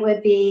it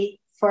would be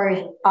for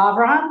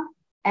Abraham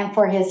and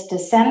for his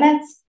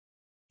descendants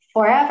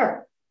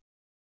forever.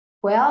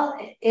 Well,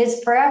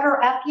 is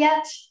forever up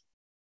yet?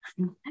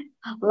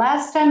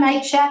 Last time I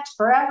checked,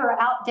 forever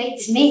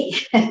outdates me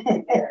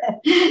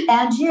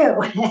and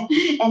you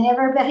and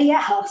everybody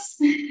else.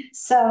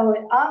 So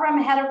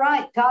Abraham had it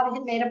right. God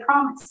had made a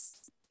promise.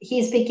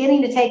 He's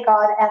beginning to take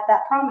God at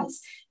that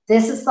promise.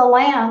 This is the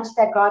land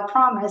that God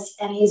promised,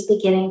 and he's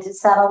beginning to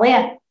settle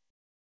in.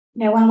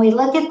 Now, when we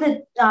look at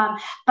the,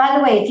 by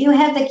the way, if you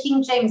have the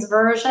King James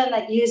Version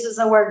that uses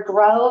the word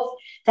grove,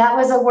 that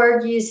was a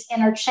word used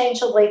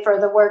interchangeably for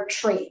the word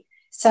tree.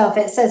 So if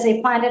it says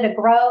he planted a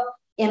grove,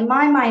 in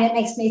my mind, it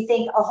makes me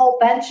think a whole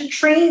bunch of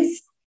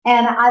trees.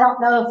 And I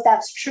don't know if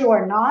that's true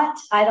or not.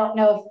 I don't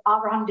know if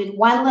Abraham did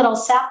one little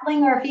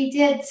sapling or if he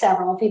did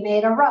several, if he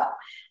made a row.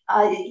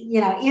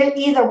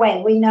 Either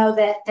way, we know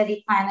that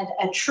he planted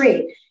a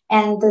tree.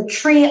 And the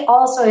tree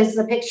also is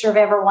the picture of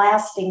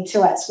everlasting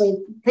to us.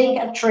 We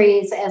think of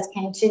trees as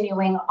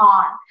continuing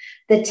on.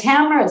 The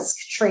tamarisk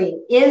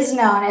tree is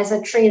known as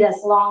a tree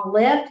that's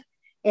long-lived.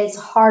 It's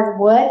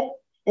hardwood.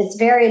 It's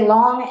very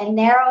long and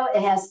narrow.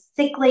 It has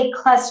thickly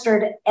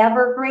clustered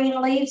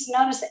evergreen leaves.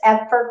 Notice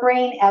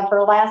evergreen,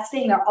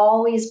 everlasting. They're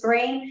always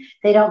green.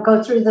 They don't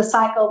go through the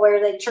cycle where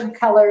they turn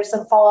colors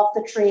and fall off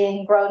the tree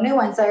and grow new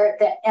ones. They're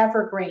the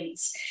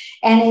evergreens.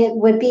 And it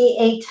would be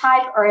a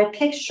type or a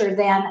picture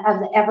then of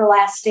the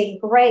everlasting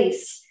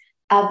grace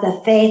of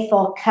the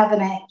faithful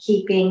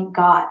covenant-keeping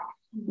God.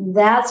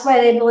 That's why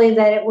they believe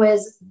that it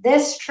was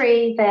this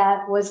tree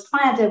that was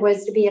planted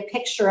was to be a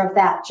picture of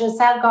that.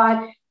 Just how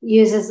God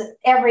uses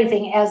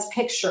everything as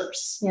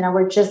pictures. You know,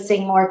 we're just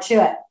seeing more to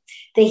it.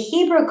 The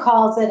Hebrew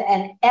calls it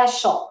an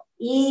eshel,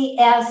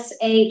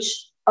 E-S-H-O-L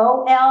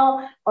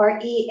or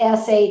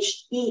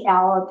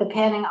E-S-H-E-L,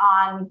 depending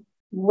on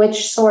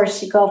which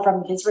source you go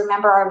from, because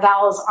remember, our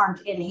vowels aren't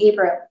in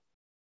Hebrew.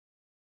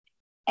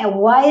 And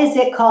why is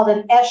it called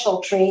an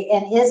eshel tree?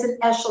 And is an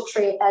eshel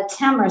tree a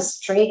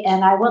tamarisk tree?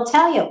 And I will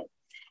tell you,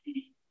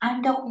 I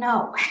don't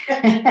know.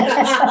 But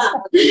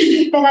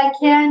I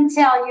can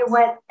tell you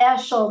what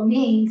eshel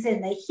means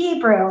in the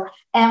Hebrew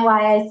and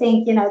why I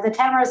think, the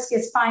tamarisk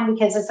is fine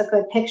because it's a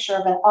good picture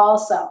of it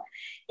also.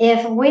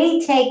 If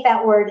we take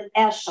that word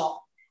eshel,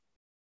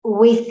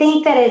 we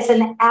think that it's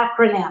an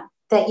acronym,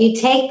 that you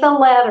take the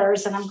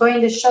letters, and I'm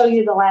going to show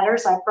you the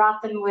letters. I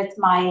brought them with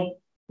my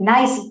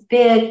nice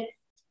big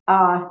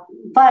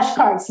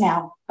flashcards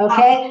now,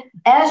 okay?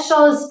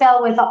 Eshel is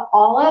spelled with an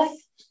aleph.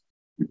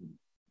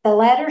 The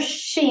letter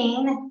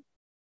sheen,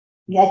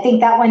 I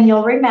think that one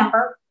you'll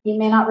remember. You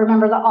may not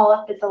remember the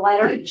aleph, but the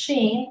letter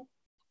sheen.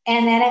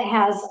 And then it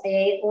has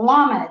a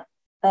lamed,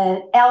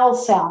 the L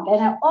sound.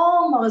 And it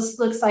almost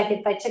looks like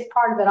if I took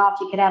part of it off,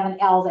 you could have an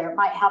L there. It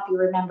might help you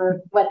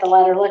remember what the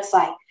letter looks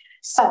like.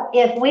 So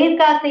if we've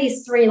got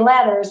these three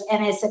letters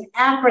and it's an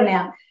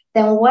acronym,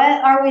 then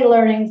what are we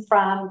learning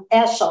from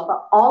eshel? The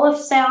aleph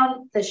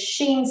sound, the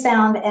sheen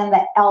sound, and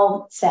the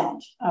L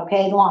sound,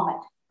 okay,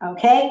 lamed,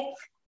 okay?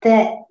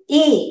 The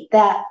E,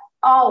 that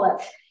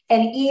aleph,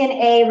 and E and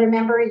A,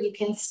 remember, you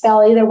can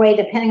spell either way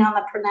depending on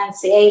the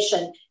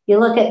pronunciation. You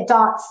look at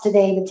dots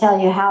today to tell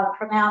you how to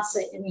pronounce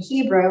it in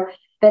Hebrew,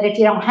 but if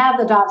you don't have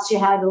the dots, you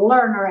had to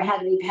learn, or it had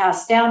to be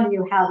passed down to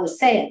you how to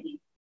say it.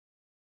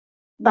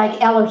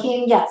 Like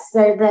Elohim, yes,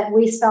 that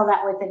we spell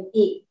that with an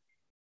E.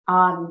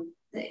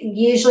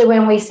 Usually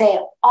when we say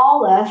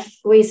aleph,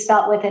 we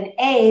spell it with an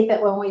A,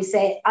 but when we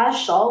say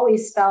eshel, we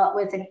spell it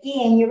with an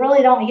E, and you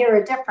really don't hear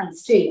a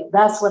difference, do you?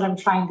 That's what I'm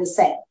trying to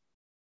say.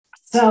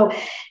 So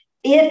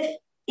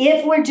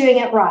if we're doing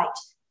it right,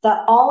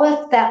 the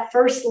aleph, that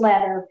first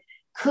letter,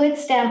 could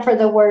stand for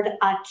the word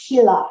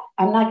akila.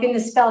 I'm not going to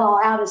spell it all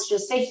out. It's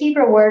just a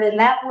Hebrew word, and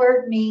that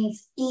word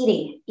means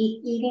eating.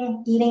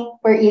 Eating.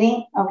 We're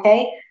eating,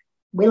 okay?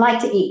 We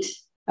like to eat,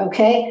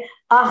 okay?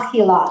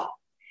 Akila.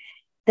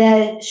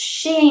 The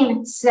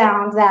sheen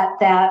sound,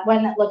 that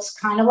one that looks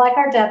kind of like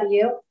our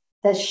W,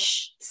 the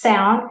sh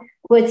sound,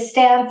 would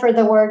stand for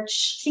the word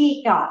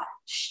shtia.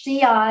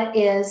 Shtia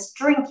is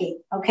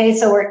drinking, okay?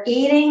 So we're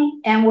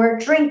eating and we're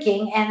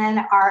drinking, and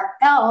then our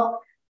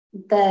L,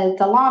 the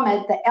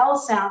lamed, the L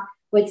sound,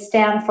 would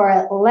stand for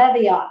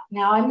leviat.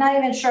 Now, I'm not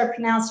even sure I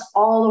pronounced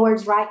all the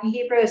words right in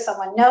Hebrew. If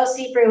someone knows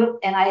Hebrew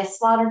and I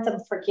slaughtered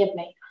them, forgive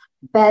me.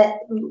 But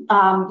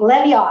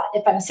leviat,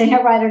 if I'm saying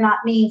it right or not,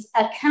 means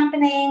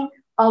accompanying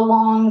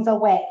along the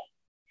way.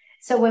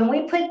 So when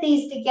we put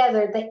these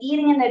together, the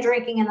eating and the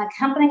drinking and the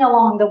accompanying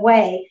along the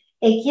way,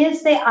 it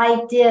gives the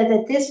idea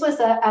that this was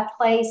a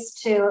place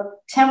to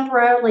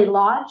temporarily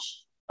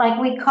lodge, like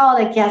we call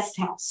it a guest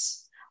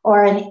house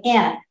or an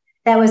inn.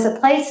 That was a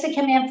place to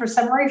come in for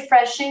some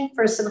refreshing,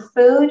 for some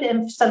food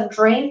and some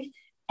drink,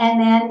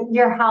 and then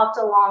you're helped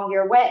along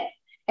your way.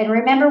 And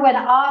remember when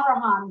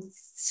Abraham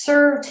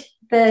served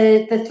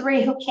the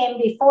three who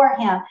came before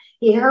him,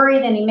 he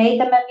hurried and he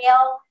made them a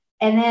meal,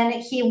 and then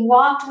he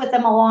walked with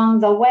them along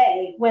the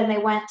way when they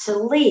went to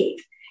leave.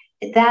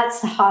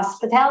 That's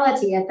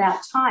hospitality at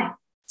that time.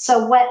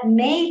 So what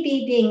may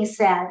be being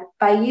said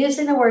by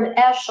using the word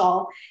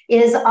eshel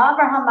is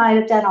Abraham might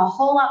have done a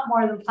whole lot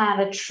more than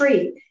plant a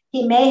tree.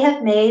 He may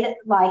have made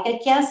like a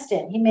guest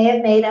inn. He may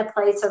have made a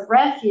place of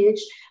refuge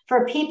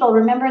for people.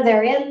 Remember,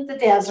 they're in the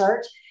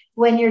desert.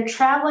 When you're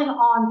traveling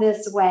on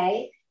this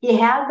way, he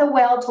had the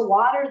well to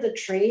water the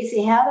trees.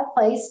 He had a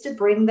place to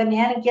bring them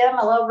in and give them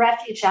a little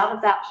refuge out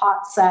of that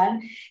hot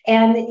sun.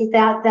 And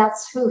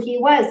that's who he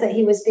was, that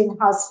he was being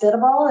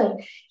hospitable,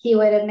 and he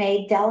would have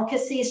made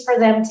delicacies for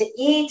them to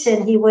eat.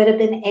 And he would have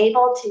been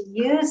able to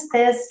use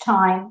this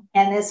time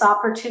and this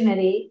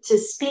opportunity to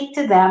speak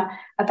to them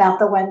about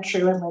the one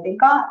true and living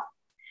God.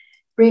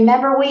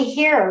 Remember, we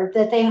hear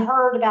that they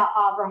heard about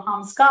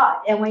Abraham's God,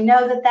 and we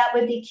know that that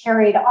would be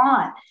carried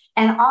on.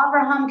 And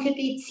Abraham could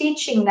be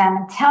teaching them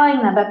and telling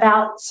them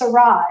about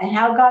Sarah and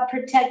how God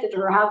protected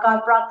her, how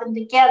God brought them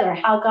together,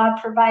 how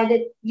God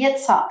provided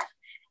Yitzhak.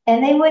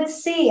 And they would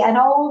see an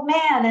old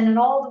man and an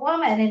old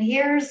woman, and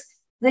here's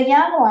the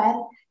young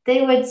one.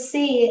 They would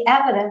see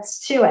evidence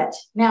to it.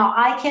 Now,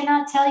 I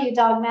cannot tell you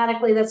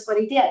dogmatically that's what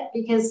he did,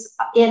 because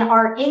in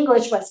our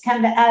English, what's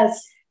come to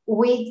us,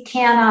 we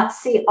cannot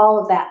see all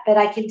of that, but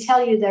I can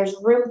tell you there's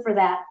room for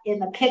that in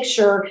the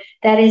picture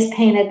that is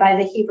painted by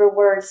the Hebrew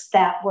words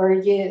that were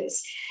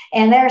used.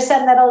 And there are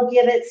some that'll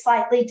give it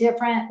slightly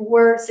different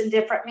words and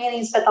different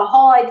meanings, but the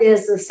whole idea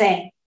is the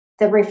same.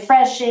 The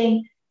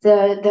refreshing,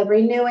 the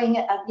renewing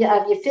of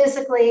you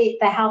physically,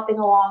 the helping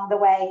along the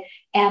way.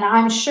 And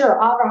I'm sure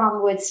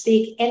Abraham would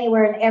speak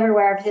anywhere and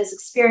everywhere of his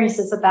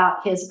experiences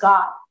about his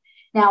God.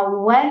 Now,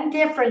 one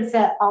difference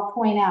that I'll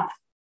point out,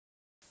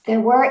 there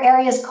were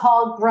areas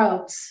called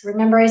groves.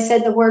 Remember, I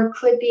said the word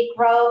could be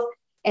grove,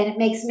 and it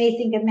makes me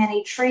think of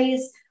many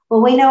trees.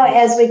 Well, we know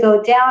as we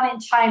go down in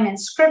time in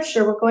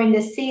Scripture, we're going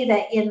to see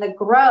that in the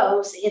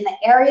groves, in the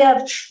area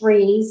of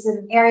trees,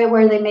 an area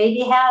where they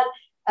maybe had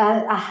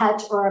a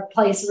hut or a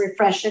place of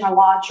refreshing, a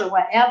lodge or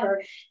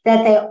whatever,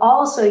 that they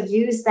also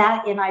used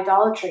that in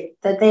idolatry,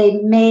 that they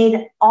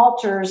made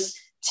altars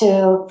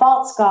to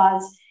false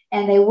gods,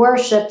 and they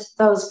worshipped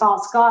those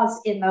false gods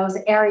in those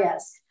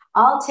areas.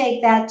 I'll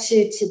take that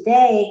to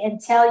today and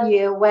tell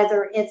you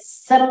whether it's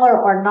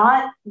similar or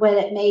not. What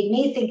it made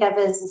me think of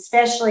is,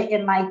 especially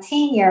in my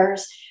teen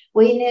years,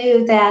 we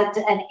knew that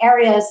an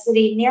area, a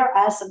city near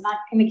us, I'm not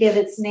going to give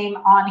its name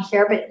on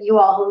here, but you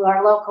all who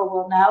are local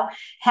will know,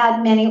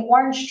 had many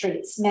orange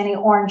trees, many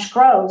orange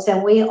groves.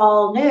 And we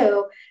all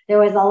knew there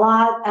was a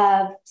lot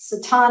of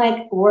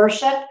satanic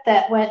worship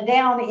that went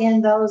down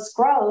in those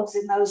groves,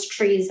 in those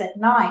trees at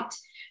night.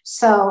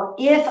 So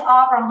if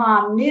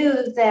Abraham knew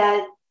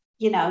that,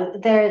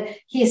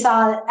 he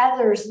saw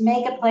others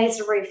make a place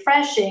of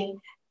refreshing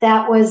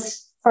that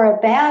was for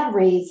a bad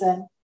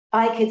reason,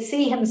 I could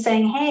see him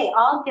saying, hey,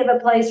 I'll give a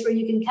place where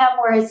you can come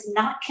where it's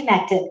not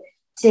connected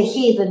to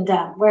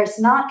heathendom, where it's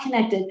not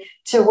connected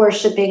to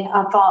worshiping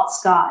a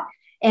false god.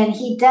 And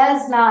he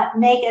does not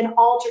make an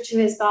altar to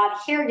his God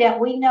here,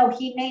 yet we know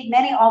he made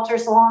many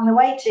altars along the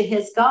way to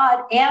his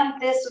God. And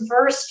this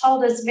verse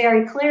told us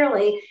very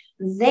clearly,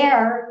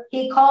 there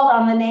he called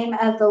on the name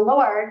of the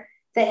Lord,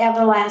 the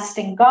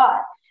everlasting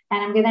God.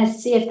 And I'm going to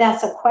see if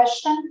that's a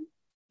question.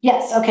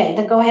 Yes. Okay.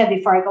 Then go ahead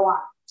before I go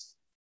on.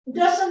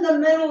 Doesn't the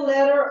middle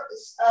letter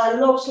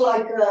looks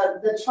like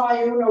the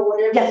triune or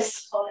whatever you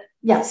call it?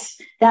 Yes.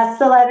 That's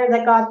the letter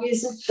that God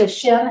uses, the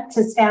shin,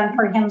 to stand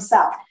for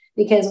himself,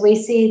 because we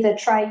see the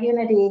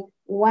triunity,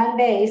 one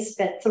base,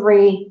 but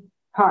three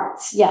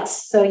parts.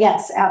 Yes. So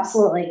yes,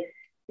 absolutely.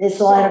 It's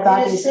the letter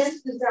God uses.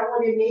 Is that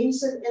what it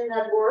means in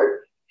that word?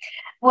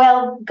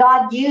 Well,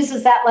 God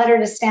uses that letter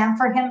to stand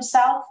for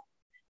himself,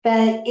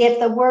 but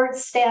if the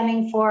word's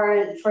standing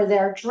for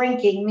their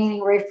drinking, meaning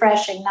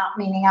refreshing, not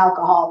meaning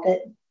alcohol, but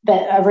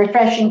a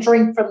refreshing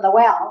drink from the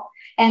well.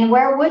 And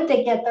where would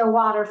they get their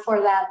water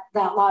for that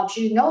lodge?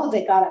 You know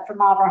they got it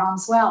from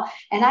Abraham's well.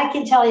 And I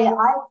can tell you,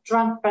 I've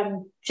drunk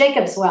from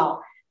Jacob's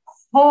well.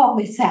 Oh,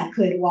 is that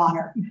good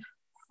water?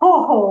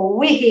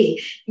 Oh,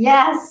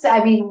 yes.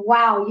 I mean,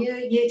 wow,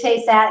 you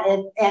taste that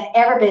and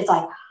everybody's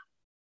like,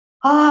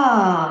 the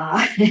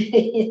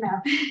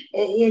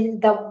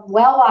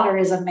well water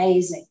is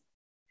amazing,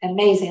 at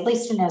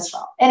least in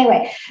Israel.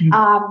 Anyway,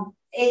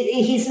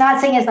 he's not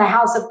saying it's the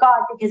house of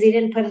God because he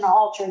didn't put an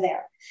altar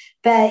there,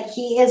 but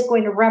he is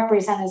going to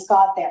represent his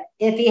God there.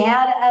 If he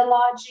had a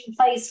lodging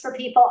place for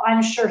people,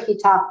 I'm sure he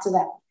talked to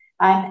them.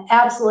 I'm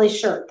absolutely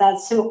sure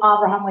that's who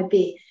Abraham would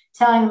be,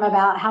 telling them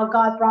about how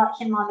God brought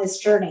him on this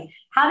journey.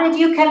 How did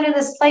you come to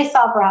this place,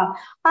 Abraham?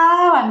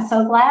 Oh, I'm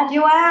so glad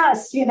you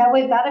asked. We've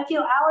got a few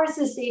hours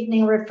this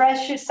evening.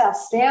 Refresh yourself.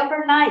 Stay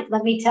overnight.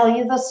 Let me tell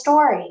you the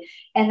story.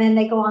 And then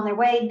they go on their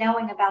way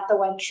knowing about the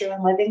one true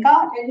and living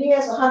God. And he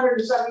has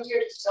 107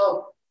 years to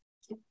go.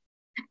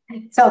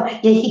 So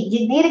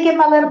you need to give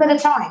him a little bit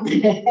of time.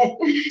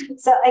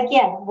 So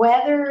again,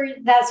 whether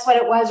that's what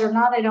it was or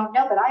not, I don't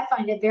know, but I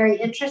find it very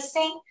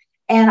interesting.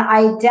 And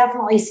I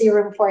definitely see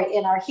room for it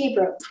in our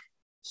Hebrew.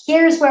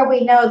 Here's where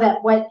we know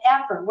that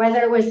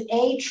whether it was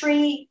a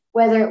tree,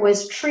 whether it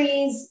was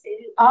trees,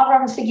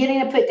 Abraham's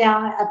beginning to put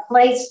down a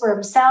place for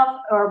himself,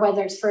 or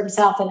whether it's for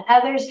himself and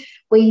others,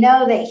 we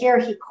know that here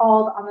he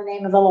called on the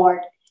name of the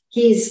Lord.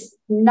 He's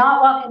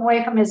not walking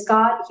away from his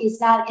God. He's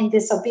not in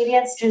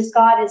disobedience to his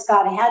God. His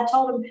God had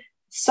told him,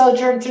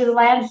 sojourn through the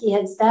land. He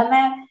has done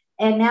that.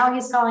 And now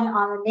he's calling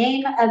on the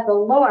name of the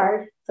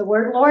Lord. The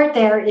word Lord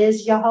there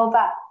is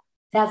Jehovah.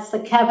 That's the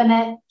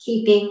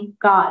covenant-keeping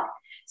God.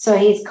 So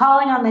he's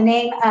calling on the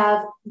name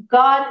of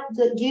God,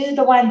 you,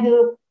 the one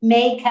who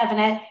made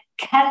covenant,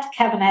 kept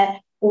covenant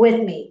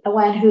with me, the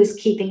one who's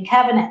keeping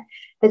covenant.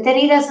 But then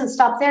he doesn't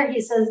stop there. He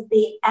says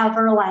the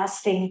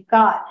everlasting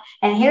God.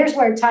 And here's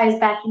where it ties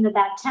back into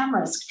that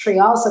tamarisk tree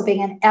also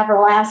being an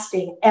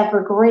everlasting,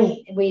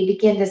 evergreen. We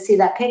begin to see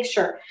that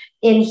picture.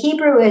 In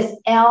Hebrew is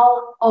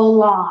El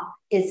Olam.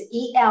 It's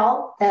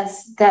E-L,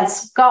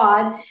 that's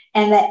God.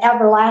 And the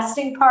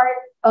everlasting part,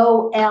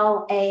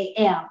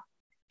 O-L-A-M.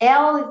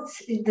 El,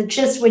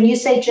 just when you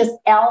say just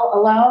El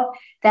alone,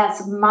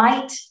 that's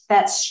might,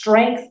 that's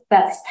strength,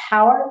 that's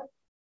power.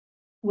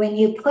 When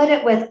you put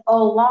it with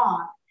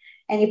Olam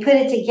and you put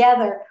it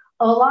together,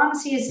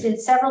 Olam's used in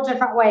several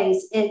different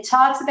ways. It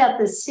talks about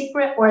the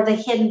secret or the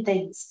hidden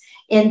things.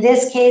 In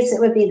this case, it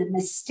would be the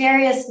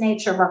mysterious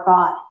nature of our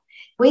God.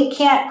 We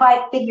can't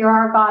quite figure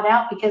our God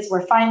out because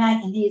we're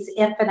finite and he's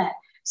infinite.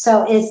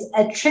 So it's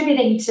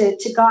attributing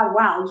to God,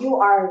 wow, you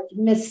are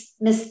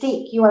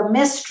mystique, you are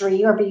mystery,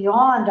 you are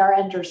beyond our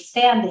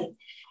understanding.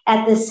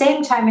 At the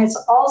same time, it's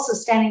also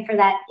standing for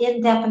that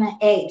indefinite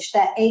age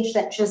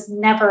that just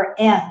never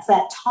ends,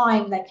 that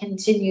time that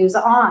continues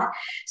on.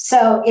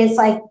 So it's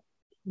like,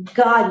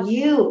 God,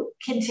 you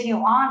continue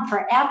on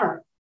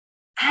forever.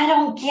 I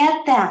don't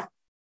get that.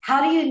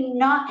 How do you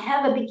not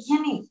have a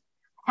beginning?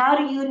 How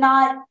do you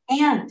not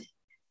end?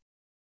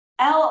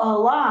 El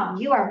Olam,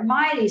 you are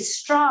mighty,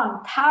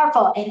 strong,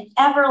 powerful, and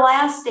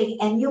everlasting,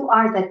 and you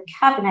are the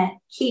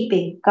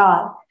covenant-keeping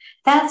God.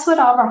 That's what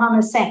Abraham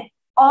is saying.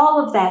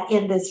 All of that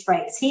in this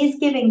phrase. He's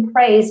giving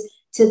praise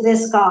to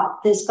this God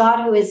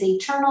who is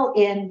eternal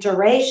in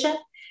duration,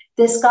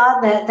 this God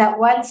that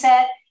one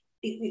said,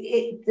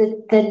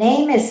 the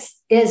name is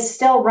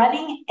still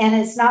running and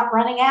it's not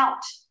running out.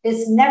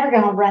 It's never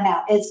going to run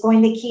out. It's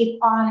going to keep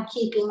on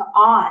keeping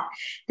on.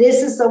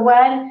 This is the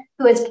one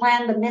who has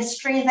planned the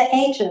mystery of the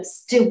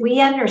ages. Do we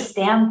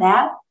understand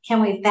that?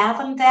 Can we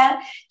fathom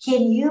that?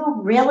 Can you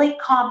really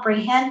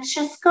comprehend?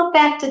 Just go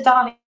back to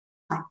Donnie.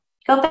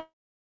 Go back.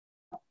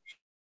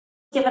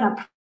 Given a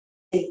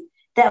prophecy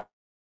that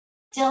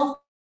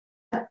still.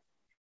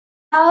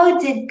 How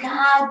did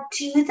God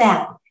do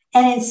that?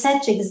 And in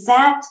such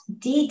exact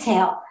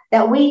detail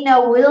that we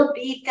know will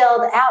be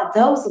filled out.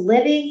 Those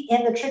living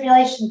in the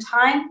tribulation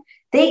time,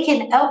 they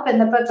can open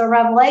the book of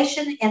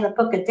Revelation and the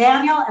book of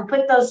Daniel and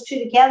put those two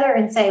together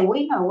and say,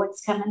 we know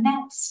what's coming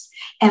next.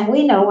 And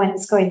we know when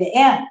it's going to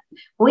end.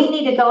 We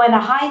need to go into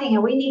hiding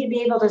and we need to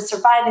be able to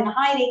survive in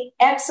hiding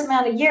X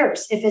amount of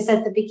years. If it's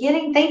at the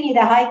beginning, they need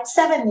to hide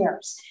 7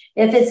 years.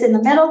 If it's in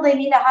the middle, they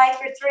need to hide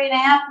for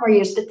 3.5 more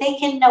years, but they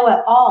can know it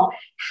all.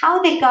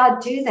 How did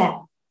God do that?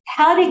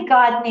 How did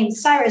God name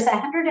Cyrus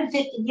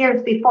 150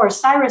 years before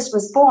Cyrus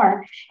was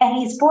born? And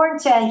he's born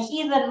to a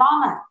heathen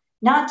mama,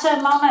 not to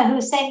a mama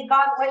who's saying,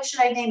 God, what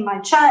should I name my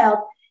child?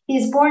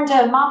 He's born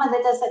to a mama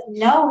that doesn't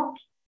know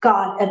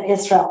God of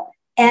Israel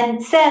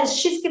and says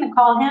she's going to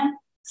call him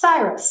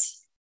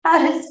Cyrus.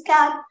 How does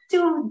God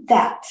do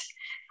that?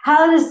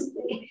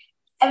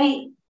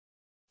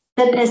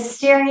 The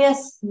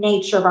mysterious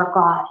nature of our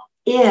God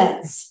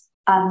is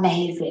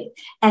amazing,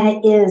 and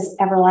it is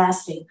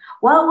everlasting.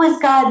 What was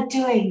God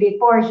doing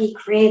before he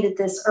created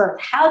this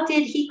earth? How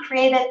did he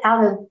create it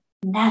out of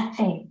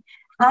nothing?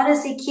 How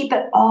does he keep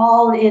it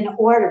all in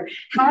order?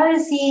 How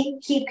does he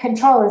keep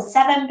control of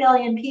 7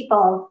 billion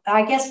people?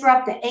 I guess we're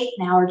up to 8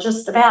 now, or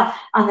just about,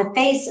 on the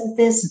face of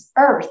this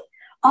earth,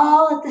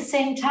 all at the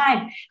same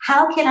time.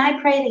 How can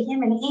I pray to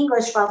him in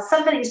English while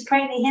somebody's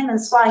praying to him in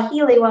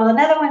Swahili, while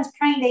another one's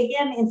praying to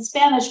him in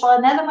Spanish, while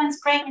another one's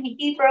praying in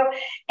Hebrew?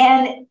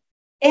 And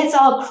it's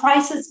all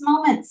crisis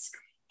moments.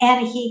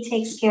 And he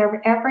takes care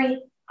of every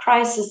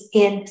crisis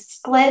in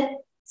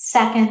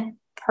split-second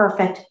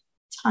perfect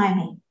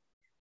timing.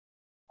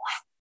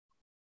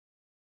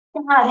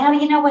 God, how do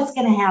you know what's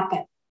going to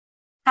happen?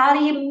 How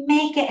do you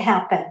make it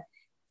happen?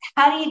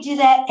 How do you do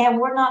that? And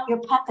we're not your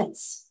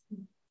puppets,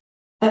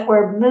 but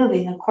we're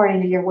moving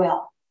according to your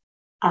will.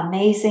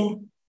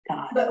 Amazing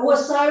God. But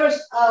was Cyrus'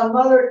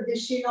 mother, did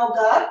she know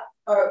God?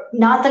 Or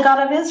Not the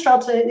God of Israel.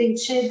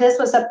 This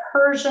was a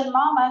Persian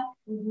mama.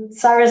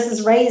 Cyrus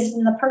is raised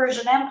in the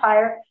Persian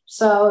Empire,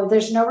 so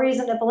there's no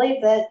reason to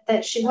believe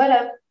that she would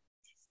have.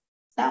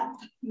 No.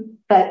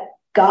 But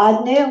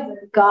God knew.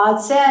 God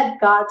said.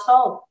 God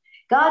told.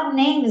 God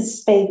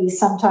names babies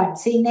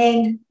sometimes. He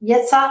named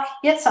Yitzhak,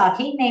 Yitzhak.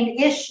 He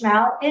named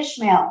Ishmael,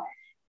 Ishmael.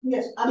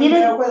 yes, I mean,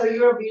 whether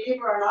you're a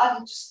believer or not,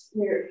 you just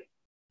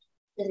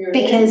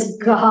Because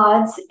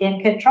God's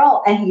in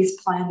control and he's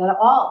planned it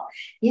all.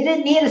 You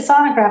didn't need a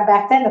sonogram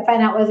back then to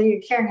find out whether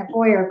you're carrying a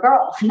boy or a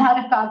girl.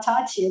 Not if God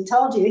taught you and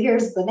told you,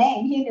 here's the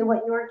name. He knew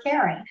what you were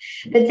carrying.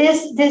 But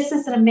this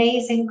is an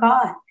amazing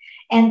God.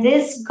 And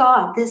this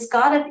God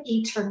of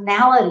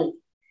eternality,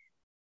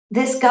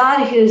 this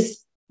God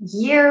who's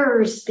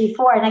years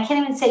before, and I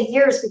can't even say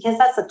years because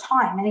that's a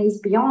time, and he's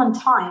beyond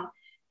time,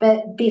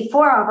 but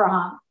before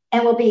Abraham,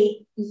 and will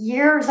be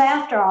years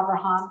after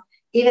Abraham,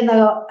 even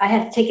though I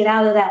have to take it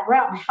out of that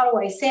realm. How do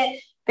I say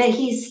it? But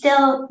he's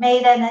still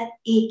made an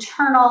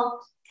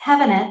eternal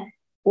covenant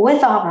with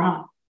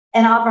Abraham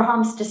and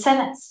Abraham's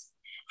descendants.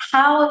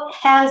 How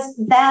has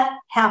that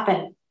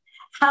happened?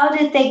 How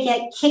did they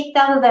get kicked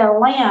out of their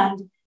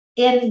land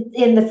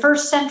in the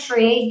first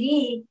century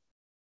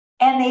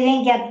AD, and they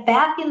didn't get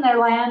back in their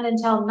land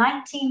until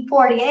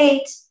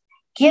 1948?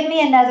 Give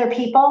me another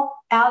people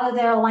out of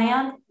their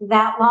land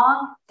that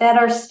long that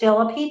are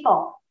still a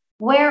people.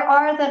 Where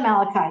are the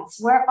Amalekites?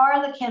 Where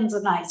are the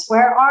Kenites?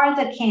 Where are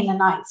the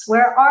Canaanites?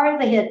 Where are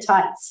the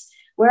Hittites?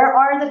 Where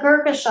are the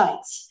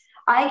Girgashites?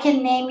 I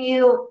can name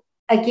you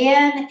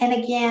again and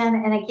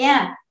again and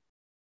again.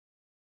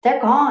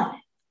 They're gone.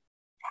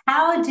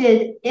 How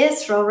did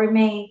Israel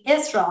remain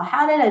Israel?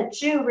 How did a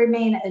Jew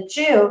remain a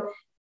Jew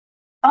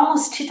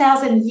almost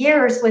 2,000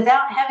 years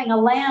without having a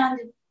land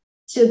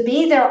to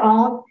be their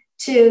own,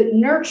 to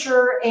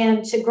nurture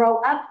and to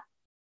grow up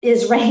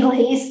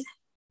Israelis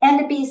and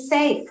to be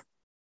safe?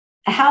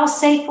 How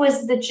safe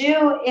was the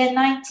Jew in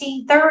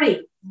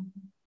 1930,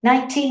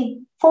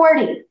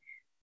 1940?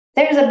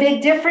 There's a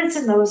big difference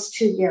in those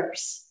 2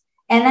 years.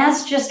 And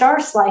that's just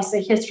our slice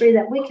of history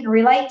that we can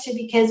relate to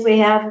because we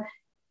have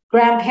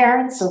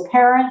grandparents or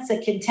parents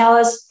that can tell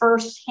us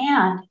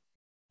firsthand.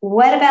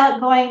 What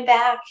about going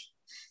back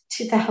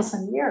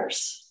 2,000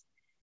 years?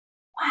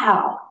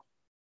 Wow.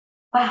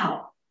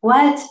 Wow.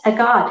 What a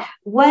God.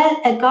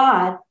 What a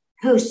God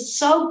who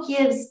so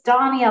gives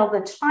Daniel the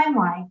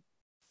timeline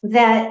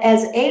that,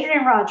 as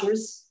Adrian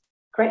Rogers,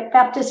 great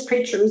Baptist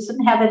preacher who's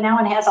in heaven now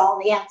and has all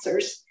the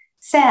answers,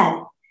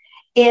 said,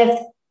 if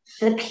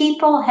the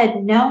people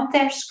had known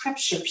their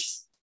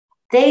scriptures,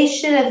 they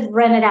should have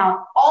rented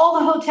out all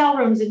the hotel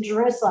rooms in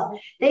Jerusalem.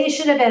 They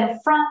should have been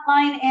front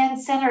line and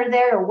center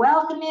there to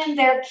welcome in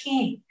their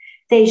king.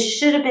 They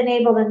should have been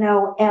able to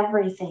know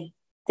everything.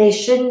 They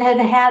shouldn't have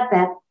had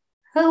that.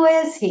 Who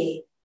is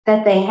he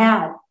that they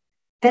had?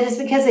 That is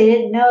because they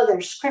didn't know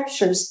their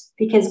scriptures,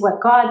 because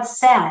what God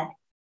said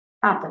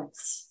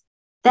happens.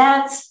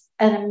 That's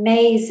an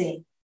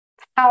amazing,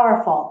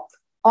 powerful,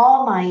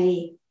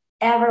 almighty,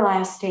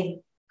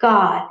 everlasting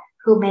God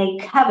who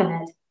made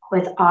covenant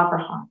with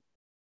Abraham.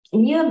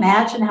 Can you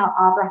imagine how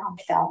Abraham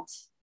felt?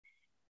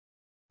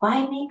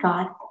 Why me,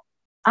 God?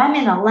 I'm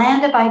in a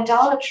land of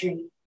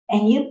idolatry,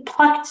 and you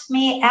plucked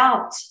me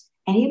out,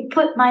 and you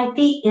put my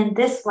feet in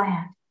this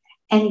land.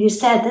 And you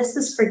said, this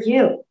is for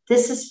you.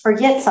 This is for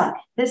Yitzhak.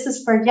 This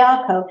is for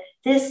Yaakov.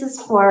 This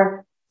is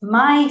for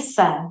my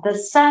son, the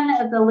Son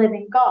of the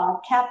living God,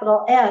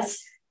 capital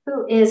S,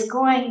 who is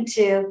going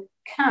to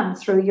come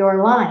through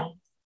your line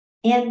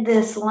in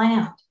this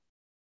land.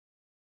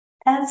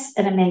 That's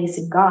an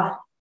amazing God.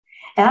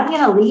 And I'm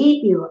going to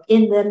leave you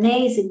in the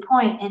amazing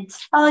point and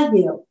tell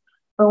you,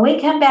 when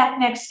we come back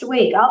next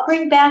week, I'll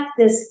bring back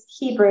this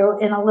Hebrew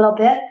in a little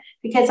bit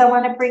because I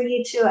want to bring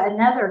you to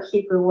another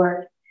Hebrew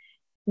word.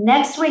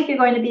 Next week, you're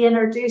going to be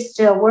introduced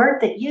to a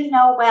word that you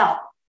know well.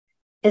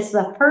 It's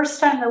the first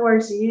time the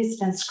word's used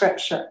in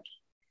Scripture.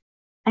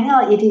 I'm going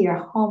to let you do your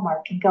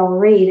homework and go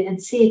read and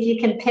see if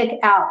you can pick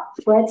out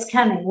what's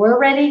coming. We're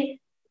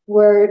ready.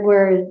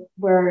 We're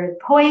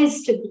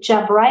poised to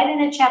jump right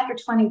into chapter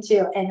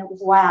 22. And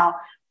wow,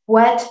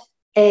 what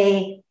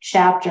a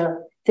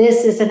chapter.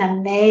 This is an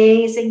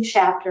amazing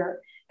chapter.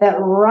 But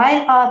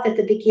right off at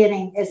the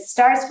beginning, it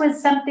starts with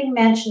something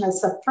mentioned.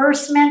 It's the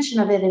first mention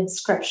of it in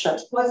Scripture.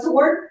 What's the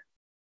word?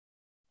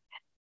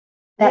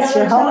 That's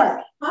your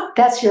homework. Huh?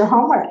 That's your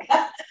homework.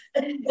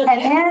 And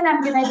then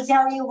I'm going to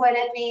tell you what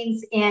it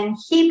means in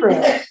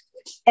Hebrew.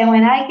 And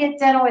when I get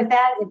done with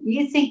that, if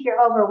you think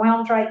you're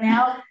overwhelmed right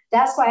now,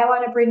 that's why I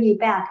want to bring you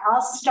back.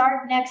 I'll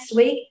start next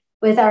week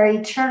with our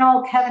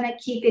eternal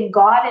covenant-keeping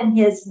God and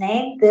his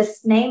name,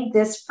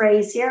 this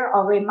phrase here.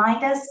 I'll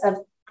remind us of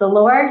the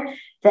Lord,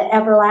 the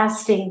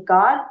everlasting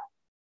God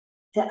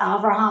that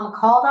Abraham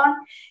called on.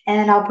 And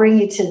then I'll bring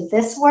you to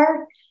this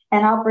word,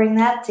 and I'll bring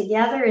that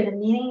together in a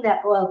meaning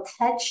that will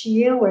touch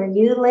you where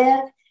you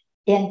live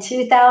in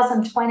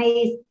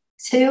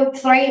 2022,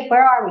 3,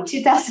 where are we?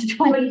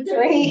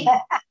 2023.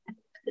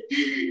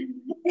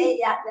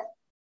 Yeah.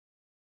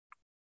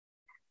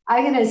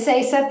 I'm going to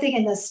say something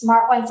and the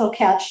smart ones will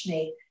catch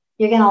me.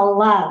 You're going to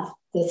love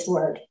this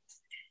word.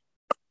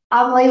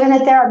 I'm leaving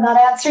it there. I'm not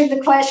answering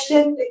the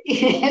question.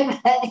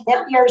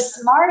 If you're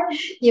smart,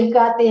 you've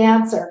got the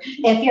answer.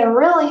 If you're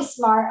really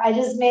smart, I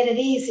just made it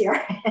easier.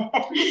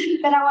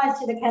 But I want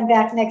you to come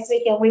back next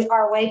week, and we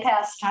are way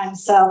past time.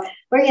 So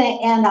we're going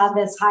to end on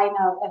this high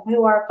note of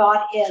who our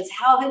God is,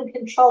 how in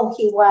control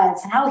he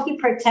was, how he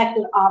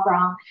protected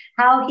Abraham,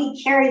 how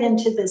he carried him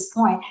to this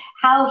point,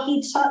 how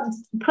he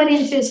put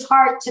into his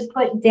heart to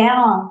put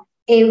down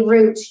a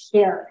root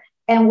here,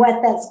 and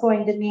what that's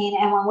going to mean.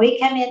 And when we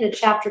come into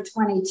chapter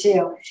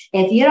 22,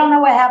 if you don't know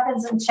what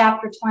happens in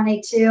chapter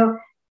 22,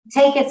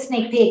 take a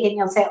sneak peek and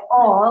you'll say,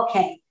 oh,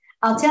 okay.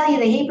 I'll tell you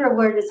the Hebrew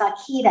word is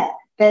akita,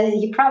 but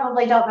you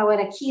probably don't know what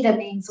akita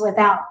means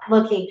without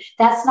looking.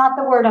 That's not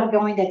the word I'm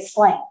going to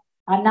explain.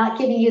 I'm not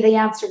giving you the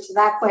answer to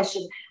that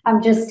question.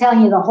 I'm just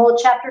telling you the whole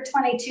chapter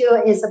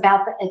 22 is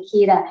about the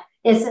akita.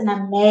 It's an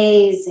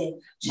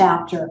amazing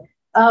chapter.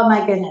 Oh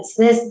my goodness,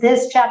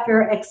 this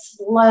chapter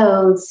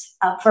explodes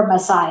for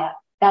Messiah.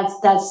 That's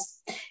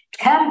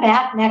come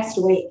back next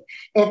week.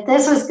 If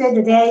this was good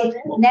today,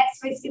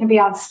 next week's going to be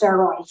on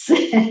steroids.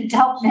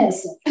 Don't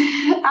miss it.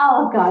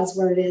 All of God's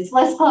word is.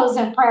 Let's close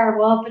in prayer.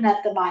 We'll open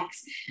up the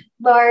mics.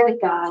 Lord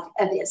God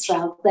of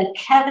Israel, the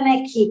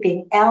covenant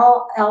keeping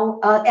El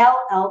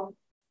Olam,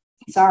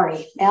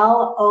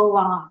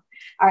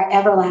 our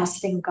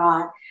everlasting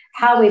God.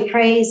 How we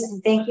praise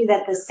and thank you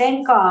that the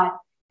same God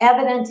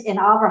evident in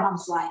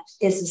Abraham's life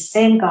is the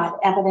same God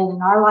evident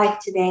in our life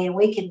today. And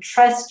we can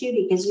trust you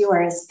because you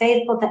are as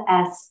faithful to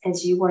us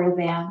as you were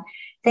then.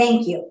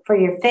 Thank you for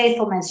your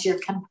faithfulness, your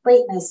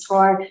completeness,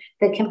 for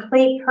the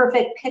complete,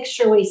 perfect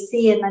picture we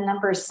see in the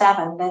number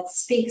 7 that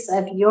speaks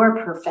of your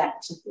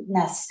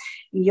perfectness,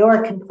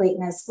 your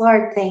completeness.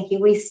 Lord, thank you.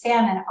 We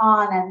stand in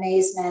awe and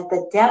amazement at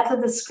the depth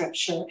of the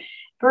scripture.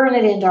 Burn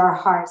it into our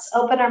hearts.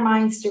 Open our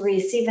minds to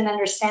receive and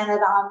understand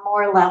it on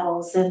more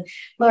levels. And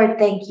Lord,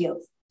 thank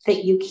you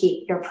that you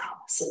keep your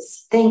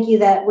promises. Thank you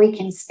that we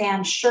can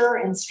stand sure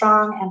and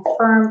strong and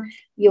firm.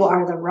 You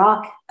are the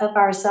rock of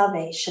our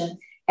salvation.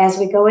 As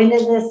we go into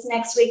this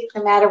next week,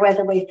 no matter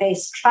whether we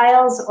face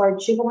trials or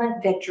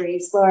jubilant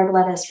victories, Lord,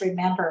 let us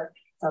remember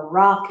the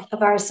rock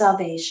of our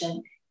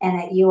salvation and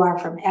that you are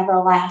from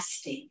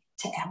everlasting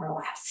to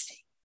everlasting.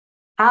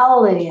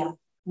 Hallelujah.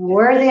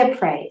 Worthy of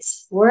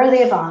praise,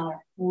 worthy of honor,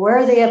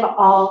 worthy of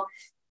all,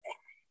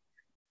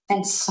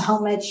 and so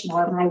much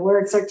more. My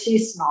words are too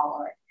small,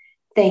 Lord.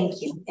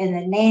 Thank you. In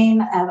the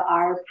name of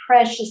our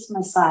precious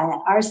Messiah,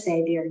 our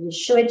Savior,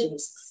 Yeshua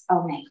Jesus.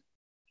 Amen.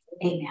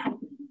 Amen.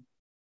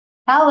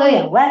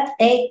 Hallelujah. What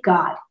a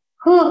God.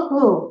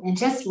 And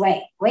just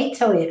wait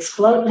till we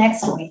explode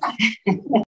next week.